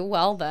listening to,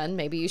 well, then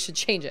maybe you should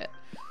change it.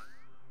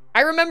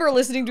 I remember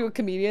listening to a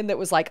comedian that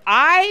was like,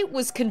 I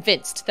was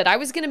convinced that I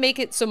was going to make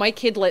it so my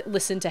kid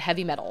listen to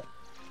heavy metal.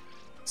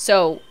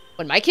 So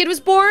when my kid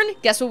was born,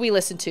 guess what we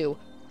listened to?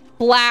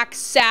 Black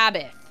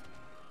Sabbath.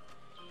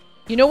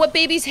 You know what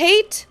babies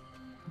hate?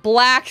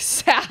 Black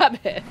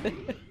Sabbath.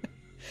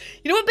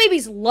 You know what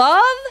babies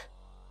love?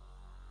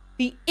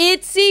 The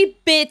Itsy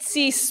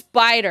Bitsy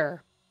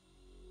Spider.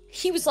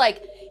 He was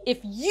like, if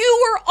you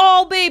were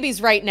all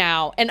babies right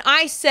now, and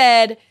I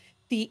said,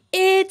 the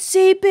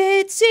Itsy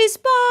Bitsy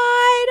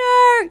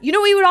Spider, you know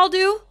what you would all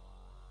do?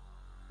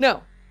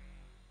 No.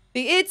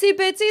 The Itsy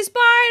Bitsy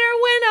Spider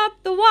went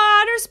up the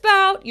water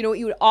spout. You know what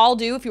you would all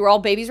do if you were all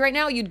babies right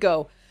now? You'd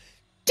go,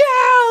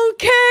 down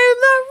came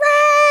the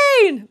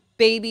rain!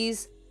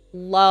 Babies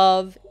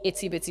love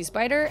Itsy Bitsy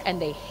Spider,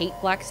 and they hate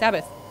Black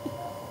Sabbath.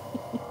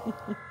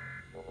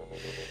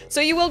 So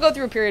you will go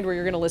through a period where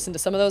you're going to listen to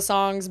some of those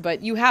songs,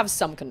 but you have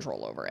some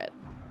control over it.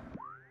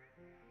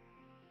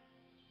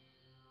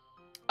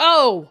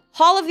 Oh,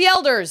 Hall of the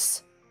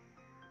Elders.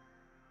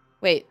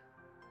 Wait.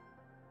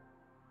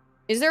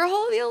 Is there a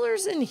Hall of the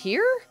Elders in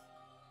here?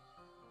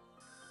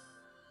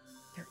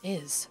 There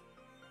is.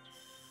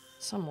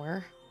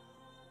 Somewhere.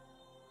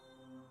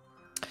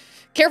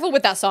 Careful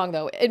with that song,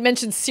 though. It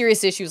mentions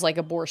serious issues like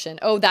abortion.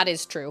 Oh, that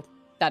is true.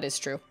 That is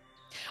true.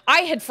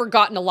 I had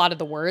forgotten a lot of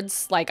the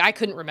words. Like, I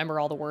couldn't remember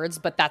all the words,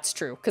 but that's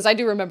true. Because I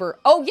do remember...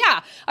 Oh,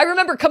 yeah. I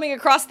remember coming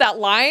across that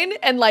line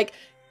and, like,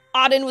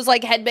 Auden was,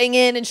 like,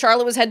 headbanging and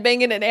Charlotte was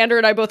headbanging and Andrew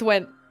and I both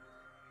went...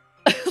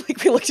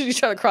 like, we looked at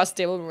each other across the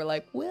table and we're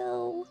like,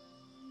 well...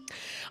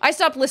 I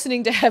stopped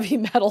listening to heavy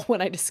metal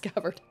when I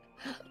discovered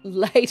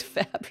Light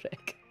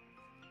Fabric.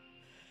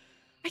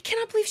 I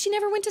cannot believe she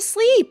never went to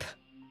sleep.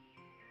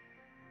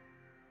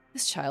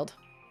 This child.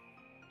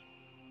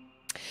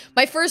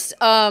 My first,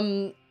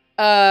 oh,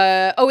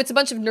 it's a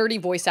bunch of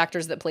nerdy voice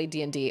actors that play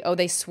D&D. Oh,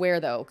 they swear,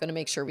 though. Gonna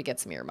make sure we get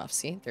some earmuffs.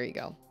 See? There you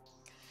go.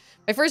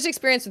 My first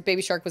experience with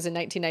Baby Shark was in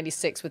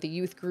 1996 with a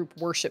youth group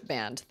worship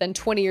band. Then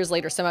 20 years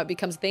later, somehow it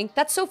becomes a thing.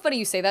 That's so funny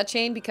you say that,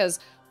 Shane, because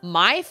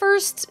my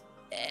first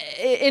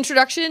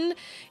introduction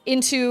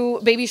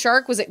into Baby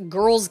Shark was at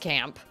girls'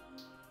 camp,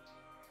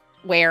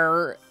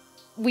 where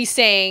we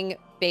sang...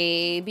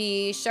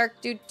 Baby shark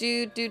do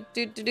do do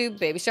do do do,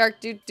 baby shark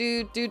do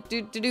do do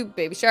do do do,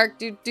 baby shark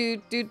do do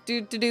do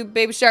do do do,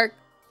 baby shark,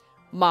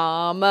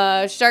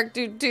 mama shark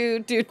do do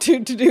do do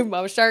do do,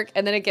 mama shark,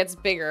 and then it gets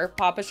bigger,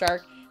 Papa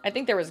Shark. I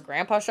think there was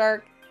Grandpa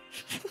Shark.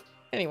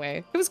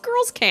 Anyway, it was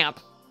girls' camp.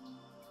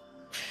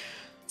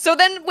 So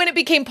then when it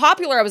became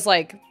popular, I was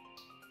like,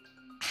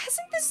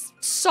 hasn't this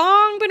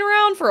song been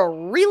around for a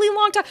really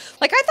long time?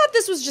 Like, I thought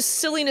this was just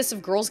silliness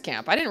of girls'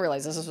 camp. I didn't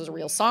realize this was a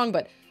real song,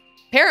 but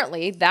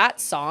apparently,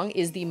 that song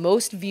is the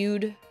most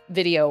viewed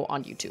video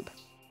on YouTube.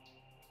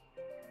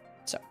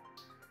 So,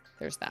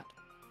 there's that.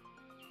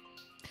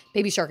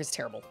 Baby Shark is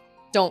terrible.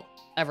 Don't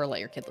ever let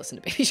your kid listen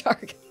to Baby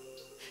Shark.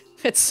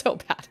 It's so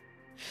bad.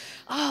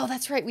 Oh,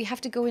 that's right. We have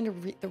to go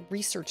into the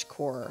research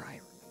core. I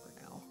remember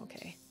now.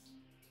 Okay.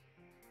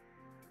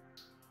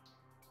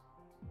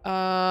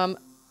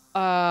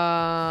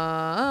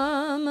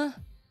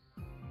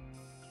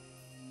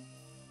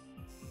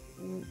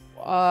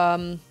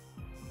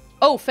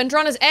 Oh,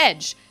 Fendrana's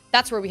Edge.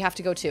 That's where we have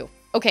to go to.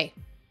 Okay.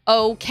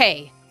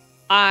 Okay.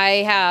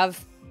 I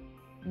have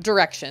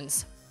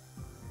directions.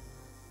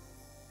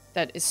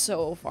 That is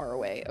so far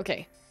away.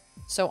 Okay.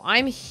 So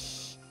I'm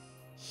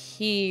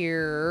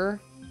here.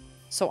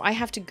 So I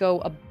have to go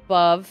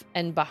above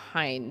and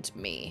behind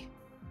me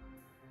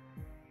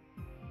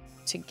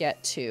to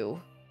get to...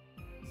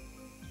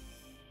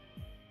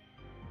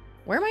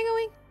 Where am I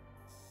going?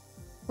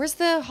 Where's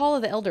the Hall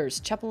of the Elders?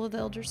 Chapel of the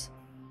Elders?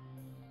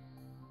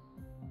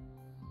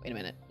 Wait a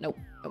minute. Nope.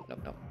 Nope, nope,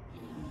 nope.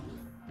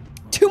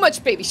 Too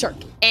much Baby Shark.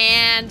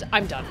 And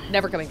I'm done.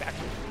 Never coming back.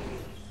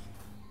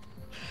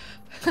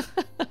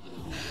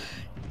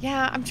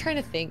 Yeah, I'm trying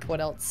to think what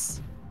else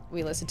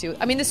we listen to.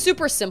 I mean, the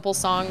super simple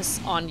songs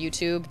on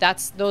YouTube,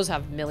 those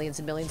have millions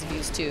and millions of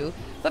views too.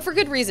 But for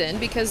good reason,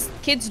 because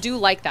kids do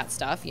like that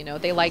stuff, you know.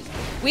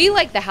 We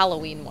like the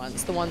Halloween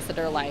ones, the ones that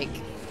are like,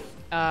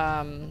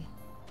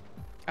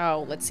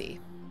 oh, let's see.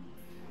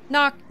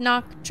 Knock,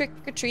 knock, trick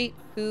or treat,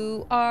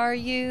 who are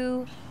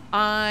you?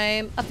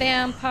 I'm a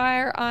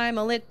vampire, I'm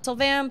a little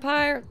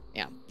vampire.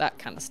 Yeah, that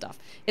kind of stuff.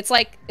 It's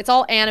like, it's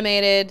all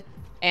animated,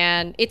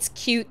 and it's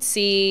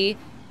cutesy,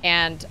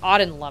 and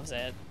Auden loves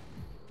it.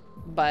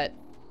 But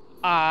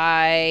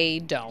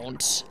I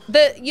don't.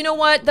 You know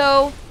what,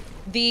 though?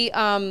 The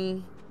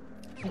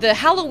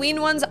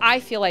Halloween ones, I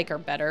feel like are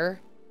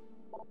better.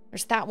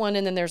 There's that one,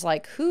 and then there's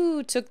like,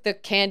 who took the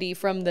candy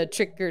from the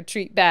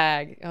trick-or-treat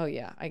bag? Oh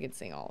yeah, I could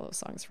sing all those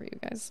songs for you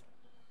guys.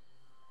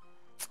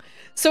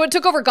 So it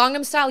took over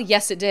Gangnam Style?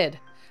 Yes, it did.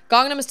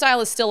 Gangnam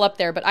Style is still up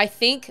there, but I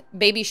think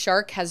Baby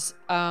Shark has,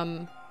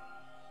 I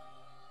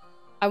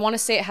want to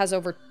say it has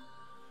over...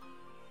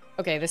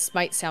 Okay, this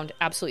might sound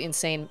absolutely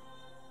insane.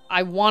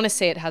 I want to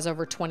say it has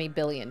over 20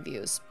 billion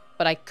views,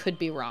 but I could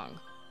be wrong.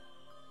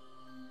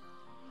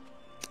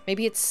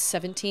 Maybe it's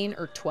 17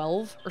 or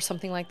 12 or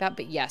something like that,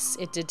 but yes,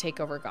 it did take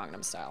over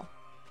Gangnam Style.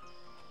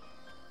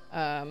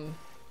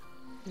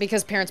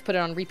 Because parents put it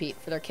on repeat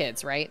for their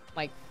kids, right?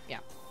 Like, yeah,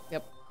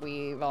 yep,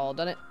 we've all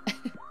done it.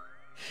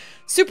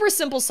 Super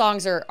simple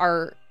songs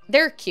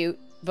they're cute,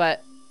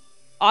 but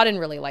Auden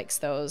really likes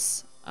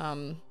those.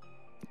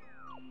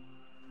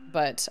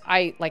 But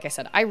like I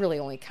said, I really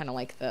only kind of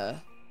like the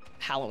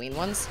Halloween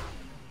ones.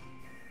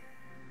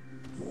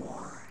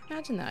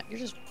 Imagine that. You're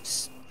just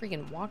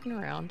freaking walking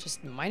around,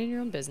 just minding your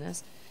own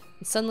business,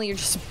 and suddenly you're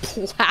just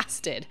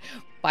blasted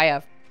by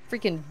a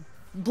freaking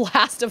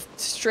blast of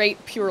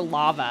straight pure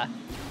lava.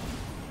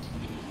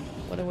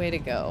 What a way to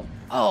go.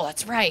 Oh,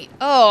 that's right.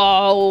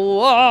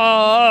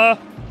 Oh,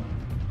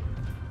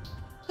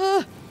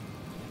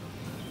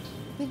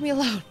 leave me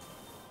alone.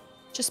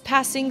 Just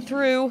passing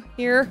through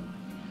here.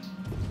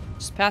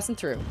 Just passing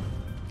through.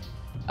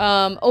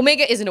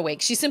 Omega isn't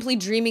awake. She's simply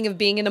dreaming of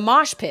being in a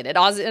mosh pit at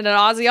an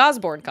Ozzy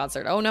Osbourne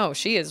concert. Oh no,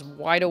 she is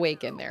wide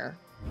awake in there.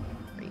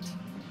 Great.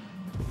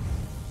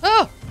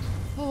 Oh!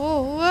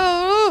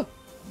 Oh!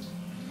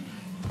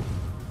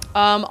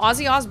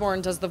 Ozzy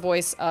Osbourne does the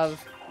voice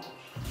of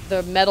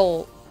the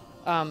metal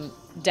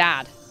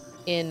dad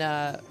in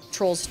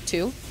Trolls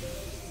 2.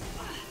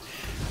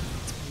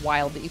 It's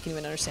wild that you can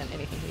even understand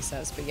anything he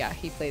says, but yeah,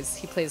 he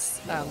plays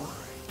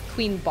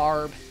Queen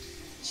Barb.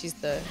 She's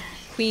the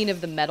queen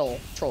of the metal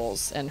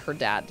trolls, and her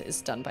dad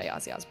is done by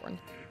Ozzy Osbourne.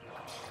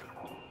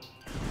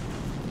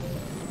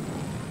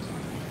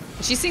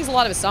 And she sings a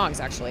lot of his songs,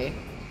 actually.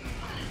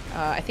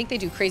 I think they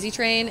do Crazy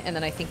Train, and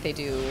then I think they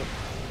do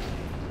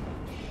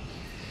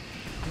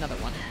another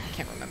one. I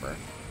can't remember.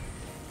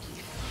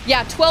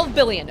 Yeah, 12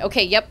 billion.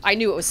 Okay, yep, I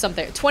knew it was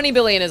something. 20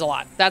 billion is a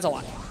lot. That's a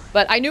lot.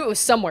 But I knew it was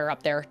somewhere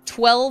up there.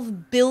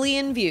 12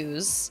 billion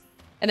views.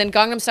 And then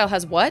Gangnam Style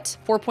has what?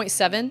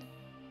 4.7?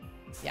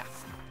 Yeah.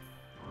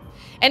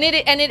 And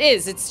it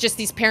is. It's just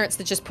these parents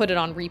that just put it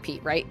on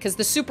repeat, right? Because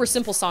the super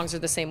simple songs are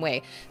the same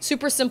way.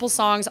 Super simple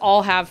songs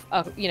all have,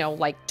 you know,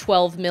 like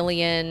 12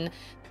 million,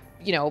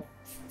 you know,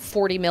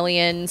 40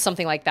 million,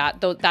 something like that.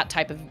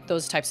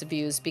 Those types of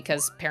views,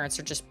 because parents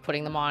are just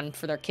putting them on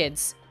for their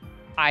kids.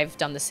 I've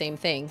done the same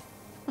thing.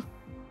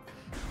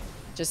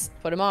 Just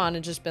put them on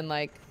and just been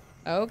like,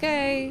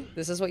 okay,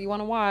 this is what you want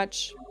to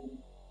watch.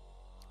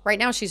 Right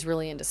now, she's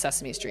really into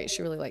Sesame Street.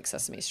 She really likes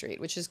Sesame Street,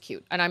 which is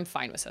cute. And I'm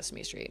fine with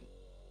Sesame Street.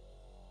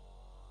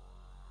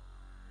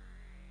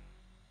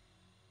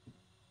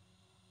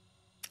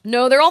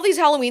 No, there are all these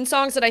Halloween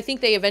songs that I think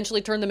they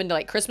eventually turned them into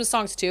like Christmas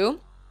songs too.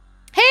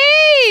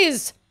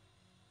 Hayes!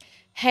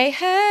 Hey,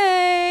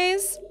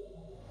 Hayes!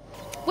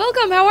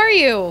 Welcome, how are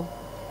you?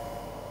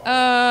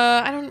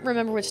 I don't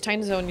remember which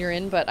time zone you're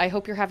in, but I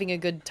hope you're having a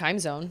good time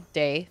zone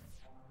day.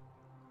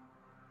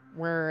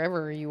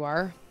 Wherever you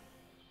are.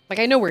 Like,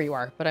 I know where you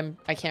are, but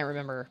I can't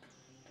remember.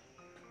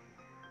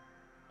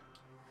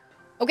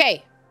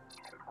 Okay.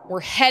 We're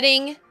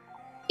heading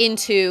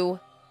into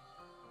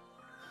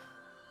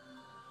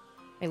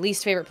my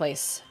least favorite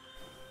place.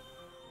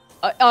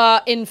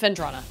 In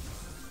Phendrana.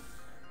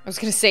 I was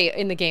gonna say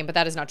in the game, but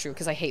that is not true,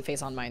 because I hate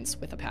Phazon Mines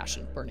with a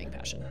passion. Burning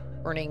passion.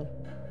 Burning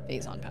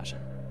Phazon passion.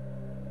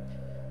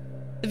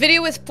 The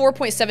video with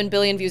 4.7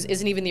 billion views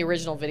isn't even the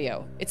original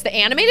video. It's the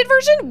animated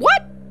version?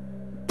 What?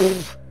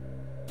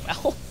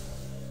 Well,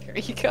 there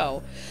you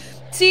go.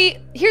 See,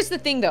 here's the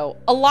thing though.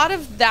 A lot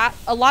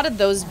of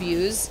those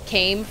views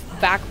came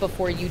back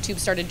before YouTube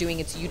started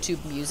doing its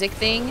YouTube music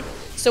thing.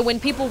 So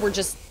when people were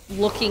just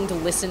looking to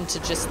listen to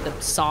just the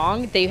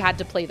song, they had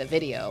to play the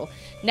video.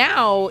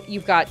 Now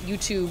you've got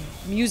YouTube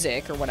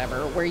Music or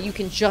whatever, where you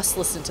can just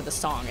listen to the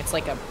song. It's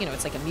like a, you know,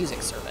 it's like a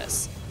music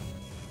service.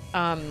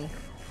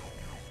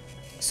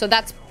 So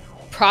that's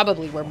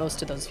probably where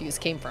most of those views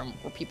came from,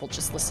 were people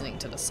just listening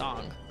to the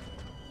song.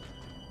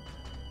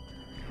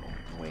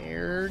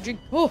 Where'd you...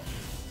 Oh!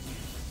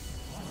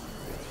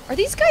 Are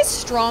these guys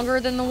stronger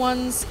than the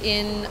ones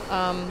in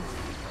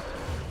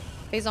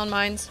Phase on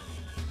mines.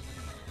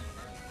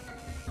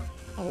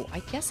 Oh, I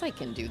guess I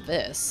can do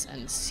this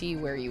and see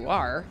where you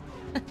are.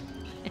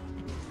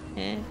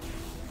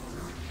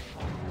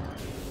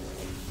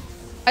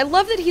 I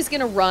love that he's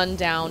gonna run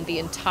down the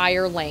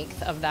entire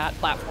length of that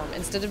platform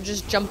instead of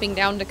just jumping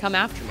down to come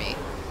after me.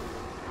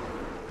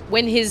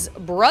 When his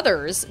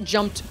brothers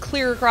jumped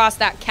clear across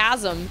that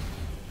chasm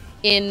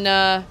in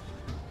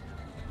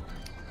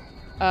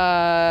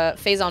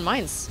Phase on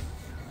Mines.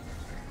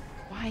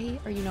 Why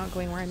are you not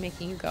going where I'm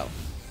making you go?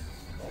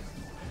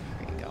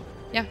 There you go.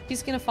 Yeah,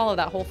 he's gonna follow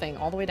that whole thing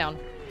all the way down.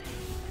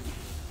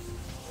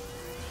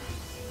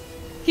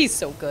 He's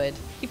so good.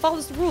 He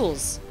follows the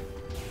rules.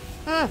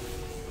 Huh.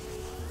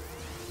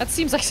 That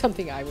seems like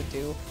something I would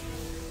do.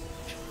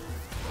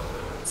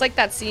 It's like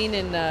that scene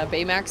in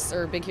Baymax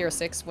or Big Hero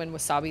 6 when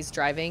Wasabi's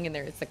driving and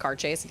it's the car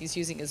chase and he's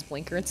using his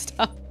blinker and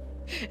stuff.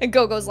 And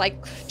Gogo's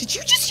like, "Did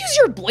you just use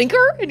your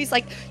blinker?" And he's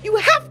like, you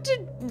have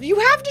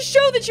to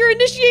show that you're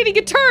initiating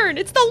a turn.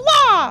 It's the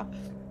law."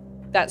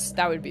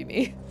 That would be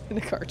me in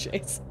the car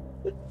chase.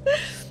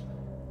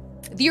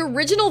 The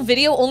original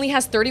video only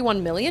has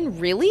 31 million?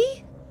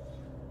 Really?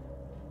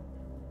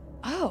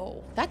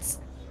 Oh, that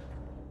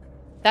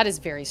is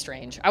very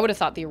strange. I would have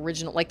thought the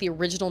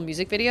original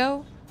music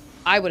video,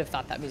 I would have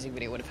thought that music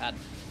video would have had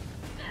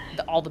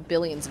all the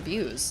billions of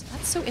views.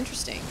 That's so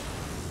interesting.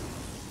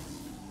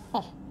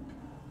 Oh.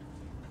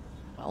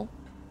 Well.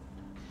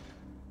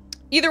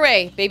 Either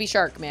way, baby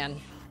shark,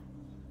 man.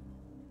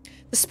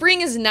 The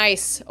spring is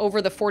nice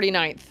over the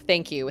 49th.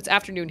 Thank you. It's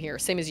afternoon here.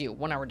 Same as you.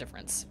 1 hour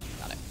difference.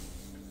 Got it.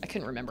 I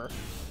couldn't remember.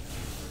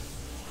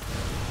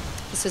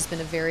 This has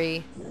been a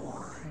very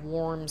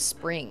warm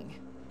spring.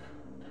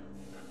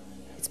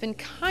 It's been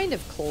kind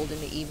of cold in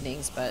the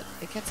evenings, but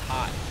it gets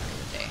hot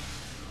during the day.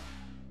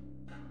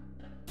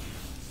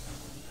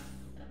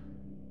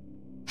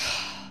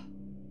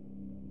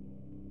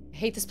 I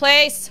hate this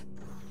place.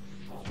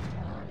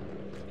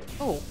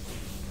 Oh.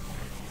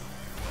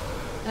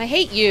 And I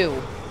hate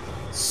you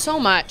so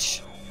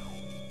much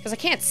because I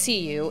can't see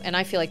you, and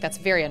I feel like that's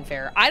very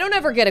unfair. I don't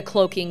ever get a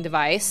cloaking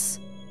device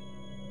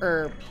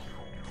or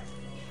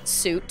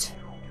suit.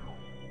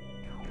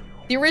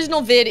 The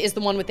original vid is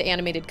the one with the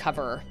animated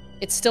cover.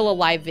 It's still a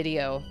live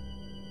video.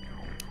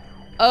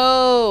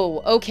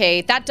 Oh,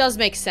 okay. That does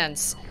make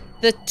sense.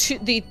 The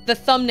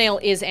thumbnail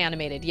is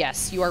animated.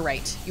 Yes, you are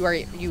right. You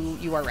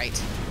are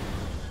right.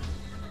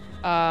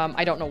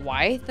 I don't know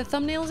why the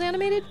thumbnail is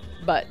animated,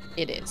 but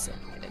it is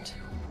animated.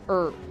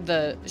 Or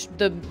the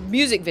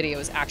music video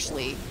is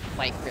actually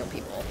like real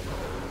people.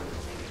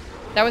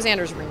 That was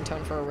Anders'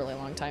 ringtone for a really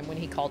long time. When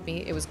he called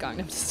me, it was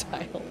Gangnam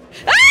Style.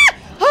 Ah!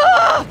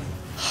 Ah!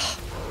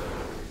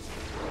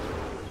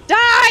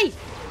 Die!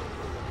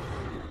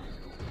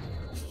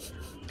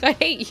 I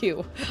hate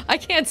you. I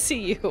can't see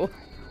you.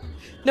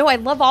 No, I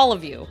love all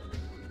of you.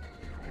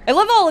 I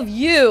love all of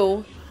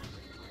you.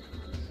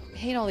 I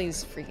hate all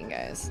these freaking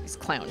guys. These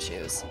clown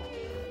shoes.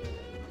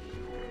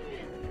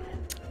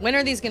 When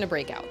are these gonna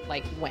break out?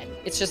 Like, when?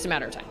 It's just a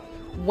matter of time.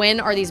 When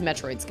are these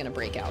Metroids gonna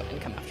break out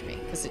and come after me?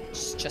 Because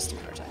it's just a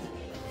matter of time.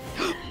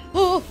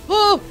 Oh,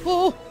 oh,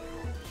 oh!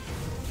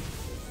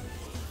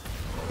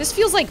 This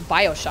feels like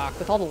BioShock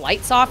with all the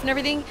lights off and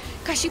everything.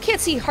 Gosh, you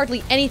can't see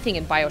hardly anything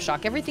in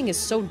BioShock. Everything is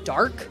so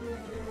dark.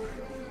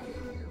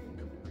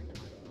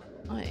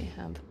 I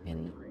have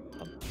in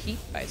a heat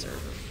visor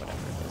or whatever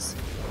it is.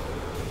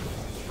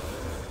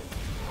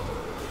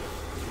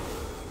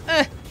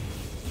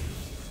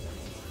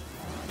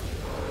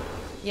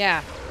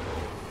 Yeah.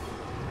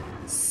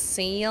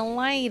 See you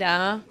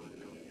later.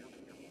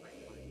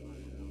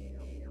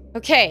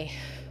 Okay.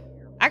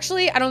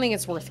 Actually, I don't think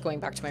it's worth going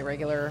back to my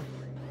regular...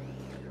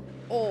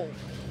 Oh.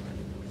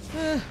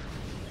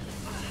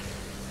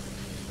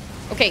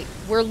 Okay,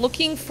 we're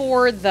looking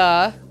for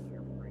the...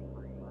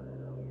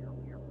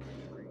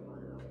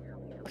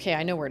 Okay,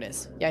 I know where it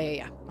is.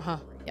 Yeah. Uh-huh.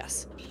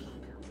 Yes.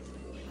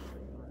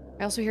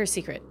 I also hear a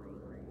secret.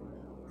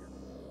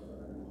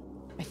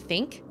 I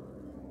think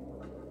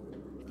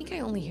I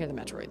only hear the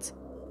Metroids.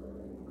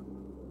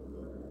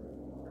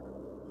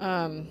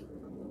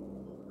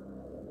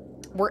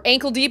 We're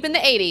ankle deep in the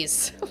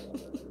 80s.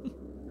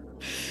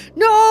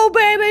 No,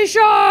 baby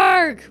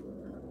shark!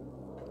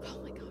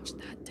 Oh my gosh,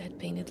 that dead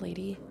painted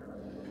lady.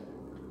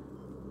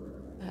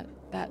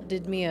 That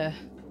did me a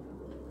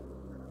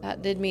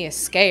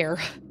scare.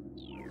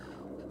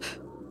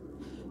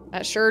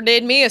 That sure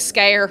did me a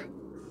scare.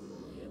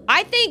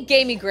 I think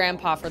Gamey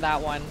Grandpa for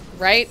that one,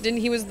 right?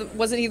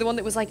 Wasn't he the one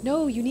that was like,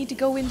 "No, you need to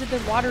go into the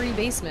watery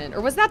basement," or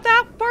was that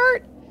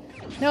part?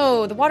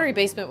 No, the watery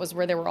basement was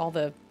where there were all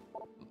the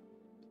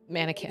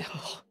mannequins.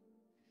 Oh.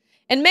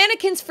 And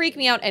mannequins freak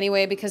me out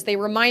anyway because they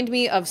remind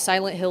me of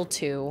Silent Hill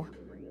 2.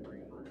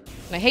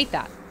 And I hate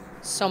that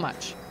so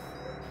much.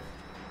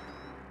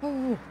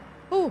 Oh.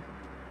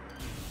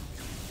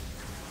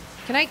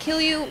 Can I kill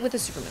you with a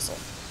super missile?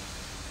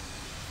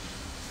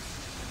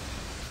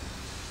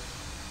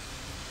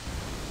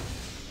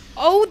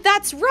 Oh,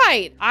 that's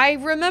right. I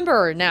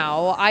remember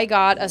now. I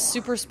got a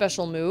super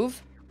special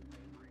move.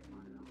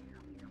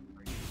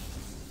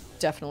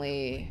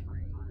 definitely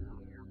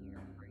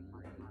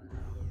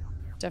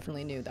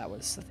knew that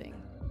was the thing.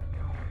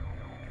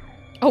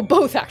 Oh,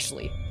 both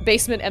actually.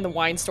 Basement and the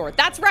wine store.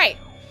 That's right.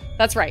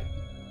 That's right.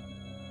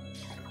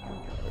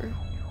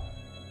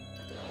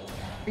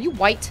 Are you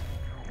white?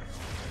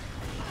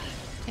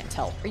 Can't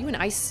tell. Are you an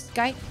ice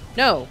guy?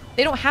 No,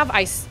 they don't have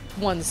ice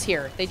ones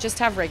here. They just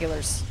have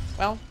regulars.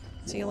 Well,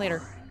 see you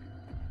later.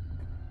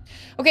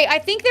 Okay, I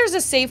think there's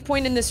a save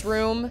point in this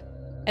room,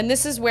 and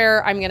this is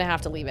where I'm gonna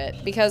have to leave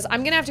it, because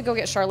I'm gonna have to go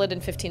get Charlotte in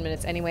 15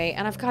 minutes anyway,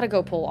 and I've got to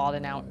go pull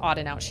Auden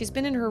out. She's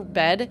been in her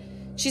bed.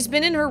 She's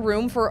been in her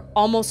room for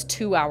almost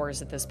 2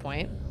 hours at this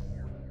point.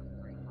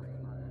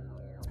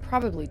 It's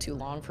probably too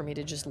long for me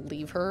to just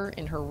leave her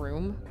in her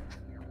room.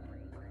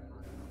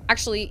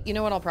 Actually, you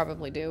know what I'll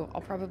probably do?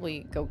 I'll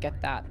probably go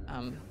get that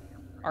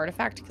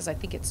artifact, because I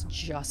think it's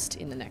just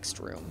in the next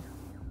room.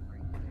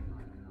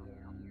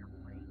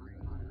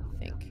 I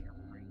think.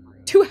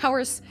 2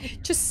 hours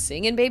just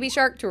singing Baby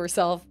Shark to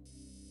herself.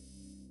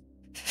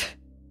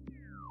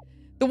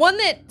 The one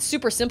that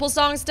Super Simple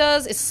Songs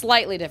does is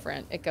slightly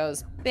different. It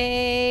goes,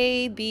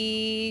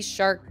 Baby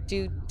Shark,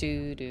 do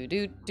do do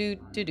do do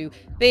do do.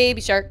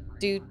 Baby Shark,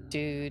 do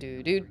do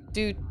do do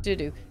do do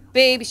do.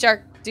 Baby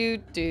Shark, do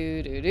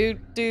do do do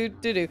do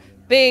do do.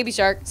 Baby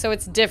Shark. So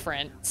it's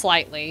different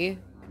slightly,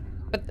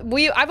 but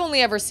I've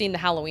only ever seen the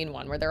Halloween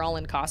one where they're all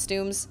in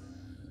costumes,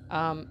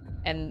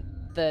 and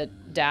the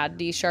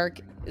daddy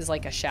shark is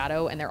like a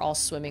shadow, and they're all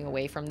swimming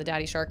away from the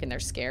daddy shark, and they're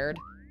scared,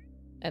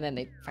 and then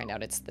they find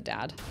out it's the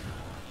dad.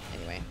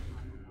 Anyway.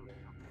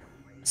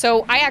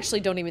 So I actually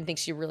don't even think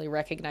she really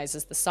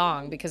recognizes the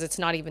song, because it's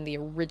not even the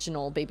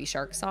original Baby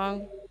Shark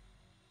song.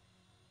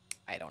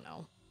 I don't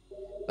know.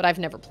 But I've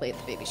never played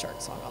the Baby Shark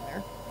song on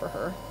there for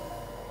her.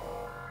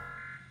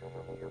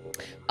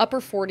 Upper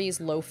 40s,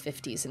 low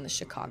 50s in the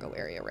Chicago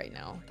area right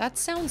now. That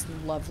sounds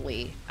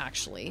lovely,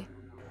 actually.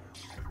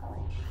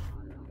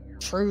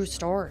 True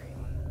story.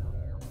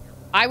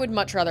 I would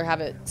much rather have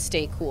it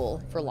stay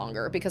cool for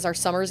longer, because our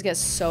summers get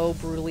so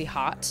brutally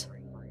hot.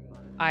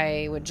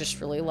 I would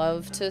just really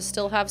love to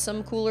still have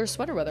some cooler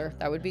sweater weather.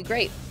 That would be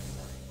great.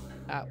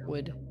 That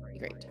would be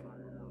great.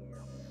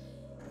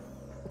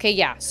 Okay,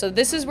 yeah, so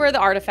this is where the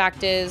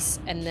artifact is,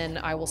 and then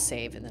I will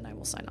save, and then I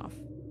will sign off.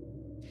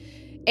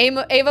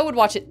 Ava would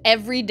watch it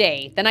every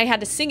day. Then I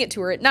had to sing it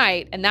to her at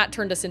night, and that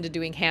turned us into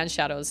doing hand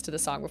shadows to the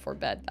song before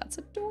bed. That's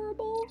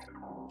adorable.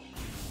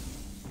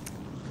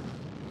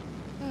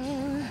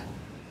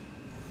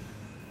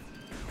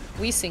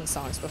 We sing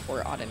songs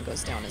before Auden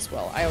goes down as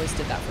well. I always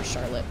did that for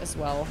Charlotte as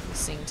well. We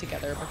sing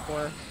together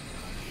before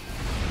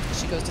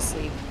she goes to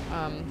sleep.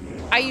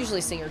 I usually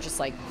sing her just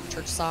like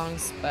church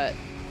songs, but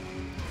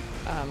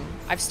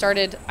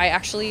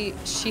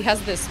she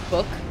has this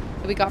book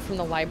that we got from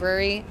the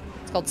library.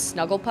 It's called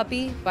Snuggle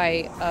Puppy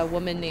by a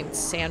woman named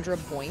Sandra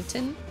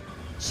Boynton.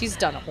 She's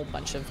done a whole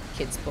bunch of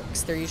kids'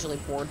 books. They're usually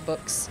board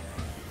books.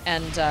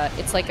 And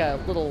it's like a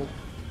little...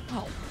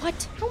 Oh,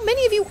 what? How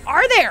many of you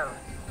are there?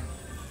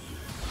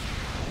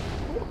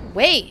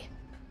 Way.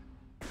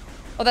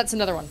 Oh, that's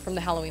another one from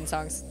the Halloween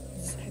songs.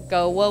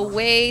 Go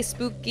away,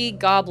 spooky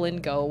goblin,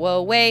 go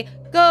away,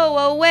 go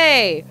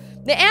away.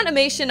 The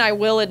animation, I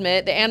will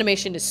admit, the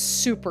animation is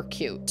super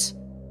cute.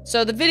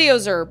 So the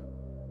videos are,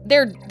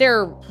 they're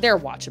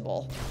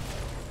watchable.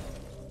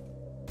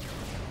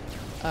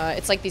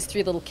 It's like these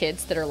 3 little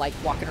kids that are like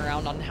walking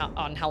around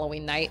on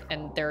Halloween night,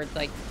 and they're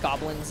like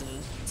goblins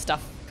and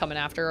stuff coming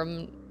after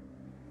them,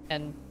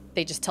 and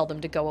they just tell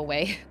them to go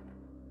away.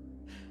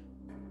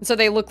 So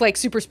they look like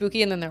super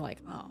spooky, and then they're like,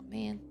 oh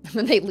man, and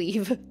then they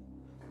leave.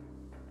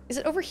 Is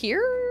it over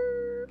here?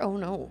 Oh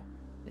no.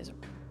 Is it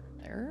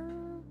there?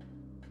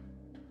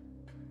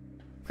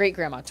 Great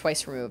grandma,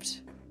 twice removed.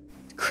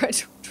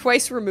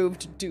 Twice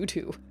removed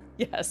doo-doo.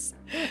 Yes.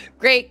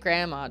 Great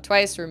grandma,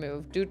 twice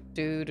removed.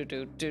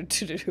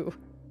 Doo-doo-doo-doo-doo-doo-doo.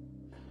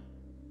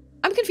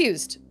 I'm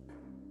confused.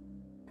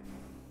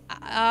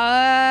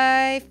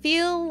 I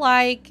feel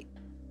like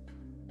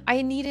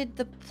I needed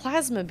the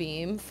plasma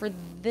beam for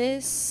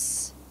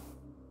this.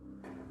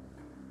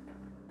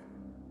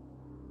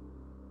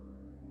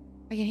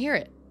 I can hear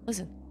it.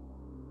 Listen.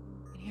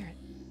 I can hear it.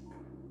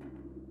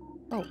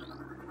 Oh.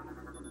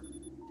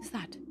 What is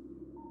that?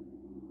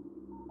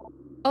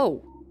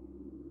 Oh.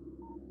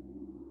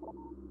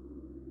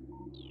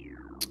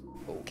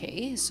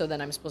 Okay, so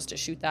then I'm supposed to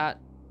shoot that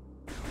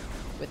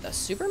with a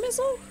super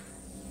missile?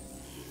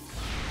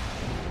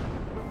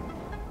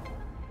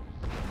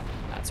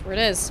 That's where it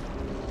is.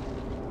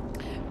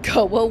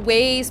 Go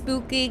away,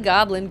 spooky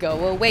goblin,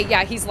 go away.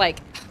 Yeah, he's like,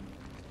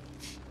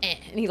 eh,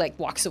 and he like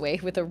walks away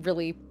with a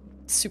really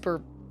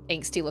super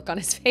angsty look on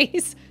his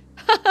face.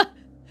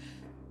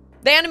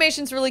 The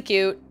animation's really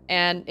cute,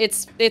 and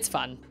it's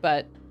fun,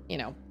 but, you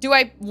know. Do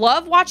I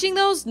love watching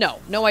those? No.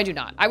 No, I do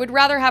not. I would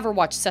rather have her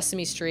watch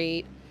Sesame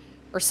Street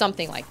or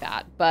something like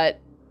that, but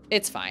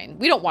it's fine.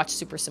 We don't watch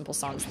Super Simple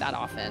Songs that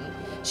often.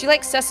 She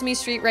likes Sesame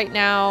Street right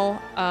now,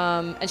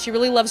 and she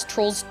really loves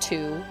Trolls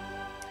 2.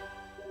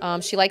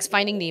 She likes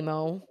Finding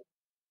Nemo.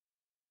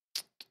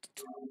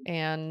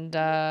 And,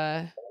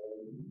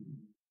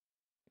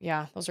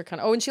 Yeah, those are kind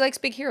of... Oh, and she likes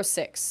Big Hero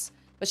 6.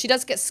 But she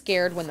does get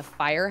scared when the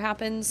fire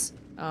happens,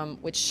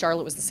 which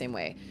Charlotte was the same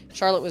way.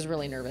 Charlotte was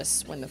really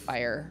nervous when the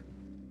fire...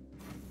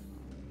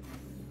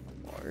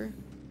 Or...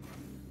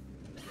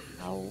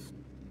 How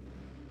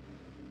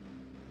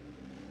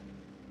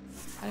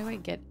do I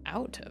get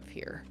out of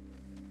here?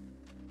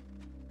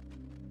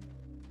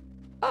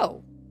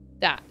 Oh,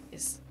 that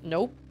is...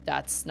 Nope,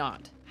 that's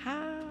not.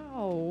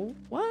 How?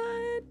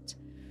 What?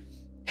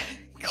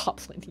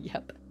 Goblin,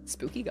 yep.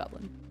 Spooky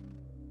goblin.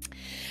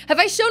 Have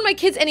I shown my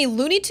kids any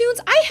Looney Tunes?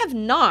 I have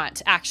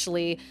not,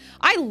 actually.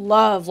 I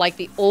love, like,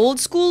 the old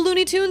school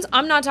Looney Tunes.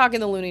 I'm not talking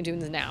the Looney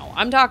Tunes now.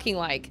 I'm talking,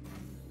 like,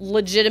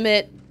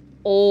 legitimate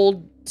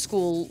old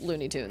school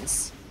Looney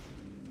Tunes.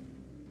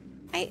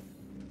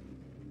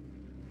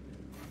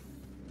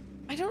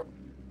 I don't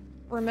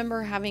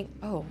remember having...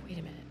 Oh, wait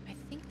a minute. I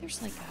think there's,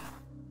 like, a...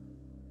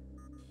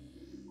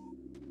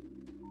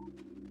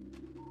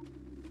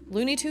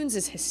 Looney Tunes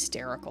is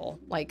hysterical.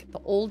 Like, the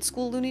old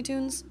school Looney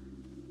Tunes.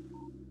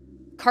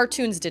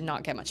 Cartoons did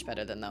not get much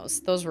better than those.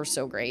 Those were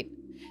so great.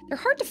 They're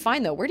hard to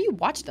find, though. Where do you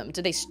watch them?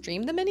 Do they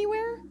stream them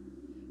anywhere?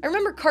 I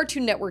remember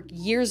Cartoon Network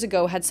years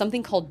ago had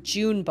something called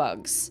June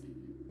Bugs,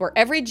 where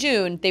every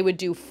June they would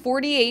do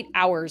 48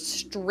 hours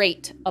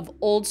straight of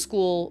old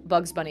school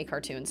Bugs Bunny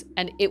cartoons,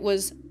 and it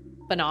was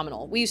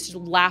phenomenal. We used to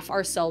laugh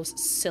ourselves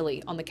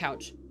silly on the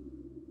couch.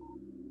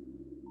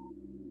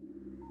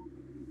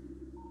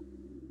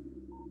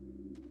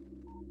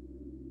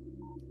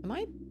 Am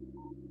I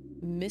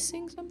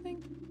missing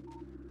something?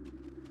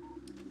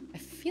 I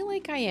feel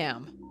like I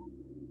am.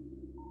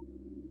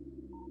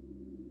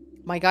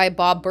 My guy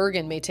Bob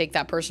Bergen may take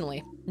that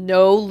personally.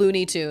 No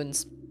Looney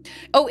Tunes.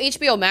 Oh,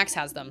 HBO Max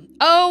has them.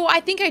 Oh,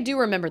 I think I do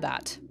remember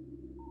that.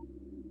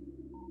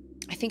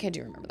 I think I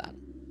do remember that.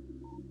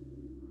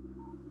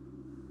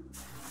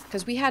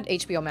 Because we had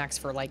HBO Max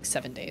for like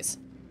 7 days.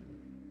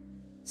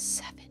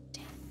 7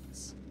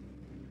 days.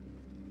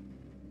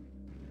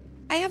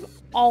 I have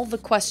all the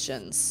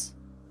questions.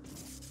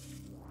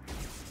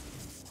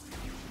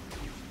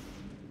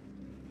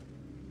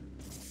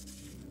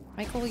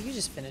 Michael, you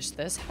just finished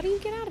this. How do you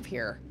get out of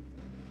here?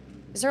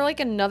 Is there like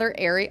another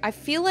area? I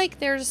feel like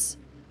there's...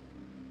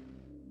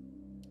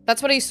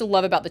 That's what I used to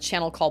love about the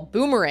channel called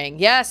Boomerang.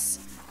 Yes!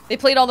 They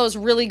played all those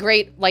really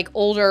great, like,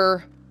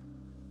 older...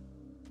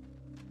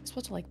 Am I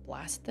supposed to, like,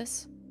 blast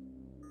this?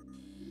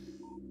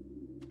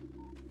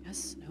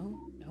 Yes, no,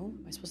 no.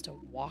 Am I supposed to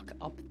walk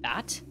up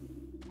that?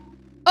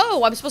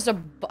 Oh, I'm supposed to...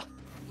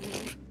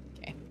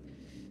 Okay.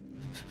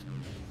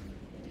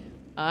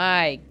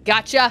 I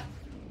gotcha!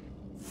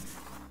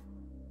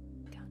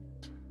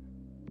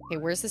 Okay,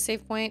 where's the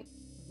save point?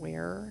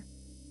 Where?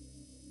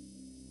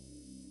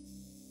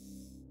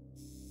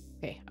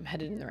 Okay, I'm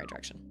headed in the right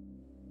direction.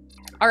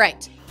 All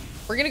right,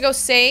 we're gonna go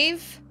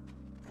save.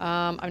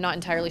 I'm not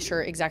entirely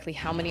sure exactly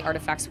how many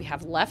artifacts we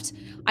have left.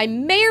 I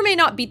may or may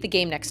not beat the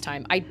game next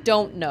time. I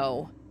don't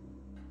know.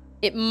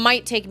 It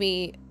might take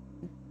me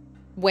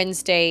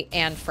Wednesday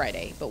and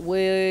Friday, but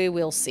we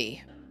will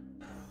see.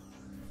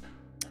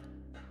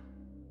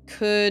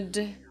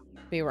 Could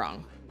be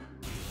wrong.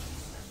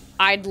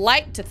 I'd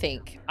like to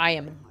think I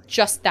am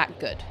just that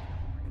good,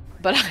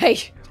 but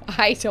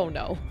I don't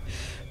know,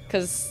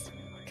 cause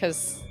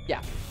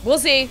yeah, we'll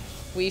see.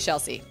 We shall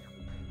see.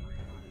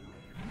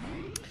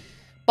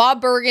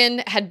 Bob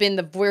Bergen had been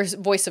the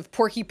voice of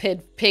Porky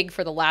Pig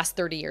for the last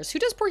 30 years. Who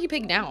does Porky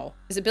Pig now?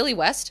 Is it Billy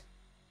West?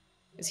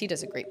 Because he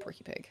does a great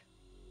Porky Pig.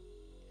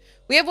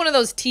 We have one of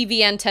those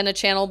TV antenna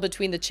channel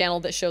between the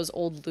channel that shows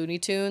old Looney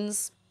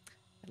Tunes.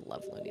 I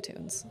love Looney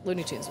Tunes.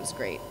 Looney Tunes was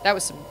great. That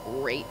was some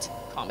great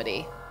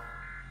comedy.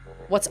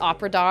 What's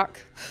Opera Doc?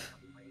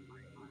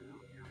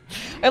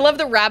 I love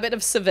the Rabbit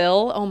of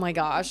Seville. Oh my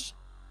gosh.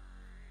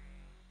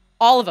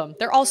 All of them.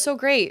 They're all so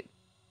great.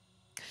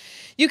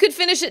 You could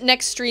finish it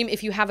next stream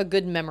if you have a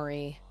good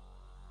memory.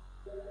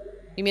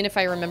 You mean if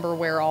I remember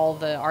where all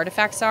the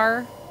artifacts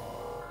are?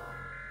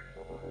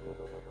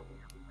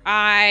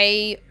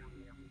 I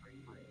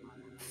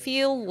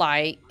feel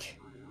like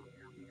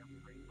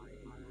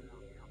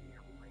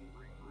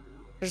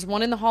there's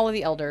one in the Hall of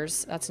the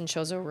Elders. That's in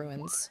Chozo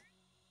Ruins.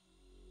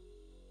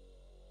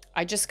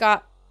 I just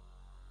got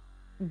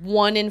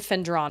one in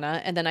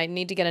Fendrana, and then I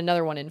need to get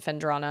another one in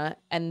Fendrana,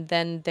 and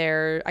then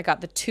I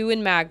got the 2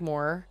 in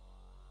Magmore.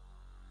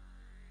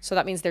 So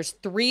that means there's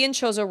 3 in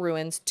Chozo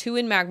Ruins, 2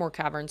 in Magmore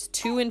Caverns,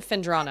 2 in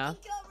Fendrana.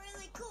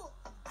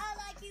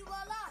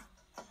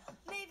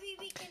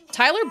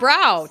 Tyler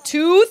Brow,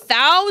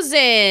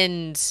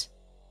 2000.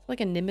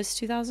 Like a Nimbus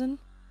 2000?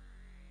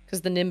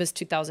 Because the Nimbus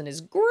 2000 is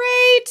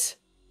great,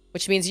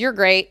 which means you're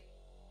great.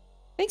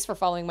 Thanks for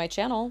following my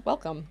channel.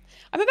 Welcome.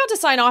 I'm about to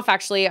sign off,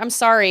 actually. I'm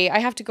sorry. I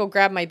have to go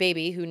grab my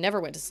baby, who never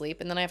went to sleep,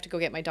 and then I have to go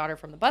get my daughter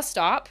from the bus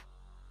stop.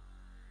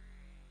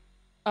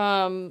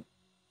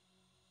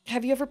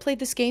 Have you ever played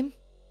this game?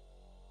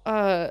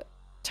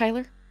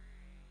 Tyler?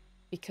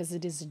 Because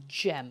it is a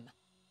gem.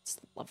 It's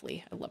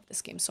lovely. I love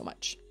this game so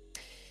much.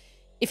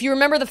 If you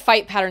remember the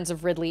fight patterns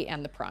of Ridley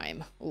and the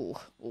Prime.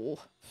 Ooh.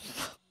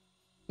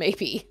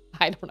 Maybe.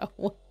 I don't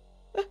know.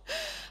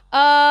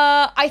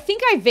 I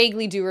think I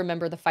vaguely do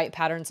remember the fight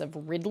patterns of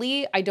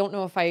Ridley. I don't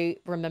know if I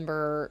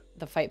remember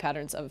the fight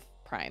patterns of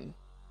Prime.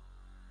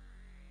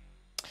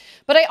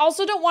 But I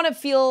also don't want to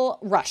feel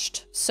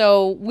rushed.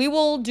 So we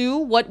will do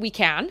what we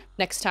can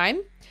next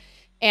time.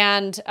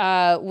 And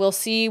we'll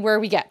see where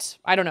we get.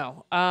 I don't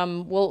know.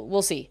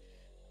 We'll see.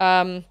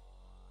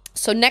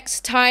 So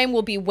next time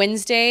will be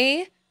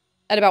Wednesday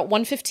at about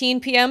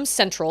 1:15 p.m.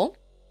 Central.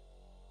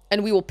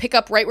 And we will pick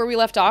up right where we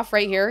left off,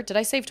 right here. Did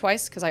I save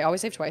twice? Because I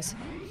always save twice.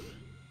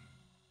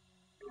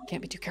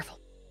 Can't be too careful.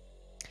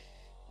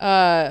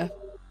 Oh,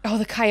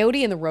 the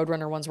Coyote and the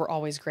Roadrunner ones were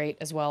always great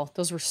as well.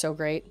 Those were so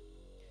great.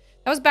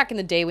 That was back in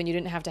the day when you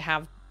didn't have to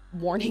have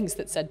warnings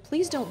that said,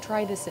 please don't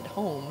try this at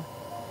home.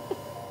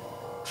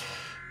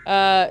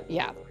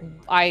 Yeah,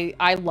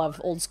 I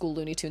love old school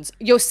Looney Tunes.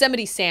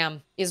 Yosemite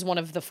Sam is one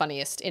of the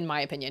funniest, in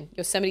my opinion.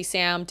 Yosemite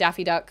Sam,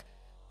 Daffy Duck,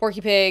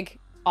 Porky Pig,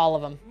 all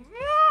of them.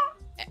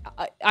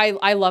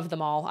 I love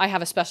them all. I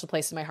have a special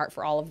place in my heart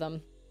for all of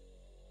them.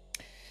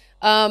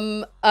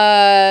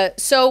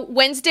 So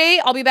Wednesday,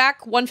 I'll be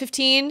back,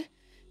 1:15.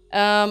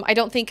 I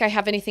don't think I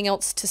have anything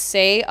else to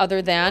say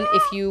other than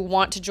if you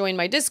want to join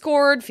my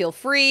Discord, feel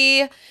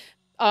free.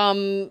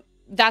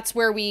 That's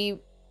where we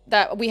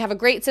have a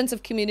great sense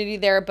of community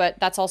there, but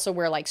that's also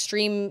where like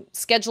stream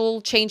schedule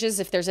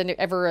changes. If there's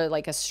ever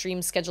a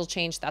stream schedule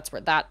change, that's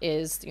where that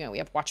is. You know, we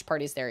have watch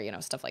parties there, you know,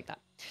 stuff like that.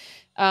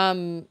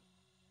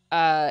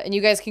 And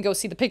you guys can go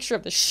see the picture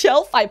of the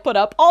shelf I put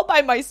up all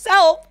by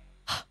myself.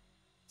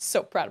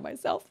 So proud of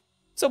myself.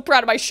 So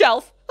proud of my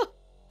shelf.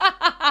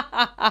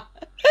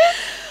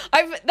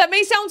 That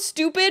may sound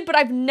stupid, but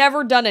I've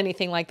never done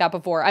anything like that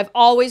before. I've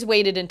always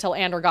waited until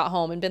Andrew got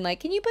home and been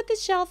like, can you put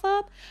this shelf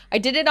up? I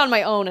did it on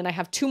my own, and I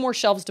have 2 more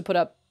shelves to put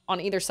up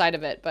on either side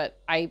of it, but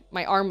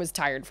my arm was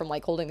tired from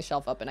like holding the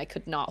shelf up, and I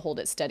could not hold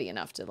it steady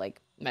enough to like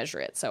measure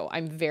it. So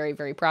I'm very,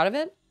 very proud of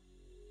it.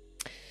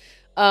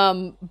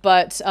 Oh,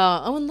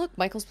 and look,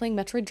 Michael's playing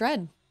Metroid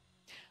Dread.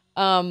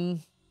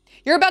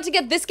 You're about to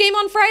get this game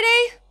on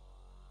Friday?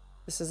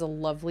 This is a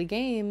lovely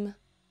game.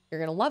 You're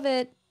gonna love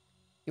it.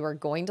 You are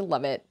going to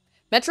love it.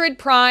 Metroid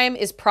Prime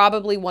is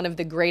probably one of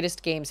the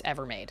greatest games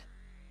ever made.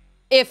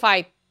 If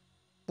I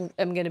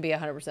am gonna be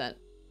 100%.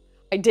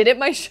 I did it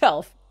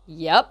myself.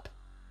 Yep.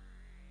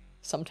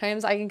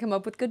 Sometimes I can come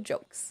up with good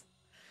jokes.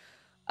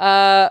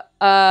 Yeah,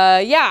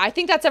 I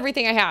think that's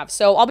everything I have.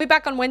 So I'll be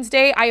back on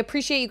Wednesday. I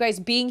appreciate you guys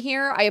being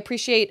here. I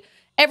appreciate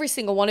every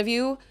single one of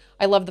you.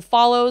 I love the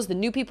follows, the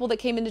new people that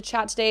came into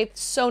chat today.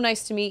 So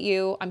nice to meet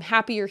you. I'm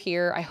happy you're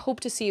here. I hope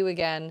to see you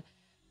again.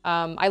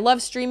 I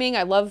love streaming.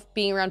 I love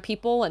being around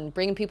people and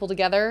bringing people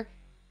together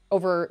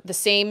over the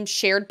same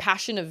shared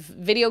passion of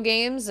video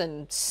games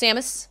and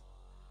Samus.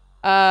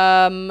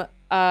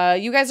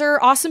 You guys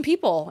are awesome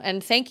people,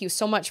 and thank you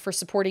so much for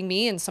supporting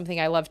me and something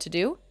I love to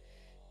do.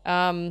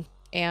 Don't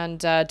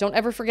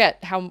ever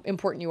forget how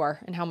important you are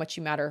and how much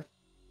you matter.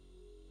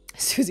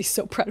 Susie's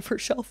so proud of her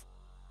shelf.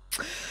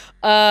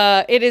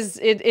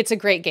 It's a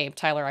great game,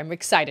 Tyler. I'm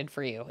excited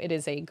for you. It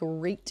is a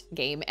great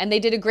game, and they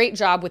did a great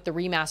job with the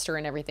remaster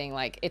and everything.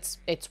 Like it's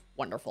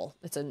wonderful.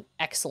 It's an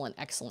excellent,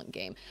 excellent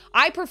game.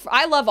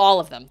 I love all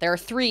of them. There are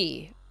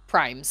 3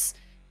 primes.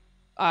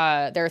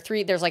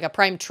 There's like a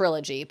prime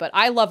trilogy, but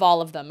I love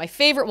all of them. My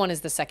favorite one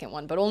is the second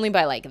one, but only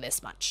by like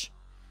this much.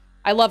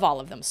 I love all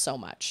of them so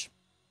much.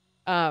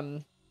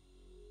 I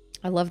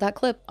love that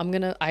clip. I'm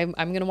gonna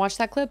watch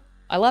that clip.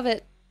 I love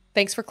it.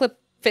 Thanks for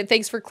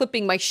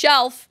clipping my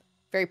shelf.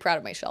 Very proud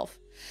of my shelf.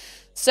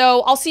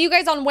 So I'll see you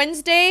guys on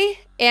Wednesday,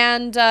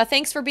 and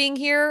thanks for being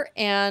here,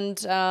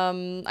 and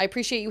I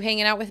appreciate you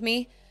hanging out with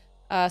me.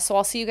 So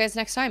I'll see you guys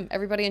next time.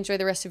 Everybody enjoy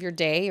the rest of your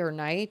day or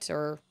night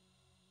or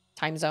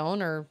time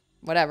zone or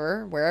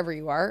whatever, wherever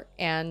you are,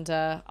 and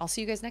I'll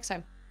see you guys next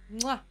time.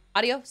 Mwah.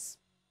 Adios.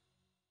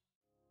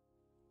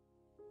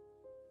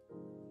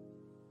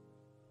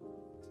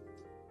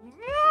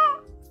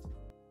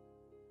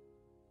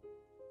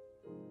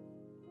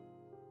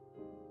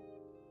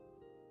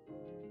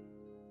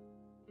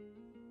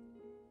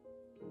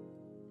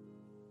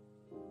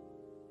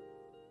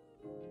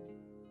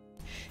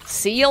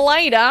 See you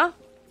later.